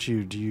Volunteer, how about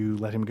you? Do you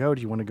let him go?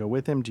 Do you want to go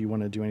with him? Do you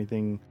want to do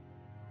anything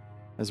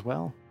as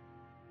well?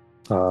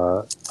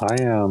 I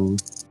don't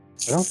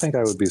think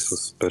I would be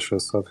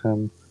suspicious of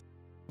him.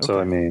 Okay. So,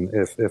 I mean,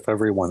 if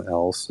everyone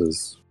else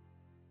is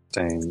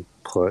staying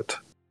put,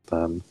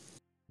 then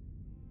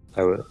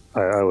I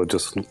would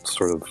just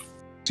sort of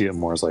see it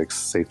more as like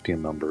safety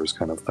in numbers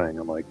kind of thing.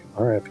 I'm like,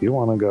 all right, if you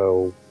want to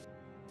go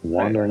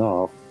wandering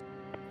off.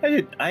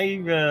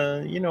 I'm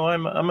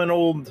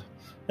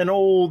an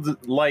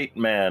old light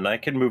man. I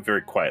can move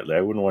very quietly.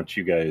 I wouldn't want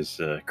you guys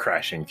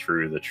crashing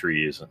through the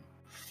trees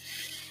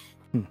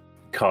and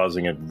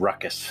causing a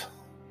ruckus.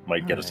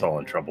 Might get us all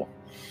in trouble.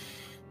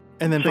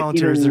 And then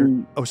volunteers are...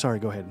 Oh, sorry,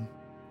 go ahead.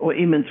 Well,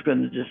 Eamon's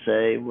going to just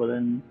say, well,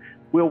 then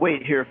we'll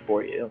wait here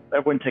for you.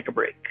 Everyone take a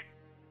break.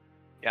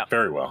 Yeah.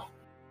 Very well.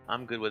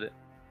 I'm good with it.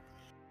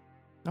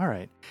 All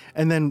right.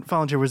 And then,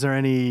 Volunteer, was there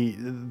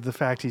the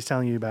fact he's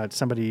telling you about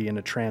somebody in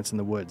a trance in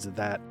the woods, did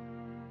that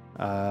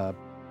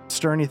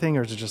stir anything,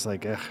 or is it just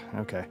like,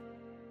 okay?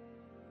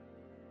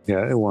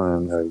 Yeah, it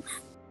wouldn't have.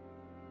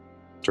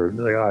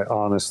 Like, I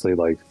honestly,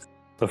 like,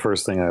 the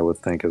first thing I would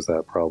think is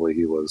that probably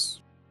he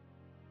was,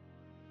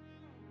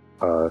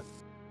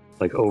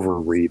 like,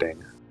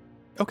 over-reading.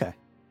 Okay.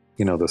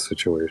 The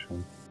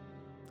situation.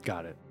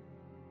 Got it.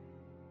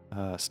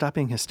 Stop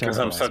being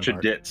hysterical. Because I'm such a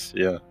ditz,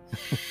 yeah.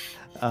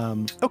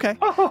 Okay.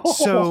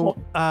 So,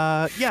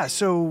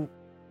 so,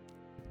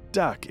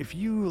 Duck, if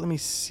you, let me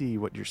see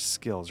what your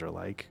skills are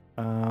like.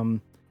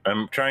 I'm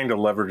trying to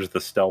leverage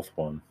the stealth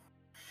one.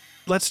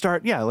 Let's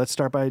start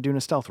by doing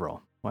a stealth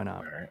roll. Why not?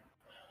 All right.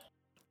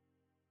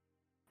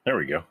 There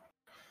we go.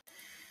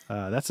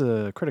 That's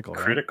a critical,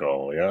 right?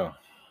 Critical, yeah.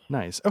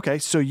 Nice. Okay,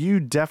 so you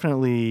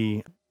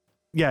definitely,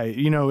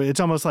 it's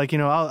almost like,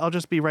 I'll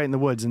just be right in the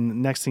woods,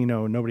 and next thing you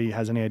know, nobody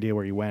has any idea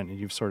where you went, and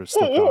you've sort of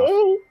slipped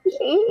off.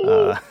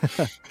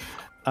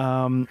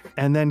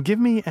 And then give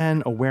me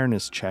an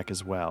awareness check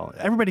as well.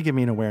 Everybody give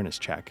me an awareness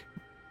check.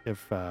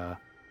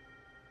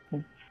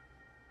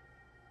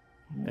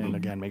 And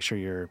again, make sure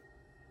you're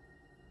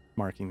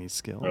marking these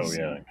skills. Oh,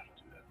 yeah.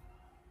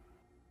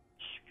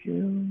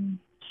 Skills.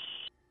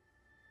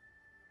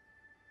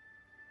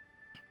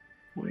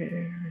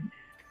 Where?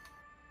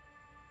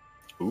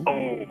 Ooh.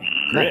 Oh,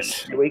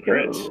 nice. Here we go.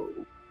 Grit.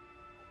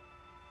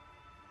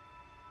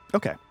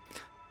 Okay.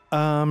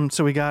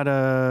 So we got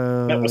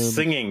a. That was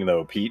singing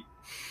though, Pete.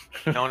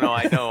 No,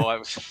 I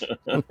know.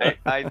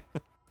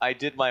 I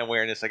did my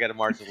awareness. I got a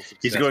marginal success.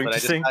 He's going to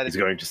sing. He's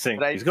going to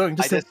sing. He's going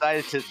to sing.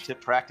 I decided to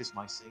practice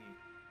my singing.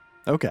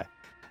 Okay.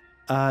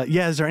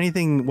 Is there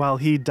anything while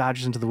he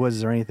dodges into the woods?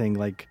 Is there anything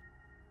like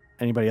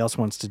anybody else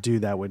wants to do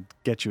that would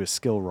get you a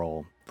skill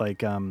roll?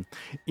 Like,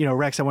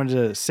 Rex, I wanted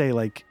to say,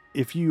 like,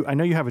 I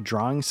know you have a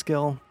drawing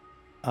skill,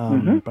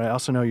 but I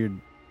also know you're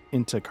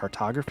into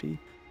cartography.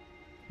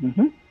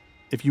 Mm-hmm.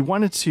 If you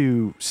wanted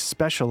to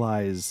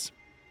specialize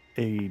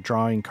a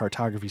drawing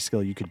cartography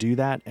skill, you could do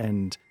that.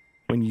 And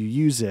when you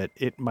use it,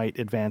 it might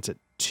advance it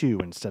 2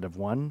 instead of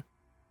 1.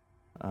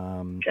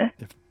 Okay.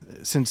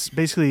 Since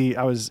basically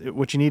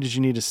what you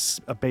need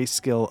is a base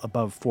skill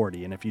above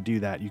 40. And if you do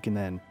that, you can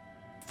then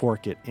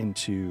fork it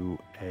into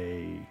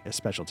a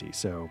specialty.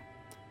 So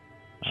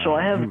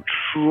I have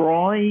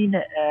drawing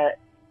at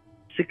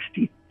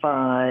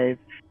 65,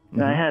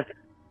 and I have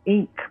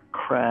ink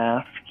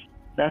craft.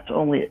 That's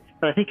only,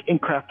 but I think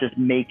ink craft is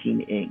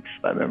making inks,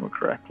 if I remember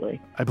correctly.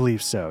 I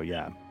believe so,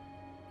 yeah.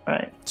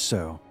 Right.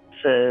 So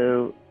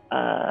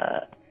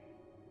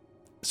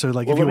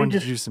like, if you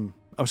wanted to do some,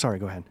 oh, sorry,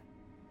 go ahead.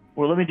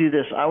 Well, let me do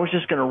this. I was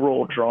just going to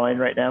roll drawing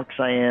right now because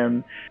I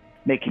am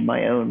making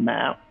my own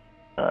map.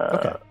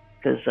 Okay.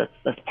 Because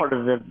that's part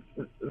of the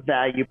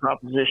value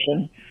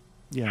proposition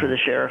for the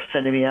sheriff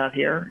sending me out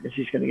here, is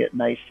he's going to get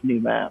nice new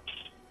maps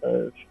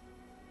of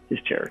his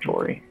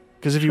territory.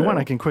 Because if you want,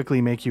 I can quickly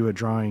make you a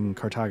drawing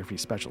cartography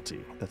specialty.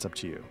 That's up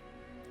to you.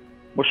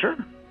 Well, sure.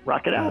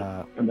 Rock it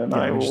out. And then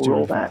I will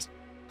roll that.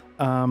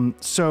 And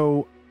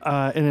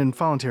in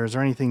Volunteer, is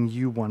there anything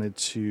you wanted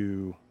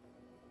to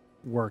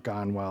work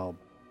on while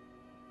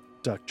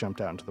Duck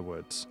jumped out into the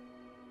woods?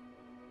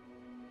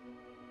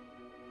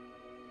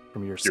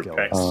 From your skills.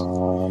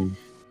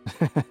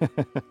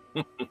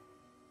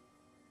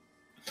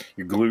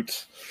 Your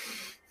glutes,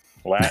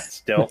 lats,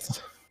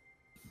 stealth.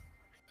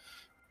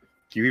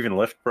 Do you even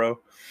lift, bro?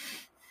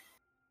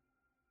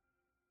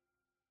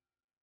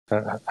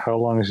 How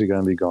long is he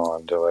going to be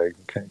gone?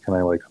 Can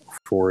I like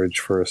forage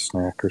for a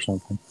snack or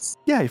something?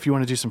 Yeah, if you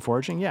want to do some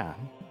foraging, yeah.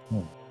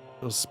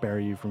 It'll spare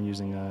you from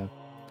using a.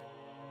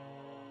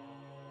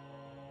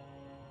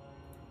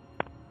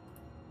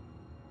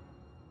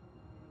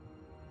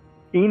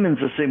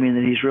 Eamon's assuming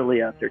that he's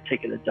really out there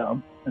taking a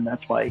dump, and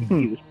that's why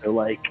he was so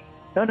like,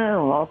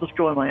 no, I'll just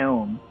go on my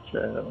own.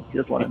 So he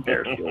doesn't want to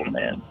embarrass the old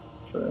man.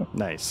 So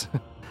nice.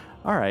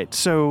 All right,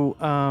 so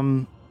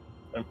and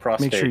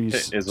prostate make sure you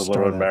is a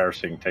little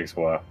embarrassing. Takes a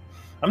while.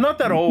 I'm not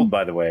that old,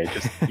 by the way.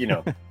 Just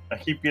I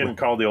keep getting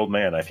called the old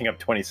man. I think I'm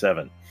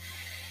 27.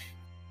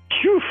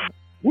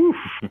 Woof.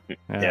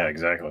 Yeah,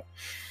 exactly.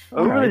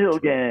 Over the hill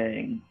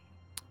gang.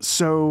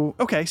 So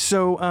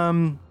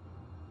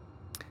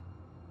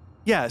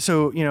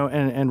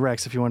and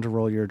Rex, if you want to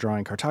roll your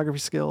drawing cartography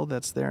skill,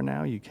 that's there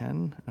now. You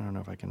can. I don't know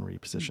if I can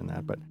reposition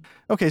that, but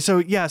okay.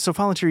 So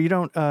Volunteer, you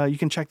don't. You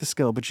can check the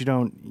skill, but you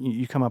don't.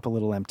 You come up a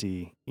little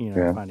empty.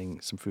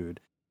 Finding some food,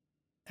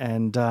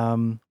 and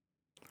and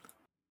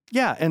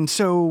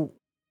so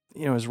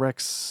as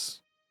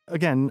Rex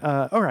again.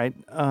 All right.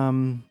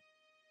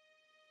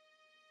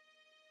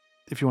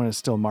 If you want to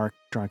still mark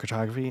drawing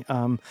cartography.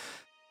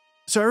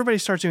 So everybody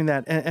starts doing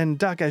that. And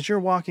Duck, as you're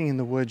walking in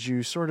the woods,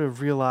 you sort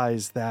of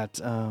realize that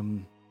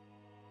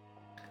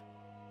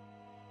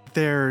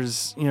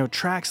there's,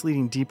 tracks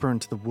leading deeper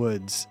into the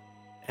woods,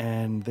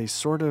 and they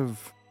sort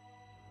of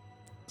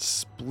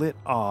split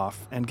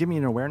off. And give me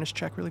an awareness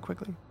check really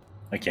quickly.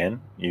 I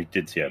can. You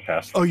did see it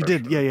pass. Oh, you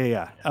did?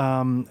 Yeah.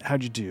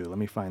 How'd you do? Let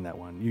me find that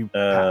one. You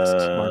passed.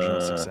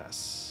 Marginal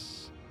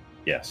success.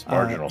 Yes,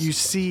 marginal success. You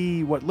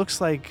see what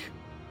looks like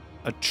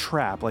a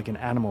trap, like an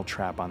animal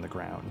trap on the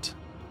ground.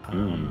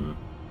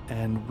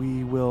 And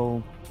we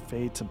will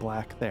fade to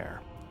black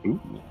there. Ooh.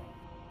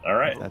 All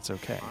right. That's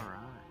okay. All right.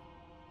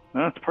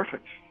 That's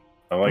perfect.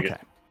 I like it.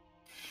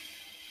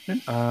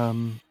 All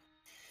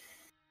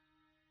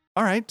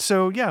right.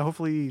 So yeah,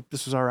 hopefully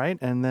this was all right,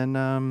 and then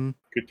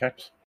Good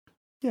times.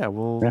 yeah,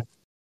 we'll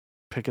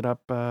pick it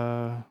up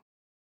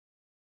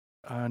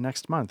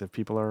next month if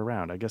people are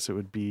around. I guess it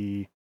would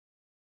be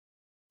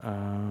I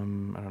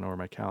don't know where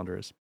my calendar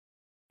is.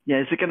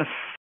 Yeah, is it going to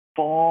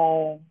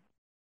fall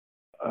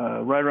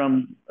right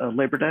around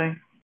Labor Day?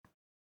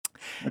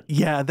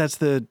 Yeah, that's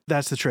the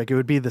trick. It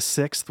would be the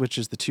 6th, which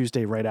is the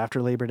Tuesday right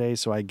after Labor Day.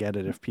 So I get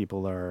it if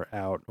people are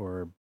out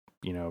or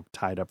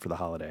tied up for the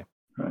holiday.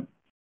 Right.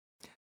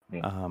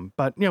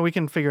 But we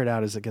can figure it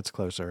out as it gets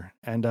closer.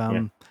 And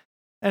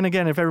and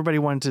again, if everybody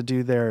wanted to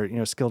do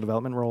their skill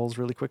development rolls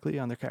really quickly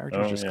on their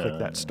characters, click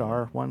that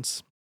star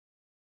once.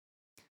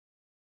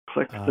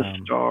 Click the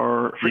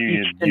star for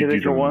each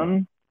individual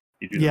one.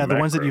 Yeah, the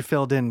ones that you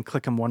filled in,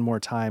 click them one more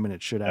time, and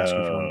it should ask you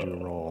if you want to do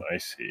a roll. I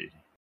see.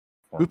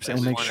 Oops,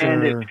 and make sure.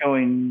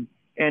 And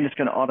it's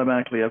going to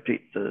automatically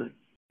update the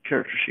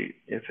character sheet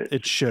if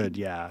it should,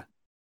 yeah.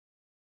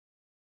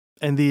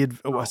 And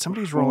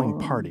somebody's rolling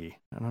party.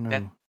 I don't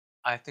know.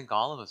 I think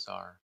all of us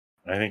are.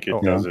 I think it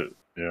does it.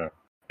 Yeah,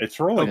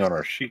 it's rolling on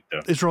our sheet though.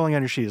 It's rolling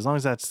on your sheet as long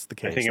as that's the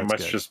case. I think it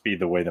must just be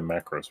the way the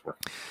macros work.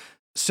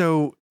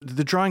 So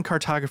the drawing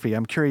cartography,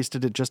 I'm curious,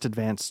 did it just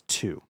advance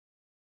 2?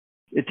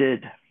 It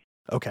did.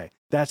 Okay,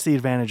 that's the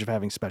advantage of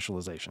having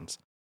specializations.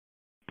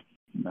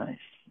 Nice.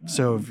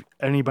 So if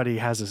anybody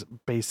has a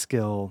base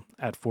skill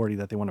at 40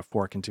 that they want to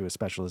fork into a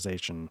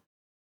specialization,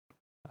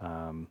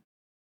 go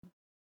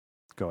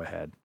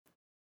ahead.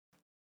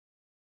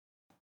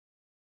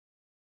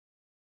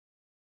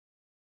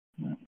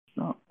 That's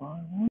not what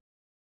I want.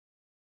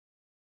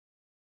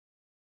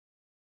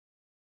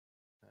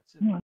 That's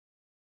it.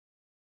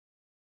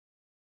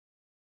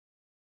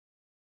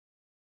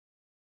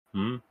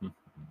 Mm-hmm.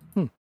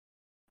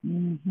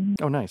 Mm-hmm.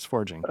 Oh, nice.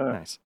 Forging.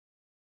 Nice.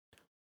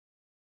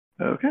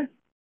 Okay.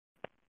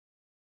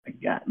 I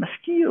got my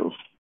skills.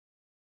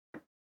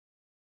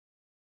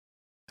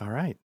 All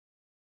right.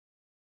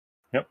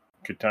 Yep.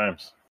 Good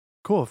times.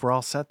 Cool. If we're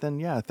all set, then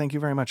yeah, thank you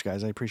very much,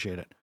 guys. I appreciate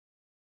it.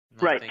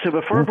 No, Right. So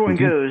before everyone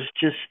goes,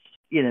 just,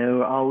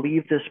 I'll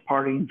leave this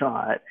parting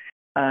thought.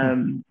 So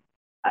I'm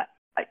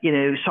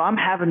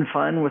having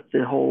fun with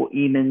the whole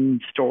Eamon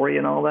story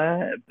and all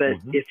that, but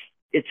if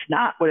it's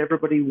not what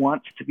everybody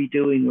wants to be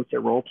doing with their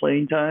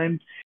role-playing time,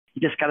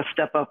 you just got to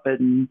step up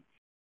and,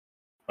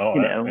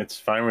 it's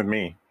fine with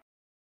me.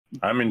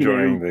 I'm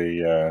enjoying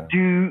the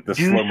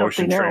slow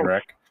motion train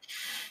wreck.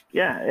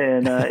 Yeah,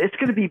 and it is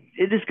going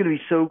to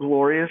be so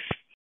glorious.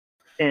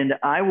 And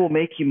I will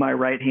make you my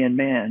right-hand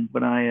man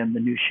when I am the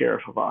new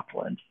sheriff of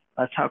Auckland.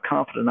 That's how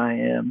confident I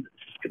am this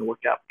is going to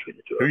work out between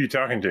the two of us. Who are you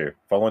talking to?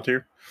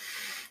 Volunteer?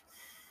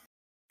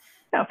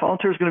 Yeah,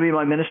 Volunteer is going to be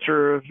my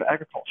Minister of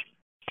Agriculture.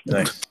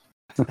 Nice.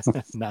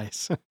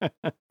 Nice.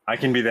 I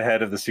can be the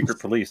head of the secret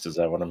police. Is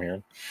that what I'm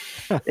hearing?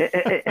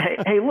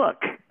 Hey,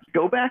 look.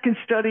 Go back and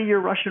study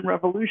your Russian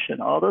Revolution.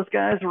 All those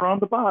guys were on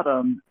the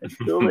bottom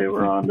until they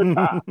were on the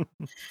top.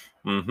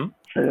 Mm-hmm.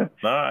 So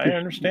no, I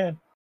understand.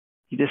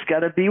 You just got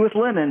to be with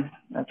Lenin.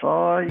 That's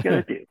all you got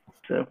to do.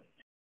 So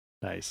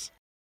nice.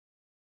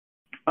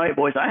 All right,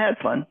 boys. I had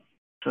fun.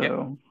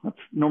 So that's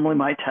normally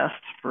my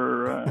test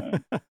for.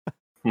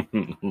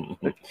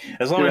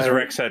 As long as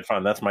Rex had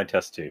fun, that's my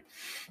test too.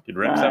 Did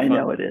Rex have fun? I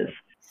know it is.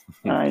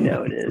 I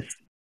know it is.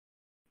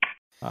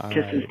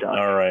 Kisses, Doc.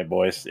 All right,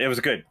 boys. It was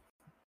good.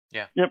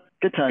 Yeah. Yep.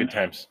 Good times. Good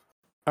times.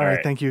 All right.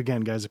 Thank you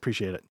again, guys.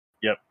 Appreciate it.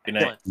 Yep. Good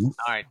night. All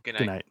right. Good night.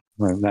 Good night.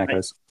 All right, night,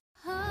 guys.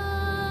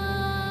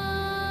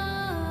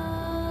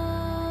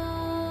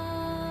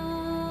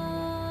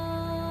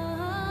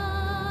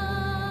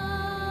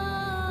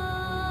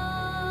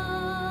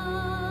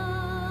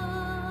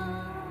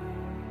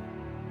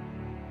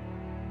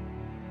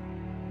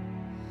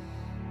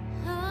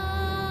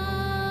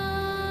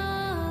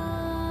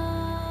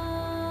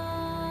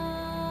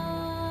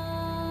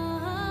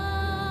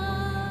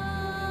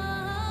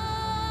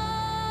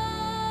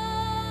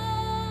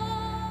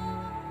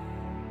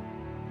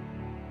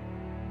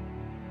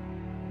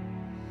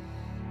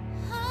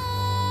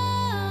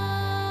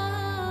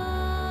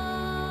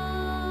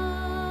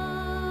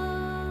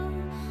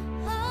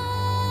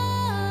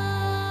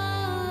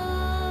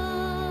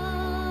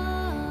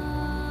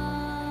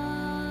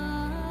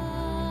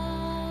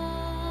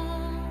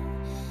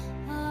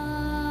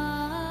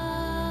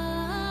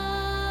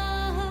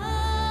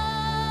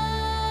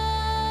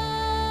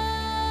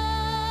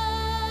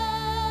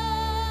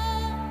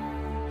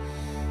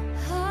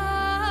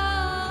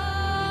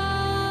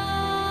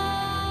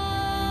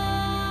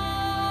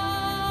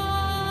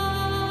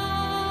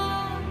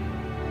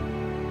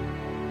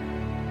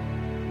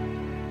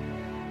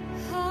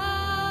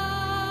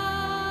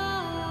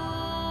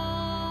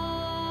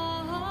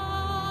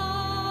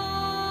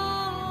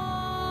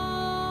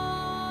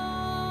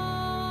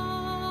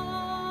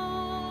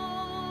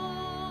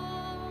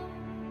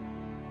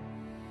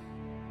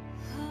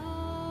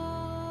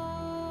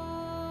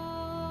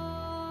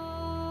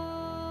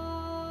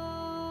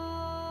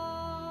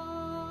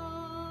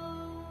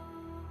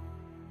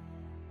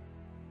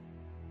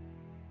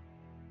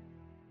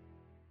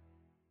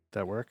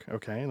 that work?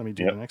 Okay, let me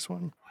do the next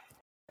one.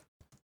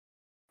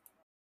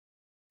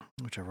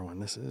 Whichever one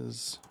this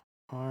is.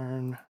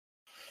 Arn.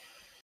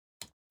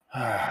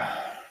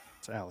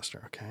 It's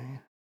Alistair, okay.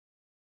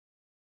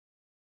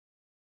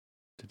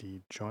 Did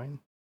he join?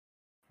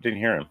 Didn't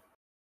hear him.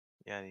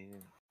 Yeah, he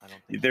didn't. I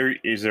don't think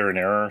is there an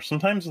error?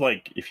 Sometimes,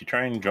 like, if you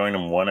try and join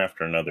them one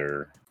after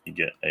another, you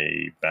get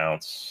a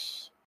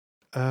bounce.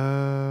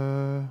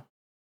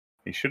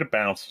 He should have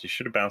bounced. He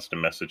should have bounced a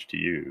message to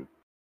you.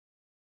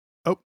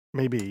 Oh,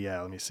 maybe.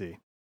 Yeah, let me see.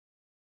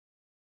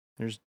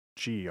 There's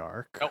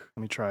G-Arc. Oh.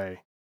 Let me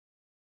try.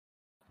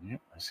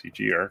 Yep, I see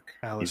G-Arc.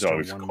 He's Alistair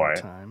always one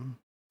quiet. More time.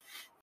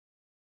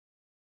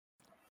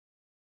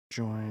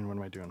 Join. What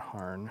am I doing?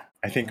 Harn.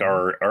 I think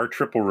our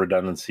triple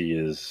redundancy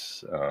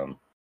is.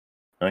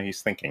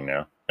 He's thinking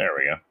now. There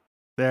we go.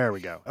 There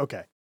we go.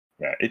 Okay.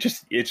 Yeah,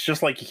 it's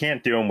just like you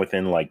can't do them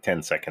within like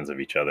 10 seconds of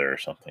each other or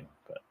something.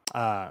 But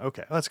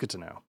okay, well, that's good to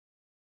know.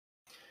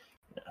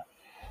 Yeah.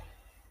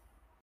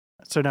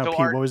 So now,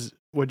 Pete,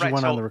 what did you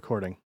want on the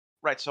recording?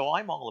 Right. So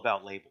I'm all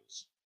about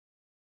labels,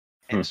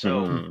 and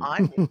so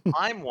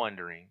I'm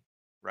wondering,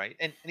 right?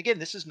 And again,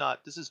 this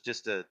is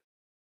just a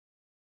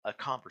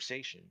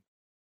conversation.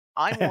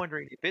 I'm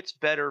wondering if it's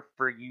better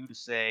for you to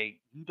say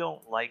you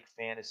don't like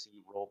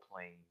fantasy role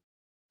playing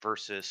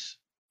versus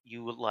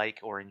you would like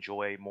or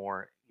enjoy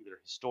more either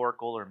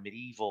historical or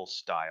medieval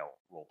style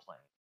role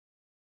playing.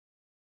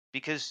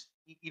 Because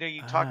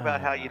you talk about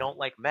how you don't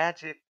like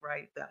magic,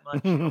 right, that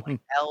much. You don't like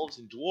elves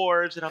and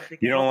dwarves, and I'm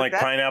thinking you don't like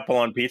pineapple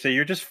on pizza.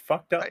 You're just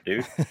fucked up, right,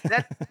 dude.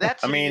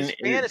 That's I mean,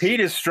 Pete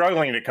is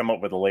struggling to come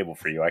up with a label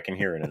for you. I can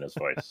hear it in his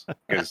voice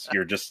because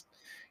you're just,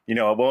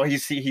 well,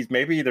 he's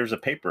maybe there's a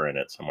paper in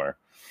it somewhere.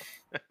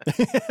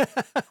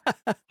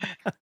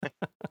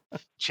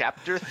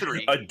 Chapter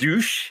 3. A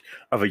douche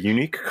of a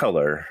unique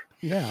color.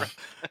 Yeah.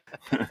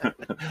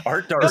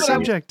 Art the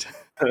subject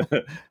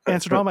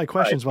answered all my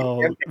questions while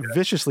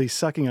viciously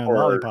sucking on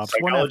lollipops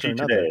one after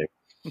another.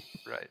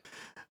 Right.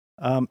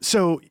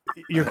 So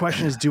your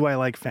question is, do I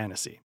like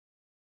fantasy?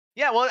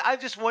 Yeah, well,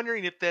 I'm just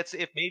wondering if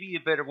maybe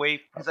a better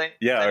way, because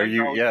you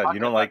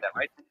don't like that,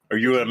 right? Are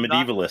you a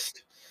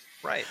medievalist?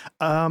 Right.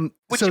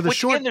 So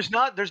again,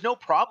 there's no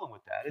problem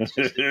with that. It's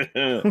just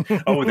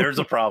there's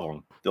a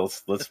problem.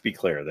 Let's be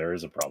clear. There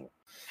is a problem.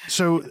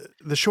 So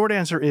the short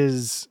answer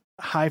is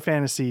high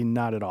fantasy,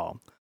 not at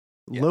all.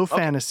 Yeah. Low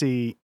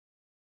fantasy,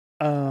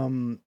 I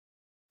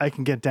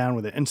can get down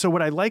with it. And so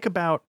what I like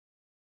about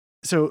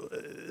so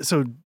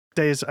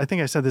Days, I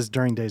think I said this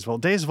during Days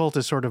Vault. Days Vault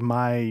is sort of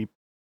my,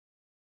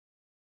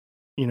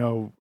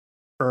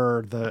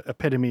 the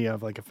epitome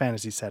of like a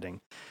fantasy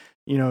setting.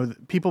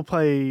 People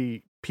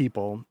play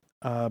people,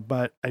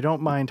 but I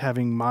don't mind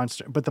having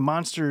monster. But the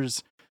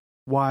monsters,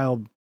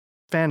 while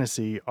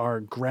fantasy, are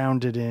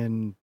grounded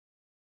in,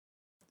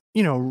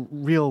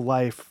 real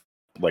life,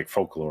 like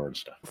folklore and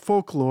stuff.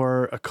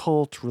 Folklore,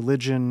 occult,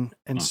 religion,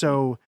 and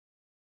so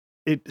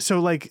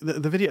like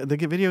the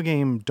video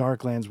game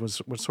Darklands was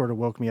what sort of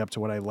woke me up to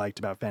what I liked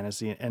about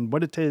fantasy. And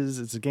what it is,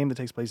 it's a game that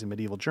takes place in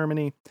medieval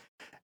Germany,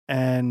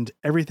 and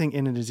everything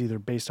in it is either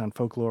based on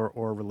folklore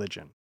or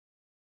religion.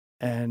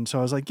 And so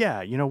I was like,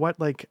 yeah, you know what?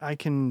 Like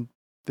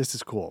this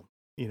is cool.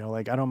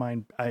 Like I don't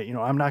mind.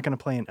 I'm not going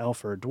to play an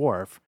elf or a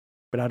dwarf,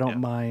 but I don't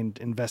mind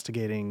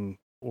investigating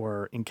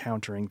or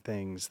encountering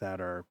things that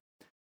are,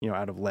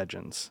 out of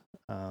legends.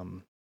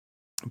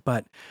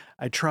 But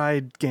I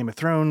tried Game of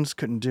Thrones,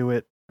 couldn't do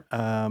it.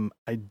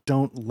 I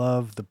don't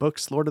love the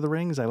books, Lord of the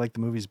Rings. I like the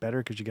movies better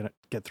because you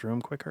get through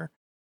them quicker.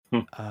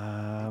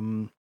 I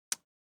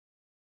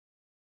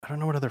don't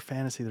know what other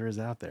fantasy there is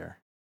out there.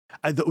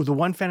 The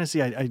one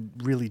fantasy I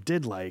really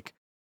did like,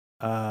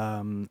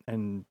 and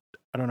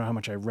I don't know how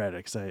much I read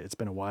it because it's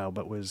been a while,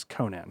 but was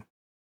Conan.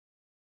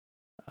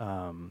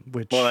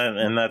 Which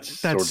and that's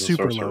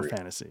super low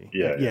fantasy.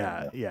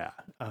 Yeah.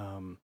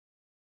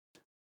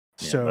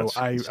 So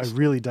I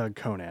really dug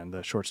Conan,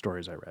 the short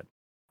stories I read.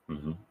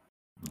 Mm-hmm.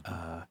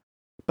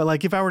 But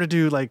like if I were to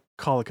do like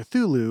Call of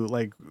Cthulhu,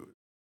 like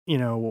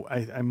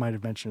I might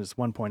have mentioned this at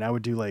one point, I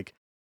would do like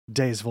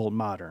Days Vault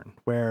Modern,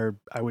 where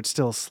I would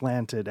still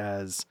slant it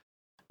as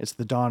it's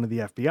the dawn of the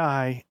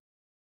FBI,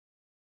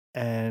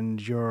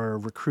 and you're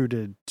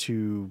recruited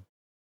to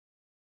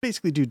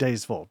basically do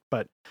Days Vault.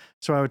 But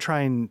so I would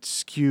try and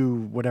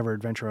skew whatever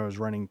adventure I was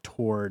running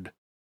toward,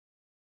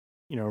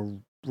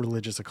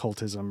 religious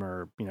occultism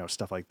or,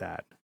 stuff like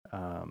that.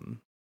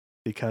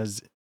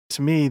 Because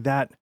to me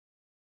that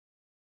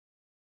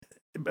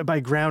by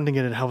grounding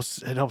it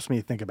helps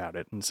me think about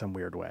it in some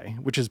weird way,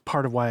 which is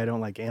part of why I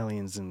don't like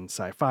aliens and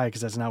sci-fi,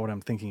 because that's not what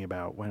I'm thinking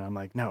about when I'm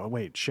like, no,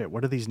 wait, shit,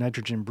 what are these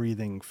nitrogen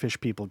breathing fish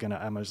people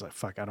I'm just like,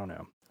 fuck, I don't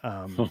know.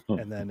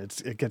 And then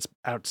it gets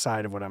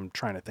outside of what I'm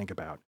trying to think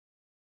about.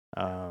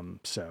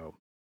 So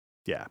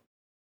yeah.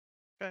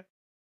 Okay.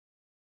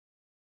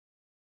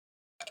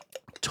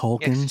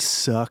 Tolkien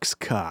sucks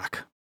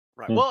cock.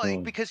 Right.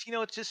 Well, because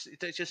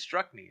it just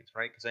struck me,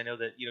 right? Because I know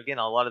that again,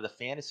 a lot of the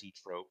fantasy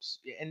tropes,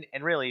 and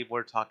really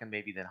we're talking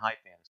maybe then high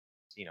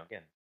fantasy.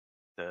 Again,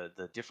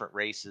 the different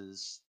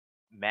races,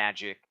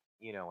 magic,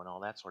 and all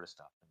that sort of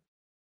stuff.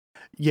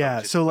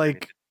 Yeah. So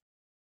like,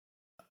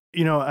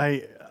 you know,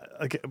 I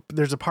like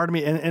there's a part of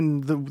me,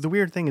 and the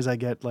weird thing is I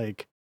get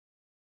like,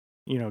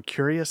 you know,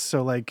 curious.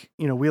 So like,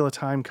 you know, Wheel of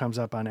Time comes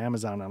up on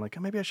Amazon. And I'm like,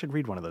 oh, maybe I should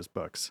read one of those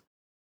books.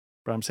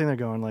 But I'm sitting there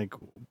going like,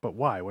 but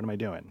why? What am I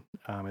doing?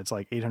 It's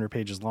like 800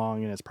 pages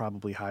long, and it's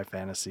probably high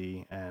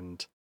fantasy.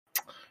 And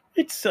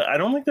it's I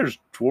don't think there's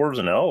dwarves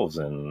and elves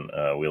in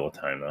Wheel of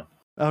Time though.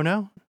 Oh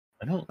no,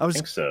 I was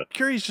think so.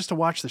 Curious just to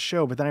watch the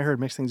show, but then I heard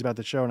mixed things about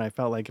the show, and I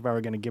felt like if I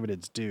were going to give it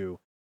its due,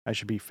 I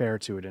should be fair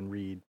to it and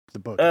read the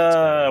book.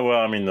 Well,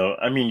 I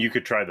mean, you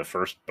could try the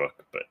first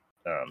book, but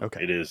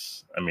okay. It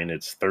is. I mean,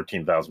 it's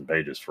 13,000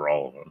 pages for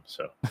all of them.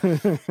 So,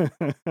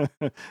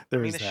 I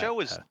mean, the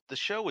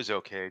show was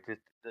okay.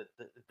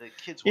 The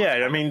kids.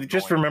 Yeah, I mean,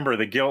 just remember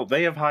the guild.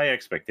 They have high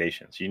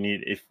expectations. You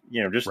need, if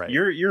you know, just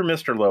you're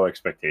Mr. Low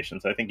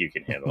Expectations. I think you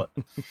can handle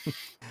it.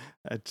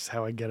 That's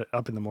how I get it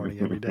up in the morning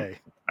every day.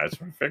 That's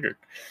what I figured.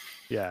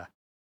 Yeah,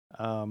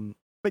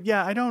 but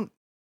yeah, I don't.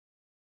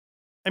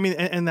 I mean,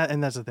 and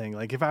that's the thing.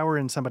 Like, if I were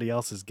in somebody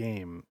else's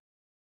game,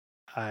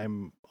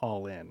 I'm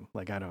all in.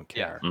 Like, I don't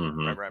care. Yeah.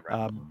 Mm-hmm.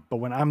 Right. But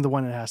when I'm the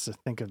one that has to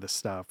think of the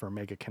stuff or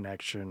make a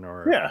connection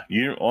or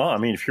well, I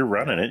mean, if you're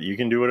running it, you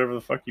can do whatever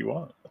the fuck you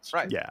want. That's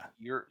right. Yeah.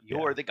 You're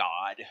the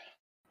god.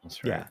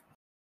 That's right. Yeah.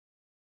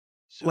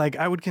 So, like,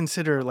 I would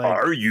consider like,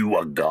 are you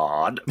a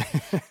god?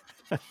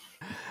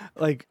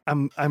 Like,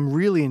 I'm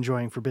really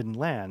enjoying Forbidden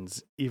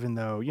Lands, even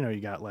though, you know, you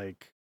got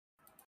like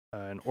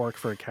an orc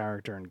for a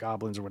character and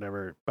goblins or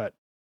whatever, but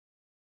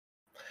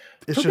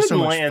it's Forbidden just so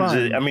much Lands,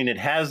 fun. I mean, it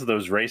has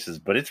those races,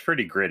 but it's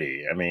pretty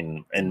gritty. I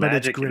mean, and but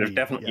magic, gritty,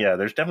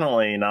 there's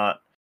definitely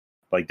not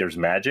like there's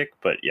magic,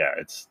 but yeah,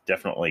 it's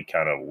definitely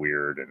kind of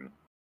weird and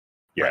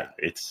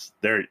it's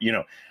there. You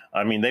know,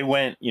 I mean, they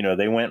went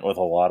with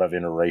a lot of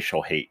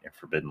interracial hate in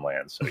Forbidden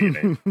Lands, so you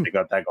know, they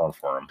got that going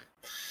for them.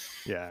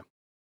 Yeah,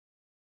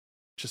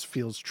 just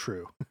feels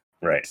true,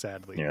 right?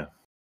 Sadly, yeah.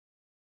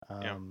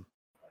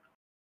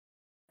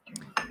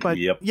 But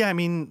yeah, I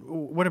mean,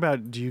 what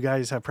about, do you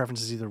guys have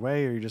preferences either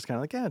way, or you're just kind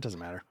of like, yeah, it doesn't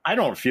matter? I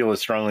don't feel as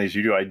strongly as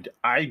you do.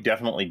 I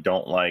definitely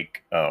don't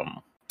like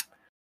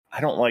I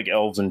don't like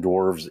elves and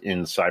dwarves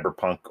in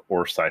cyberpunk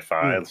or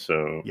sci-fi.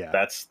 So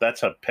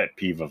that's a pet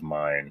peeve of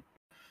mine.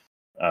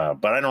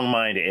 But I don't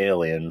mind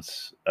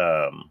aliens.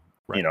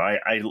 You know,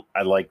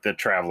 I like the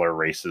traveler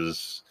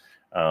races.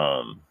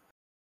 I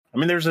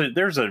mean, there's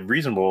a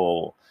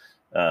reasonable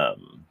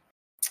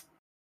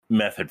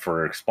method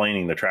for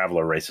explaining the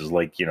traveler races,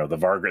 like, you know,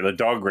 the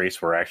dog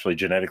race were actually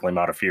genetically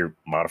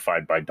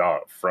modified by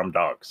from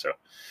dogs. So,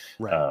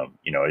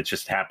 you know, it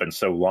just happened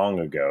so long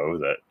ago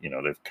that, you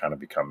know, they've kind of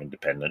become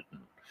independent.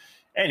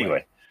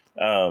 Anyway,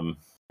 and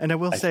I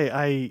will say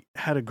I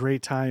had a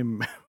great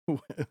time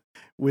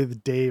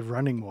with Dave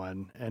running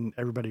one and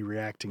everybody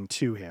reacting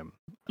to him.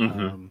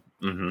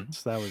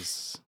 So that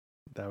was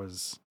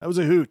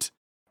a hoot.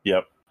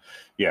 Yep.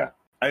 Yeah.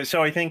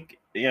 So I think,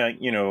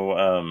 you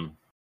know,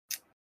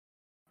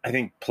 I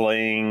think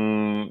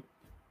playing,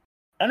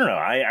 I don't know.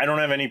 I don't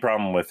have any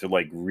problem with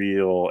like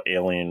real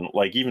alien,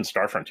 like even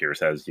Star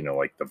Frontiers has, you know,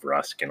 like the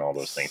Brusk and all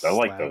those things. I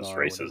like those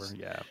races.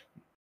 Yeah.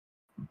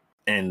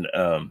 And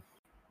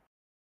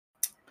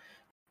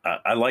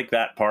I like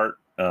that part.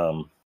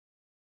 I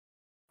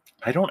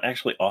don't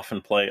actually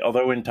often play,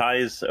 although in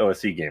Ty's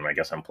OSE game, I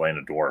guess I'm playing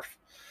a dwarf.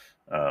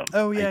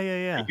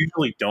 I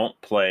usually don't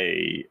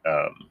play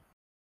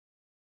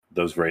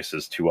those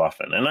races too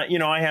often, and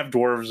I have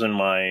dwarves in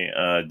my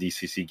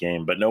DCC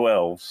game, but no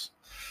elves.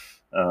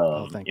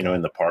 You know,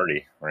 in the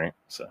party, right?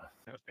 So,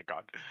 thank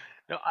God.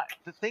 No,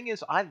 the thing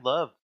is, I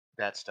love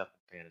that stuff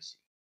in fantasy,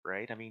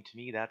 right? I mean, to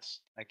me, that's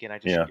again, I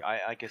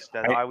guess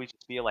that I always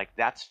feel like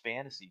that's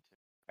fantasy, to me,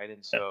 right?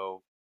 And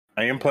so,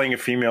 I am playing a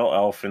female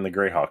elf in the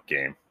Greyhawk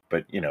game,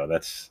 but you know,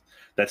 that's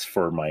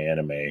for my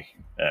anime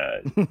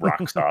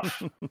rocks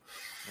off,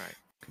 right?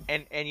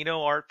 And you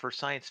know, Art, for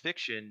science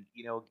fiction,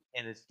 you know,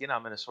 and it's, you know,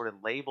 I'm going to sort of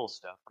label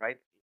stuff, right?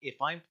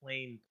 If I'm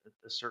playing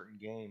a certain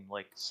game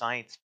like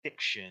science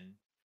fiction,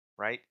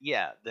 right?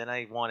 Yeah, then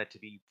I want it to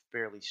be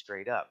fairly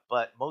straight up.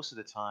 But most of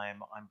the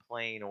time, I'm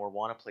playing or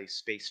want to play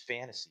space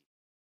fantasy,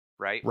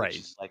 right? Which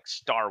is like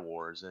Star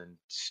Wars and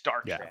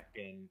Star Trek,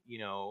 and you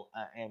know,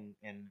 and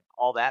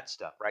all that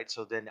stuff, right?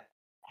 So then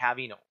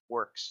having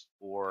orcs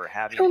or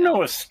having, I don't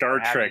know if Star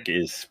Trek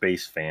is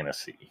space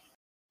fantasy.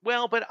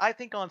 Well, but I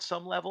think on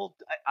some level,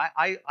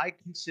 I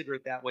consider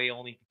it that way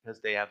only because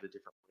they have the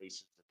different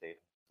races that they've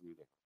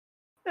included.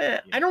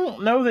 I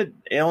don't know that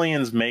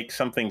aliens make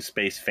something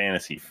space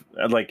fantasy.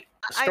 Like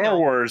Star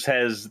Wars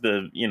has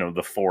the, you know,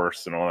 the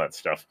Force and all that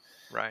stuff.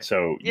 Right.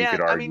 So you could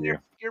argue. I mean,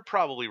 you're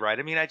probably right.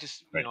 I mean, I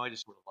just, you know, I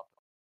just sort of love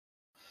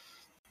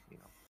it. You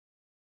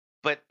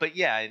know, but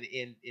yeah,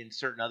 in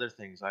certain other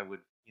things, I would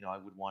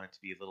want it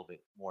to be a little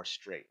bit more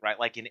straight, right?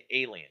 Like in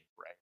Alien,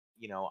 right?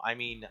 You know, I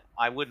mean,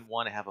 I wouldn't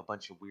want to have a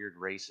bunch of weird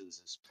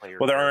races as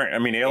players. Well, there aren't. I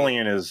mean,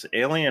 Alien.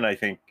 I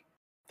think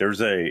there's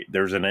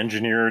an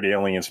engineered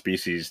alien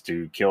species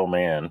to kill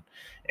man,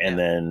 and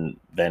then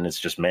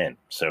it's just men.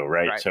 So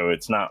right. So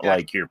it's not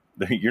like you're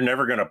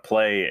never going to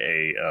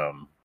play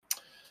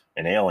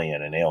an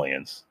alien in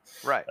Aliens.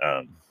 Right.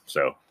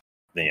 So,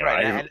 you know,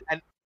 right,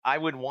 and I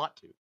would want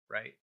to,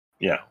 right?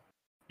 Yeah.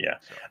 Yeah.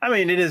 So. I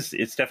mean,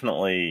 it's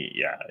definitely,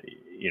 yeah,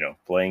 you know,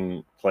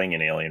 playing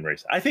an alien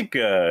race. I think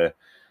I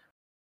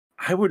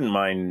wouldn't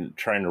mind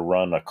trying to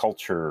run a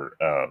culture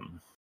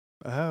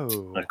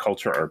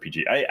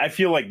RPG. I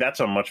feel like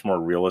that's a much more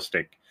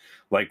realistic,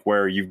 like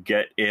where you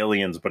get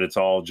aliens, but it's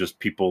all just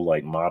people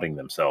like modding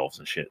themselves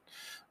and shit.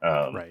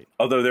 Right.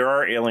 Although there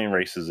are alien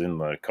races in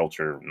the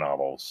culture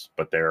novels,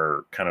 but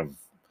they're kind of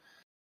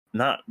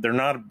they're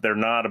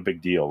not a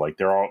big deal. Like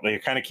they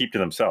kind of keep to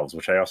themselves,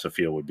 which I also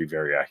feel would be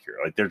very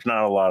accurate. Like there's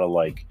not a lot of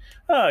like,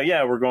 oh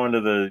yeah, we're going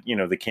to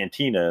the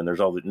cantina and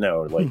there's all the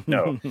no,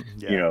 Yeah.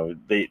 you know,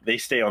 they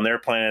stay on their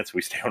planets,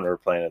 we stay on our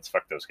planets,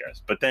 fuck those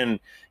guys. But then,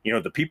 you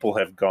know, the people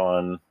have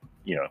gone,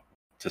 you know,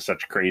 to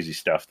such crazy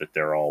stuff that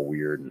they're all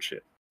weird and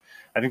shit.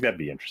 I think that'd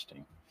be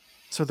interesting.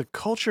 So the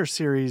Culture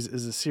series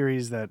is a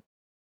series that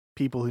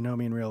people who know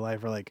me in real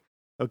life are like,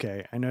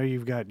 okay, I know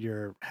you've got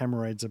your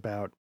hemorrhoids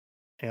about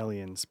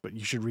aliens, but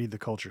you should read the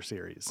Culture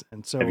series.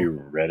 And so, have you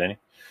read any?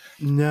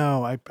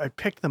 No, I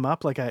picked them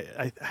up. Like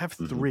I have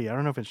 3. I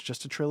don't know if it's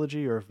just a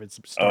trilogy or if it's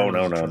started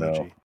as a trilogy.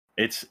 No.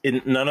 It's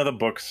none of the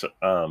books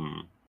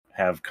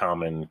have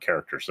common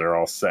characters. They're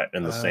all set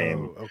in the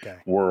same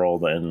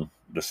world and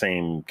the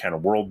same kind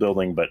of world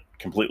building, but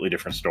completely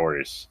different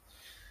stories.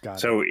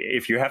 So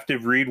if you have to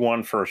read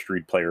one first,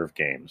 read Player of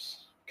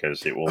Games,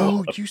 because it will.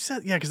 Oh, you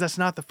said because that's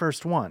not the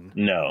first one.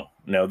 No.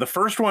 The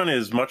first one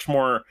is much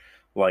more.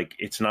 Like,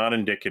 it's not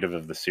indicative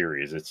of the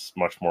series. It's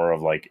much more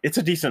of like, it's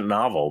a decent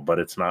novel, but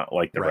it's not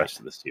like the rest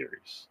of the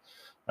series.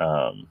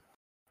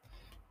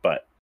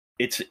 But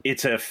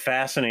it's a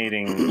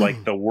fascinating,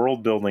 like the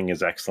world building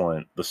is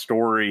excellent. The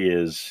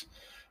stories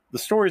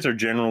are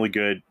generally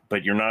good,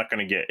 but you're not going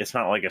to get, it's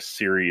not like a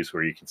series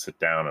where you can sit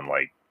down and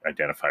like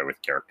identify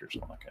with characters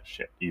and all that kind of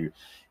shit.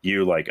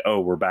 You like, oh,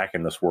 we're back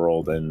in this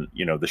world and,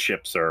 you know, the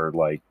ships are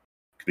like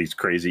these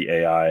crazy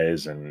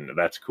AIs and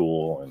that's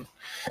cool. And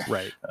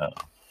right.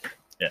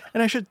 Yeah.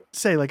 And I should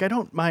say, like, I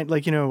don't mind,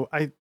 like, you know,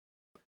 I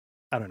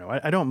don't know.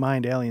 I don't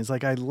mind aliens.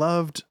 Like, I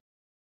loved,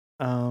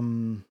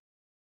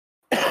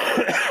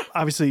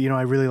 obviously, you know,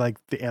 I really like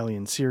the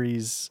Alien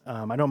series.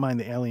 I don't mind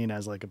the alien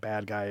as like a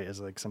bad guy, as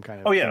like some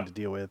kind of thing to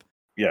deal with.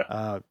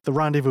 Yeah. The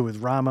Rendezvous with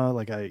Rama,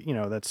 like I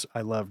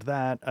loved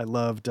that. I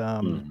loved, I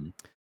don't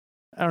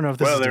know if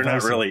this is they're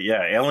divisive. Not really.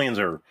 Yeah. Aliens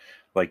are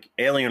like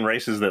alien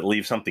races that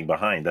leave something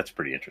behind. That's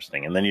pretty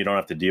interesting. And then you don't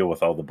have to deal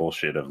with all the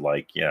bullshit of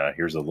like, yeah,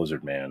 here's a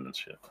lizard man and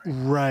shit.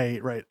 Right.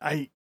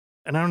 I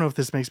don't know if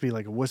this makes me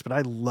like a wuss, but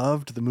I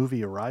loved the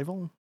movie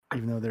Arrival,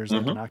 even though there's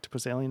like an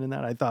octopus alien in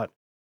that. I thought,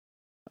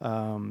 it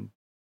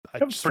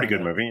was a pretty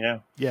good movie. Yeah.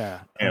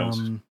 Yeah. It's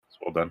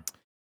well done.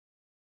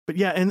 But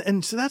yeah.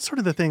 And so that's sort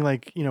of the thing,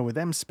 like, you know, with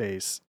M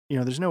Space, you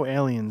know, there's no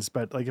aliens,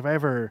 but like, if I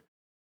ever,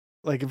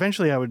 like,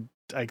 eventually I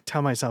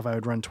tell myself I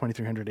would run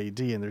 2300 AD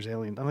and there's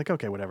aliens. I'm like,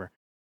 okay, whatever.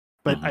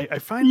 But I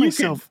find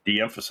myself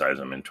de-emphasize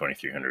them in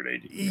 2300 AD.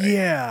 Right?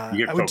 Yeah,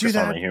 you could focus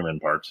on the human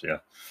parts. Yeah.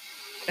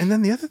 And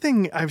then the other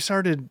thing I've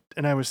started,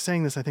 and I was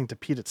saying this, I think, to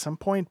Pete at some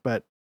point,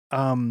 but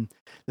the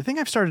thing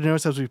I've started to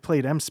notice as we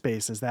played M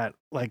Space is that,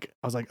 like,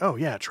 I was like, oh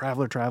yeah,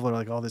 Traveler,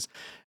 like all this.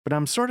 But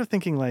I'm sort of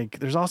thinking like,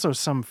 there's also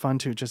some fun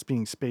to just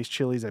being space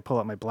chilies. I pull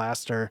out my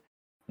blaster,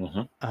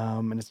 and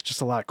it's just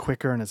a lot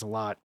quicker, and it's a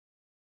lot,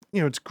 you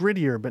know, it's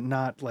grittier, but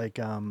not like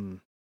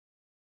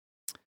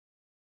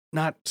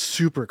not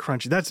super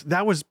crunchy.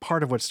 That was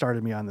part of what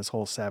started me on this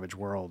whole Savage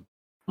World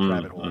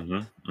rabbit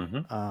hole.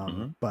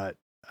 But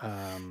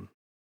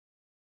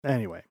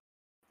anyway,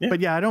 but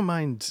yeah, I don't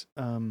mind.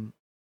 What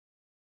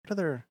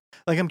other,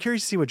 like, I'm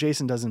curious to see what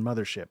Jason does in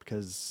Mothership,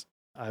 because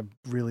I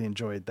really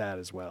enjoyed that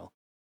as well.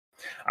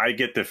 I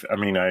get I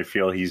mean, I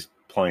feel he's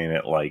playing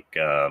it like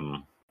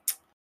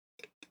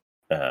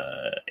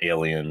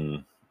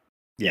Alien.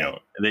 You know,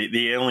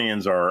 the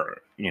aliens are,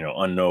 you know,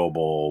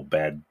 unknowable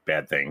bad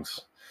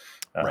things.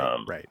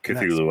 Right.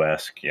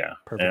 Cthulhu-esque, yeah.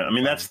 I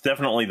mean, that's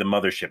definitely the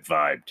Mothership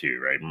vibe too,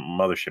 right?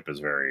 Mothership is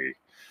very,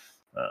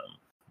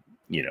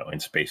 you know, in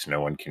space,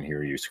 no one can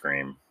hear you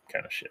scream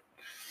kind of shit.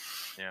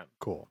 Yeah.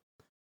 Cool.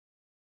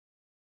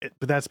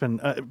 But that's been,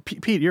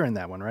 Pete, you're in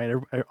that one, right?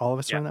 All of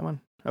us are in that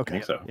one? Okay. I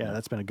think so. Yeah,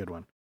 that's been a good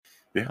one.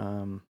 Yeah.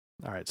 All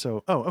right.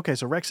 So, okay.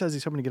 So Rex says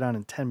he's hoping to get on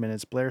in 10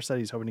 minutes. Blair said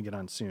he's hoping to get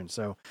on soon.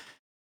 So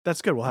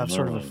that's good. We'll have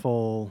sort of a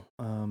full,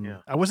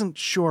 I wasn't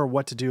sure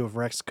what to do if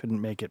Rex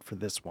couldn't make it for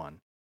this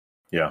one.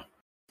 Yeah.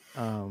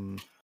 I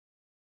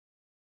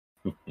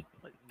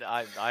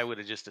would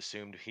have just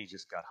assumed he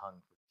just got hung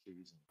for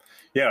treason.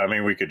 Yeah, I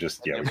mean, we could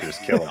just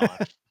kill him.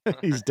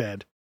 He's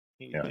dead.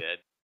 He's dead.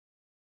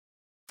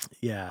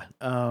 Yeah.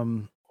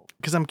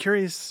 Because I'm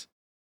curious,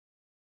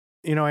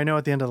 you know, I know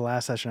at the end of the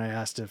last session I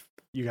asked if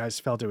you guys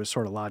felt it was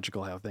sort of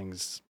logical how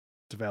things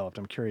developed.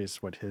 I'm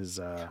curious what his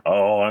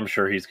Oh, I'm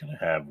sure he's gonna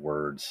have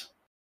words.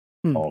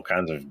 All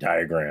kinds of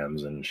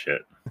diagrams and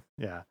shit.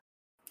 Yeah.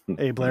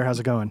 Hey Blair, how's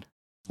it going?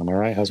 I'm all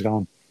right. How's it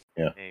going?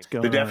 Yeah.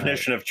 The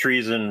definition of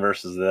treason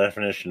versus the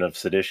definition of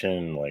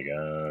sedition, like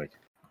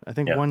I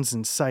think one's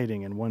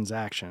inciting and one's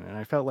action, and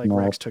I felt like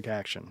Rex took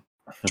action.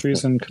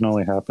 Treason can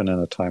only happen in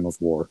a time of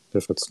war.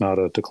 If it's not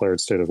a declared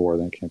state of war,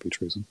 then it can't be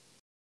treason.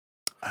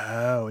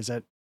 Oh, is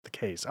that the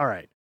case? All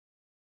right.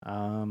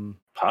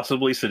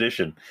 Possibly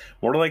sedition.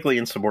 More likely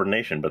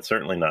insubordination, but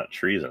certainly not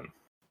treason.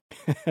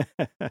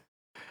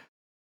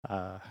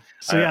 I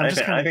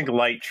think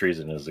light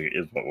treason is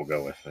what we'll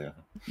go with.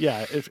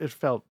 Yeah, it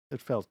felt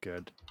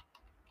good.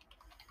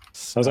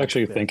 I was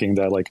actually thinking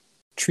that like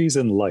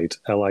treason light,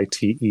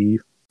 LITE,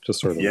 just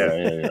sort of.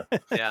 Yeah.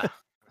 Yeah,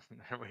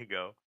 there we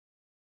go.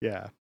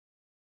 Yeah.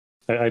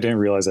 I didn't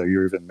realize that you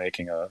were even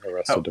making a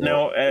Arrested Development.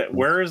 No,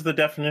 where is the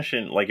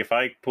definition? Like, if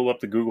I pull up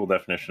the Google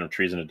definition of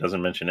treason, it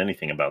doesn't mention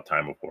anything about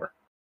time of war.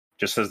 It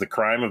just says the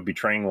crime of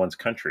betraying one's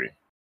country,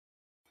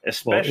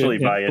 especially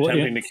by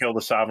attempting to kill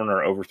the sovereign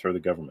or overthrow the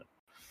government.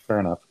 Fair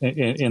enough.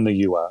 In the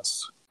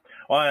U.S.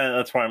 Well,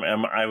 that's why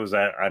I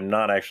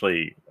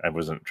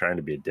wasn't trying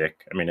to be a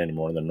dick. I mean, any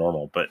more than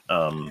normal. But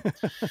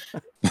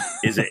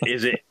is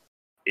that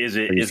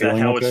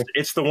how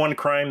it's the one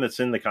crime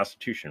that's in the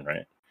Constitution,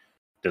 right?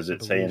 Does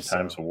it say in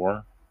times of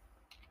war?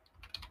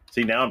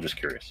 See, now I'm just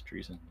curious.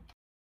 Treason.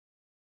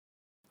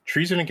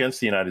 Treason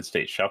against the United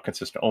States shall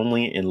consist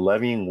only in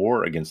levying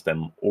war against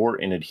them or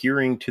in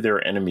adhering to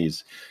their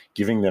enemies,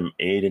 giving them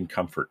aid and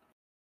comfort.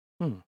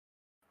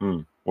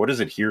 What does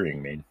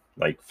adhering mean?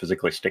 Like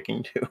physically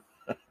sticking to?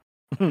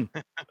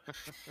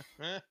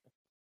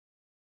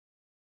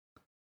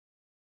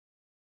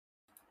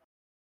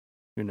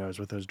 Who knows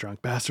what those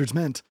drunk bastards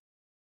meant?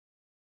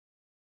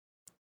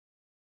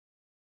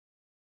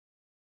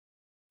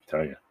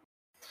 Tell you,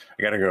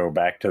 I gotta go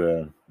back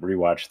to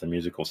rewatch the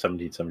musical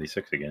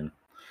 1776 again.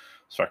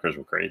 Suckers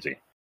were crazy.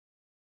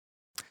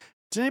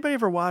 Did anybody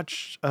ever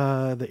watch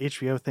the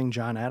HBO thing,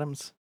 John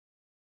Adams?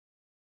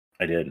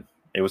 I did.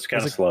 It was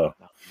kind of slow.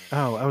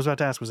 Oh, I was about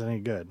to ask, was it any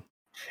good?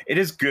 It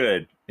is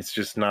good. It's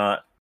just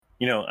not,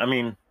 I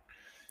mean,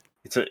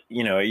 it's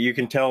you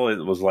can tell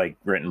it was like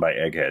written by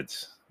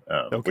eggheads,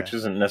 which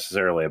isn't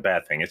necessarily a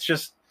bad thing. It's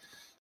just,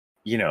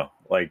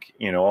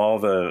 all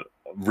the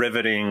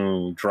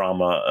riveting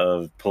drama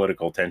of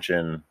political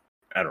tension.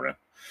 I don't know.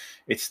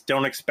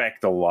 Don't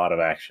expect a lot of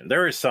action.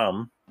 There is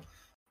some,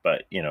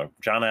 but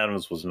John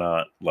Adams was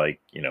not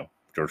like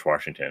George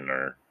Washington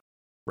or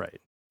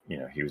right.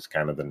 He was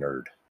kind of the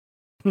nerd.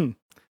 Did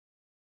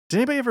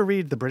anybody ever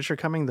read The British Are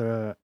Coming?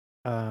 The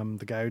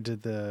guy who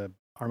did the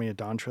Army of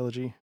Dawn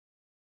trilogy.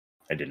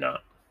 I did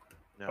not.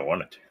 No. I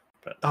wanted to,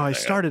 but I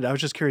started. I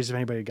was just curious if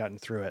anybody had gotten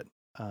through it.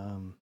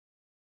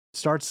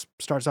 Starts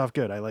off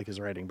good. I like his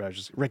writing, but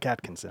Rick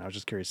Atkinson. I was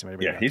just curious if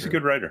anybody. Yeah, he's a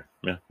good writer.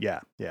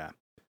 Yeah.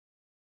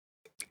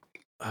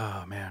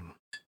 Oh man.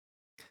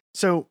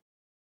 So,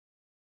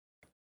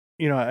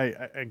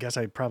 I guess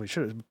I probably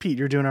should have. Pete,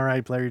 you're doing all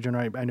right. Blair, you're doing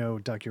all right. I know,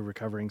 Duck, you're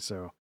recovering,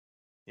 so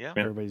yeah,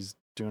 everybody's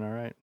doing all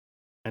right.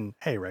 And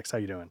hey, Rex, how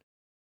you doing?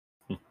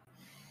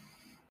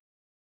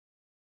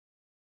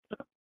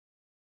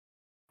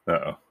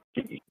 Uh-oh.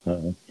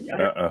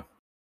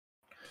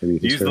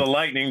 Use the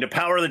lightning to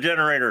power the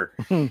generator.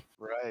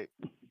 Right.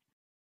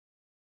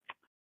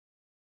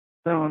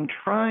 So I'm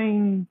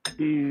trying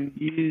to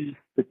use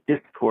the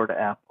Discord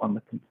app on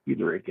the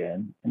computer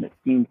again, and it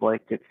seems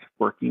like it's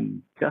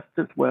working just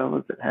as well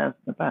as it has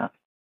in the past.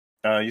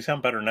 You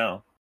sound better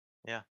now.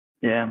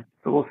 Yeah,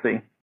 so we'll see.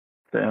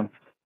 So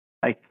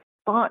I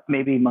thought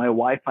maybe my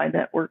Wi-Fi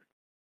network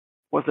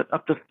wasn't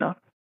up to snuff,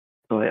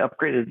 so I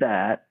upgraded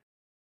that.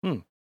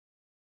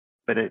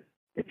 But it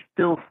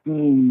still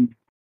seems,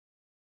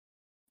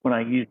 when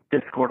I use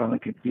Discord on the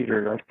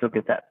computer, I still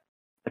get that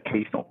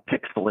occasional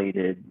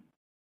pixelated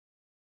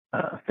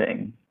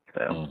thing.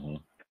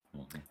 So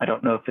I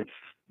don't know if it's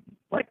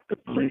like the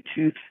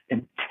Bluetooth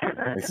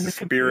antenna. It's the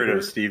spirit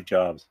of Steve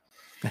Jobs.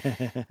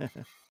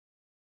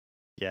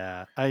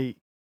 Yeah,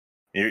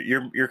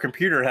 Your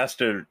computer has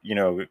to,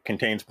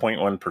 contains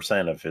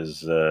 0.1% of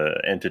his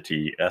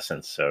entity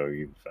essence, so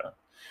you've,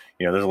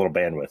 there's a little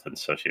bandwidth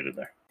associated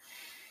there.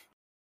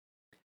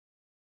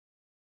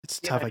 It's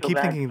tough. I keep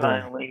thinking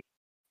that.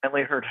 I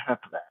only heard half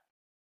of that.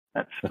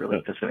 That's really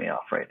pissing me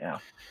off right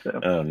now. So.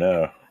 Oh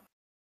no.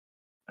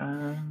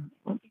 Let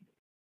me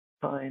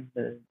find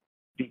the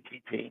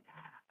BTP.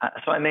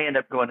 So I may end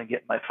up going to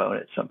get my phone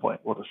at some point.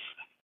 We'll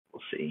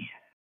see.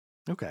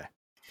 Okay.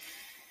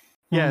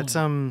 Yeah,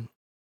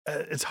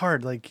 it's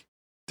hard. Like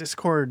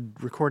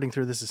Discord recording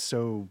through this is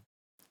so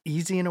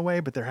easy in a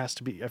way, but I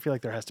feel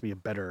like there has to be a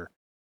better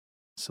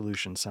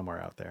solution somewhere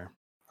out there.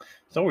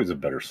 It's always a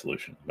better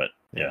solution, but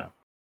yeah.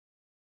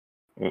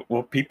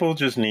 Well, people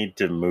just need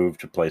to move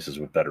to places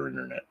with better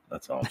internet.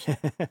 That's all.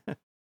 And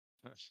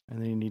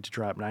then you need to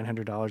drop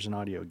 $900 in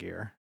audio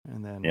gear,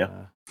 and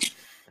then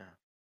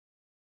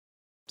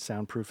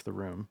soundproof the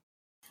room.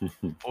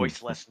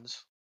 Voice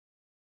lessons.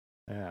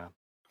 Yeah.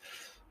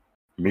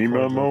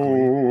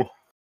 Mimo.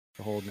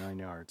 The whole 9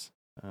 yards.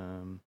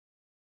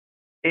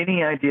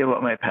 Any idea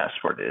what my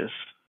password is?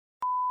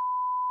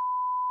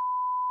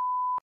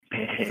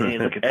 Hey,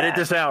 look at Edit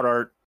this out,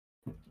 Art.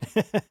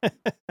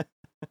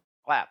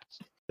 Clap.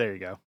 There you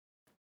go.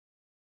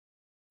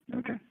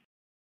 Okay.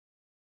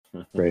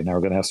 Great. Now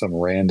we're gonna have some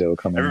rando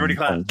coming. Everybody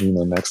clap.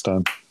 Next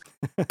time.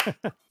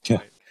 Yeah.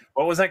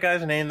 What was that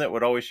guy's name that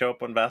would always show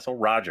up on Vassal?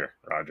 Roger.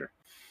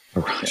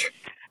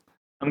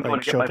 I'm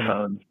going to get my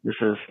phone. This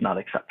is not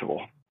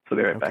acceptable. So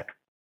be right back.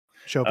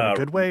 Show up in a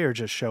good way, or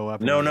just show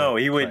up? No,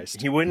 he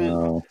wouldn't.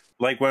 No.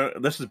 Like when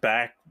this was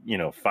back,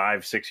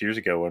 5-6 years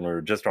ago when we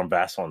were just on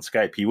Vassal on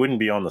Skype. He wouldn't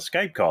be on the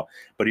Skype call,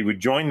 but he would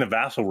join the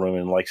Vassal room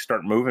and like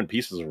start moving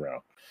pieces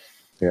around.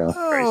 Yeah.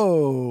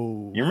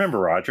 Oh, you remember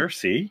Roger?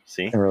 See.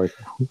 Really.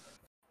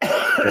 And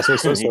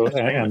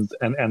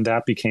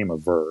that became a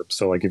verb.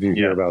 So like if you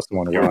hear about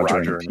someone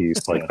Roger in a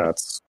piece, like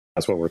that's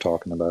what we're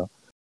talking about.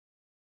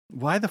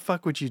 Why the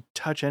fuck would you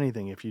touch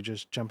anything if you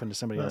just jump into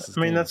somebody else's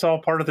game? That's all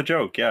part of the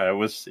joke. Yeah, it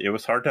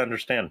was hard to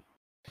understand.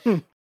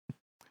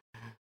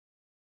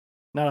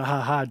 Not a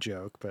ha-ha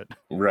joke, but...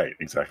 Right,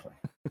 exactly.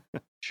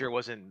 Sure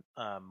wasn't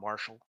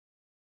Marshall.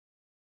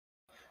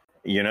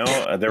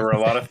 There were a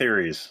lot of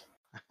theories.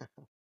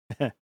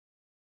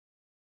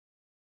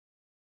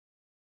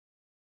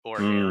 Or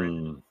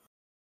Aaron.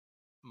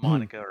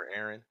 Monica or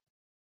Aaron.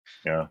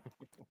 Yeah.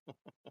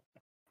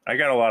 I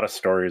got a lot of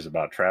stories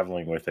about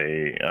traveling with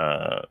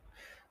a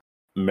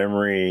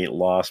memory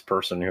loss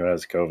person who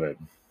has COVID.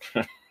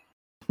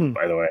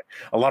 By the way,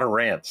 a lot of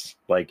rants,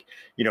 like,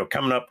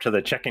 coming up to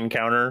the check-in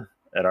counter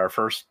at our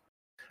first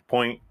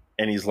point,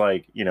 and he's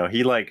like,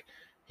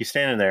 he's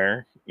standing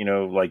there,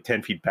 like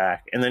 10 feet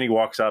back, and then he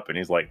walks up and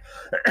he's like,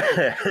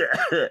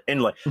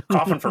 and like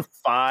coughing for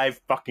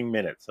 5 fucking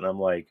minutes, and I'm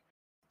like,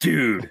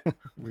 dude,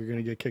 we're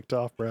gonna get kicked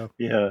off, bro.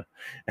 Yeah.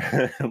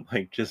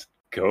 Like, just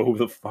go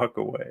the fuck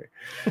away.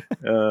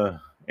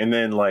 And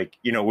then like,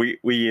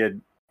 we had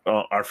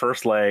our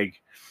first leg,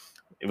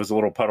 it was a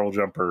little puddle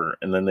jumper,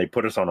 and then they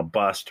put us on a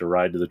bus to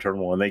ride to the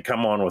terminal, and they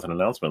come on with an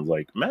announcement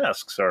like,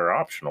 masks are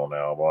optional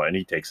now. Well, and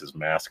he takes his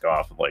mask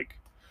off, like,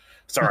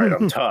 it's all right,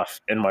 I'm tough.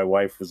 And my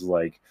wife was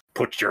like,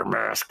 put your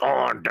mask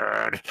on,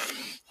 Dad.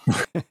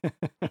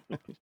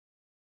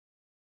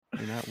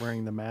 You're not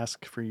wearing the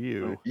mask for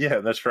you. Yeah,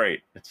 that's right.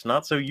 It's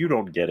not so you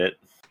don't get it.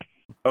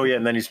 Oh, yeah,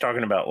 and then he's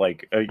talking about,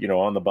 like,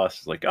 on the bus,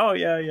 it's like, oh,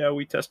 yeah,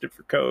 we tested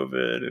for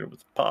COVID, and it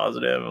was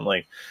positive. I'm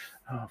like,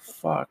 oh,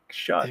 fuck,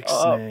 shut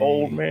up,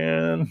 old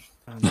man.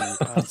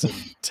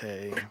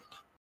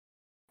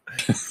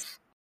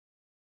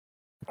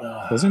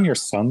 Wasn't your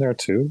son there,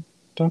 too,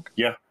 Duck?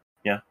 Yeah,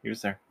 he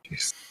was there.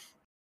 Jeez.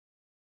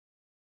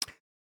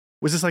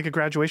 Was this like a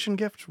graduation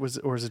gift?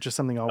 Or is it just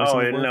something always in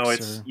the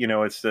works?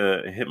 No, it's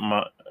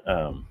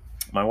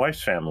my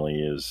wife's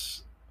family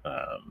is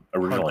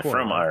originally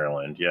from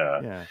Ireland,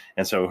 yeah.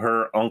 And so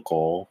her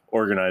uncle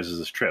organizes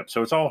this trip.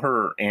 So it's all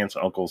her aunts,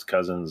 uncles,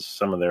 cousins,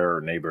 some of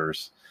their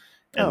neighbors,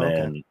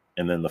 and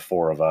then the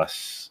 4 of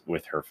us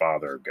with her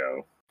father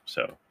go.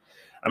 So,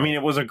 I mean,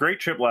 it was a great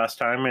trip last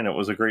time, and it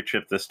was a great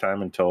trip this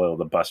time until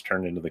the bus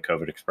turned into the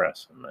COVID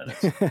Express, and then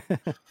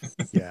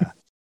it's... Yeah.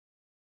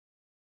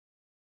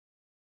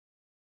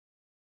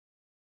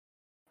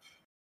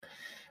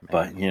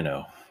 But,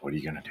 what are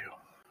you going to do?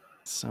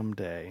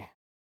 Someday.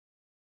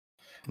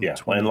 Yeah,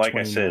 and like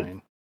I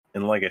said,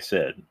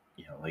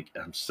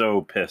 I'm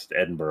so pissed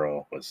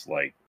Edinburgh was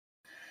like,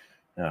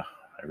 I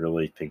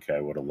really think I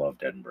would have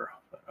loved Edinburgh.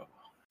 But oh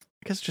well.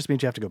 I guess it just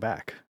means you have to go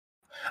back.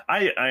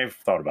 I've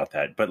thought about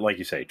that, but like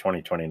you say,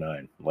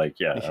 2029, like,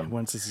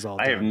 once this is all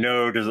I done.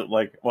 have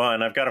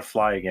and I've got to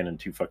fly again in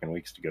 2 fucking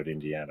weeks to go to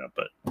Indiana,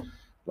 but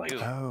like,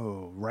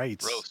 oh, right.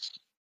 Gross.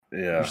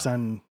 Yeah.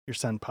 Your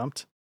son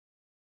pumped?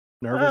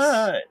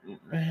 Nervous?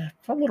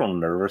 A little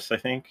nervous, I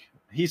think.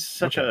 He's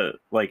such I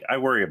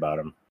worry about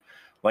him.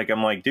 Like,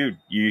 I'm like, dude,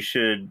 you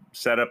should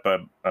set up a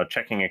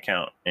checking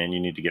account and you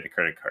need to get a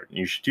credit card. And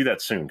you should do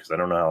that soon because I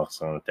don't know how long it's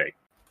going to take.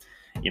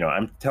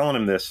 I'm telling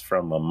him this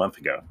from a month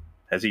ago.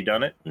 Has he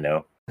done it?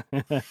 No.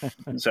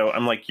 So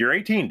I'm like, you're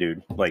 18,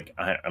 dude. Like,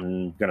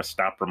 I'm going to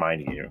stop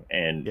reminding you.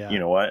 And you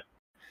know what?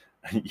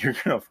 You're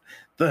going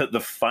to... The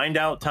find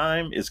out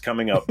time is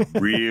coming up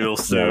real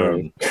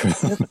soon.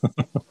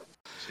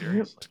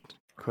 Seriously.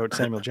 Quote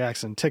Samuel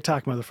Jackson,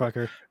 TikTok,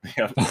 motherfucker.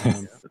 Yeah.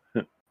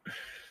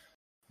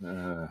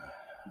 Man.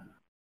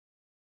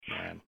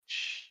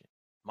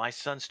 My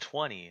son's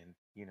 20, and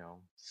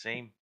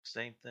same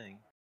thing.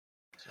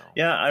 So.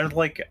 Yeah,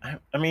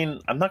 I mean,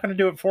 I'm not going to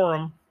do it for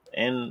him,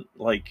 and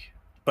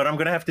but I'm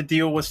going to have to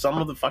deal with some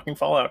of the fucking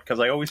fallout because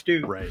I always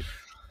do. Right.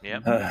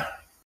 Yeah.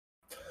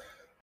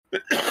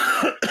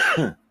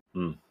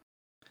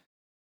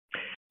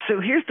 So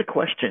here's the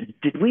question: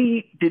 Did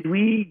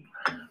we?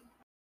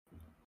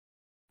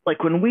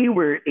 Like when we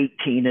were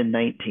 18 and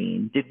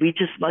 19, did we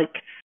just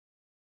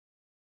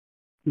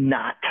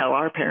not tell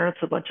our parents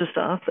a bunch of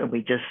stuff and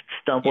we just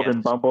stumbled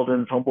and bumbled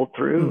and fumbled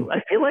through? I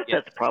feel like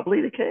that's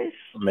probably the case.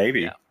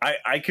 Maybe. Yeah.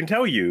 I can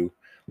tell you,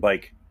 I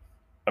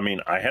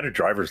had a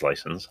driver's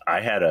license. I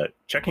had a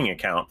checking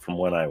account from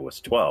when I was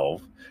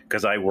 12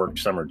 because I worked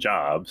summer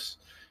jobs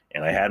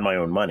and I had my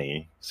own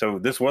money. So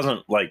this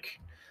wasn't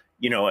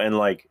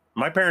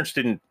my parents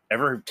didn't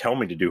ever tell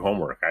me to do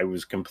homework. I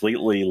was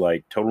completely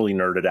totally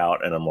nerded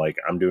out, and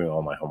I'm doing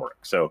all my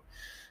homework. So,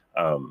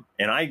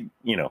 and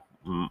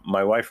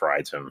my wife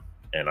rides him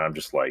and I'm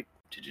just like,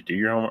 did you do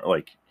your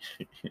homework?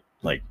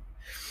 Like,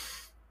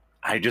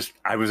 I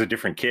was a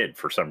different kid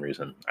for some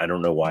reason. I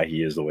don't know why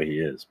he is the way he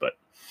is, but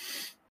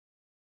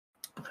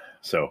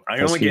so I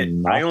only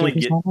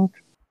get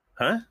homework?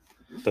 Huh?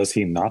 Does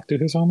he not do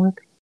his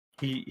homework?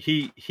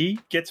 He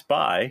gets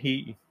by.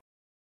 He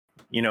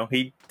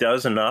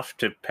does enough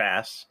to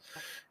pass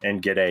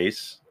and get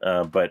A's.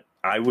 But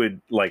I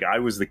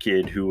was the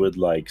kid who would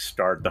like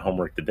start the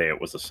homework the day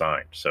it was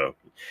assigned. So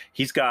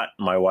he's got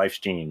my wife's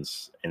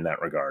genes in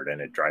that regard,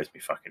 and it drives me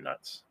fucking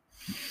nuts.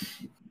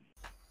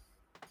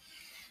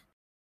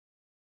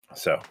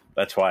 So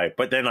that's why.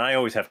 But then I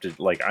always have to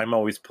I'm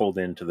always pulled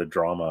into the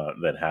drama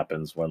that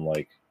happens when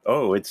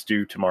oh, it's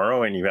due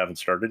tomorrow and you haven't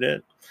started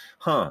it,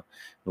 huh?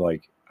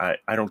 I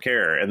don't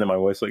care. And then my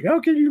wife's like, how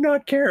can you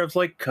not care? I was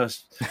like,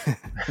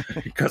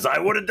 because I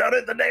would have done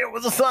it the day it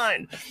was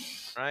assigned.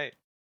 Right.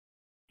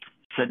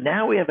 So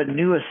now we have a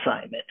new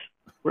assignment.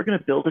 We're going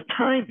to build a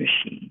time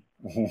machine.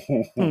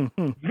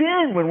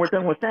 Then when we're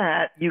done with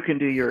that, you can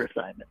do your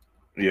assignment.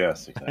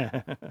 Yes,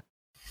 exactly.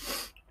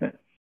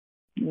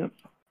 Yep.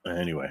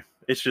 Anyway,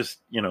 it's just,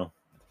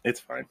 it's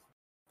fine.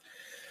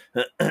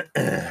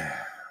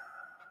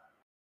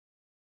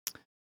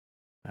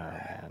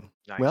 Man.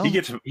 Nice. Well, he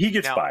gets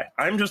now, by.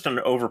 I'm just an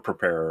over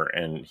preparer,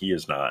 and he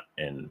is not,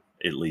 and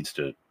it leads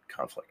to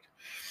conflict.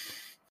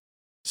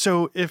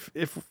 So if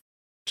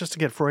just to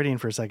get Freudian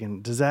for a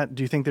second,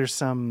 do you think there's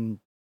some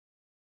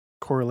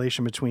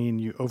correlation between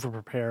you over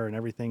prepare and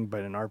everything,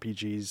 but in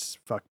RPGs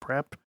fuck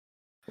prep?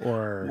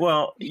 Or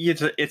well,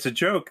 it's a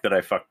joke that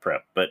I fuck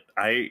prep, but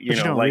I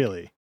don't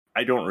really.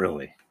 I don't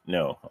really.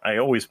 No, I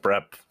always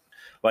prep.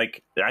 I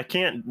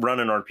can't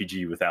run an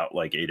RPG without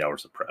 8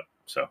 hours of prep.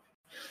 So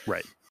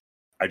right.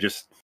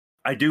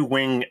 I do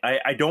wing.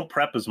 I don't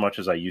prep as much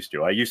as I used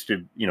to. I used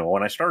to,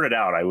 when I started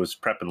out, I was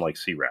prepping like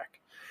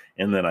CRAC.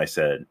 And then I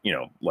said,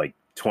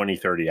 20,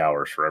 30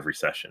 hours for every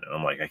session. And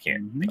I'm like, I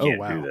can't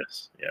do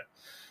this. Yeah.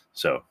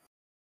 So,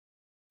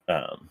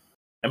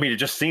 it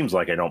just seems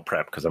like I don't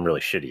prep because I'm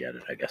really shitty at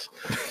it, I guess.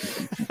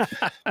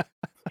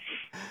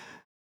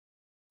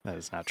 That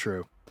is not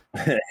true.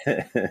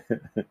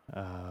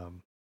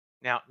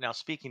 Now,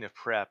 speaking of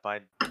prep,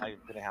 I'm going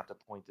to have to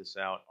point this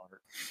out.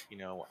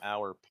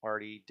 Our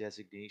party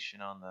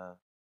designation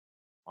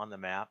on the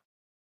map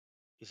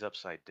is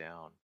upside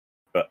down.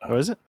 Oh,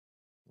 is it?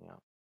 Yeah.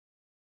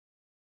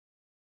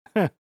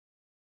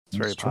 It's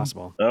very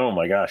possible. Oh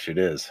my gosh, it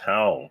is.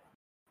 How?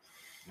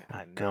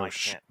 I can't.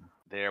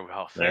 There,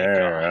 well, thank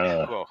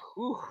God.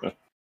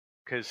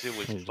 Because it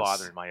was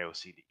bothering my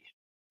OCD.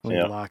 Let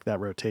me lock that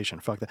rotation.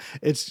 Fuck that.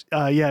 It's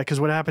because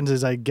what happens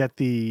is I get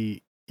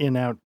the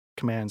in-out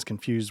commands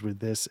confused with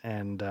this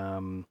and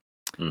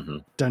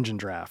Dungeon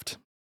Draft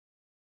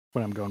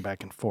when I'm going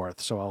back and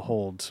forth. So I'll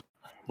hold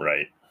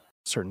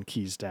certain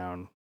keys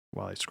down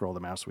while I scroll the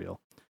mouse wheel.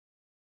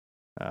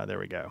 There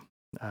we go.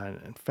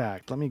 In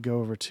fact, let me go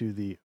over to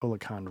the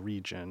Olicon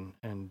region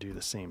and do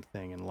the same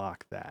thing and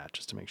lock that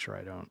just to make sure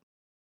I don't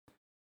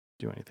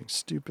do anything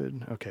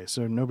stupid. Okay,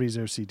 so nobody's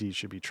OCD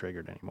should be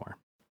triggered anymore.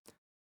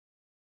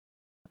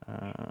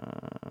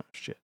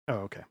 Shit. Oh,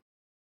 okay.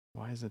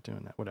 Why is it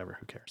doing that? Whatever,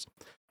 who cares?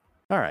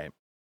 All right.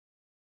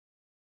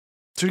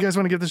 So you guys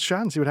want to give this a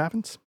shot and see what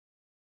happens?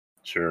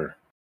 Sure.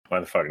 Why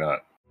the fuck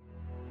not?